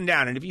all up and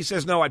down. And if he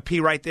says no, I'd pee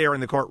right there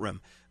in the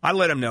courtroom. I'd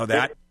let him know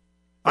that.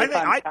 I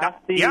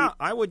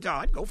would.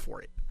 I'd go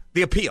for it.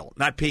 The appeal,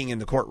 not peeing in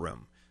the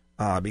courtroom,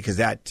 because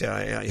that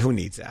who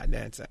needs that?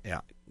 That's,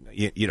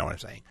 you know what I'm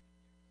saying.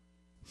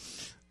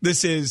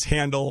 This is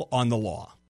Handel on the Law.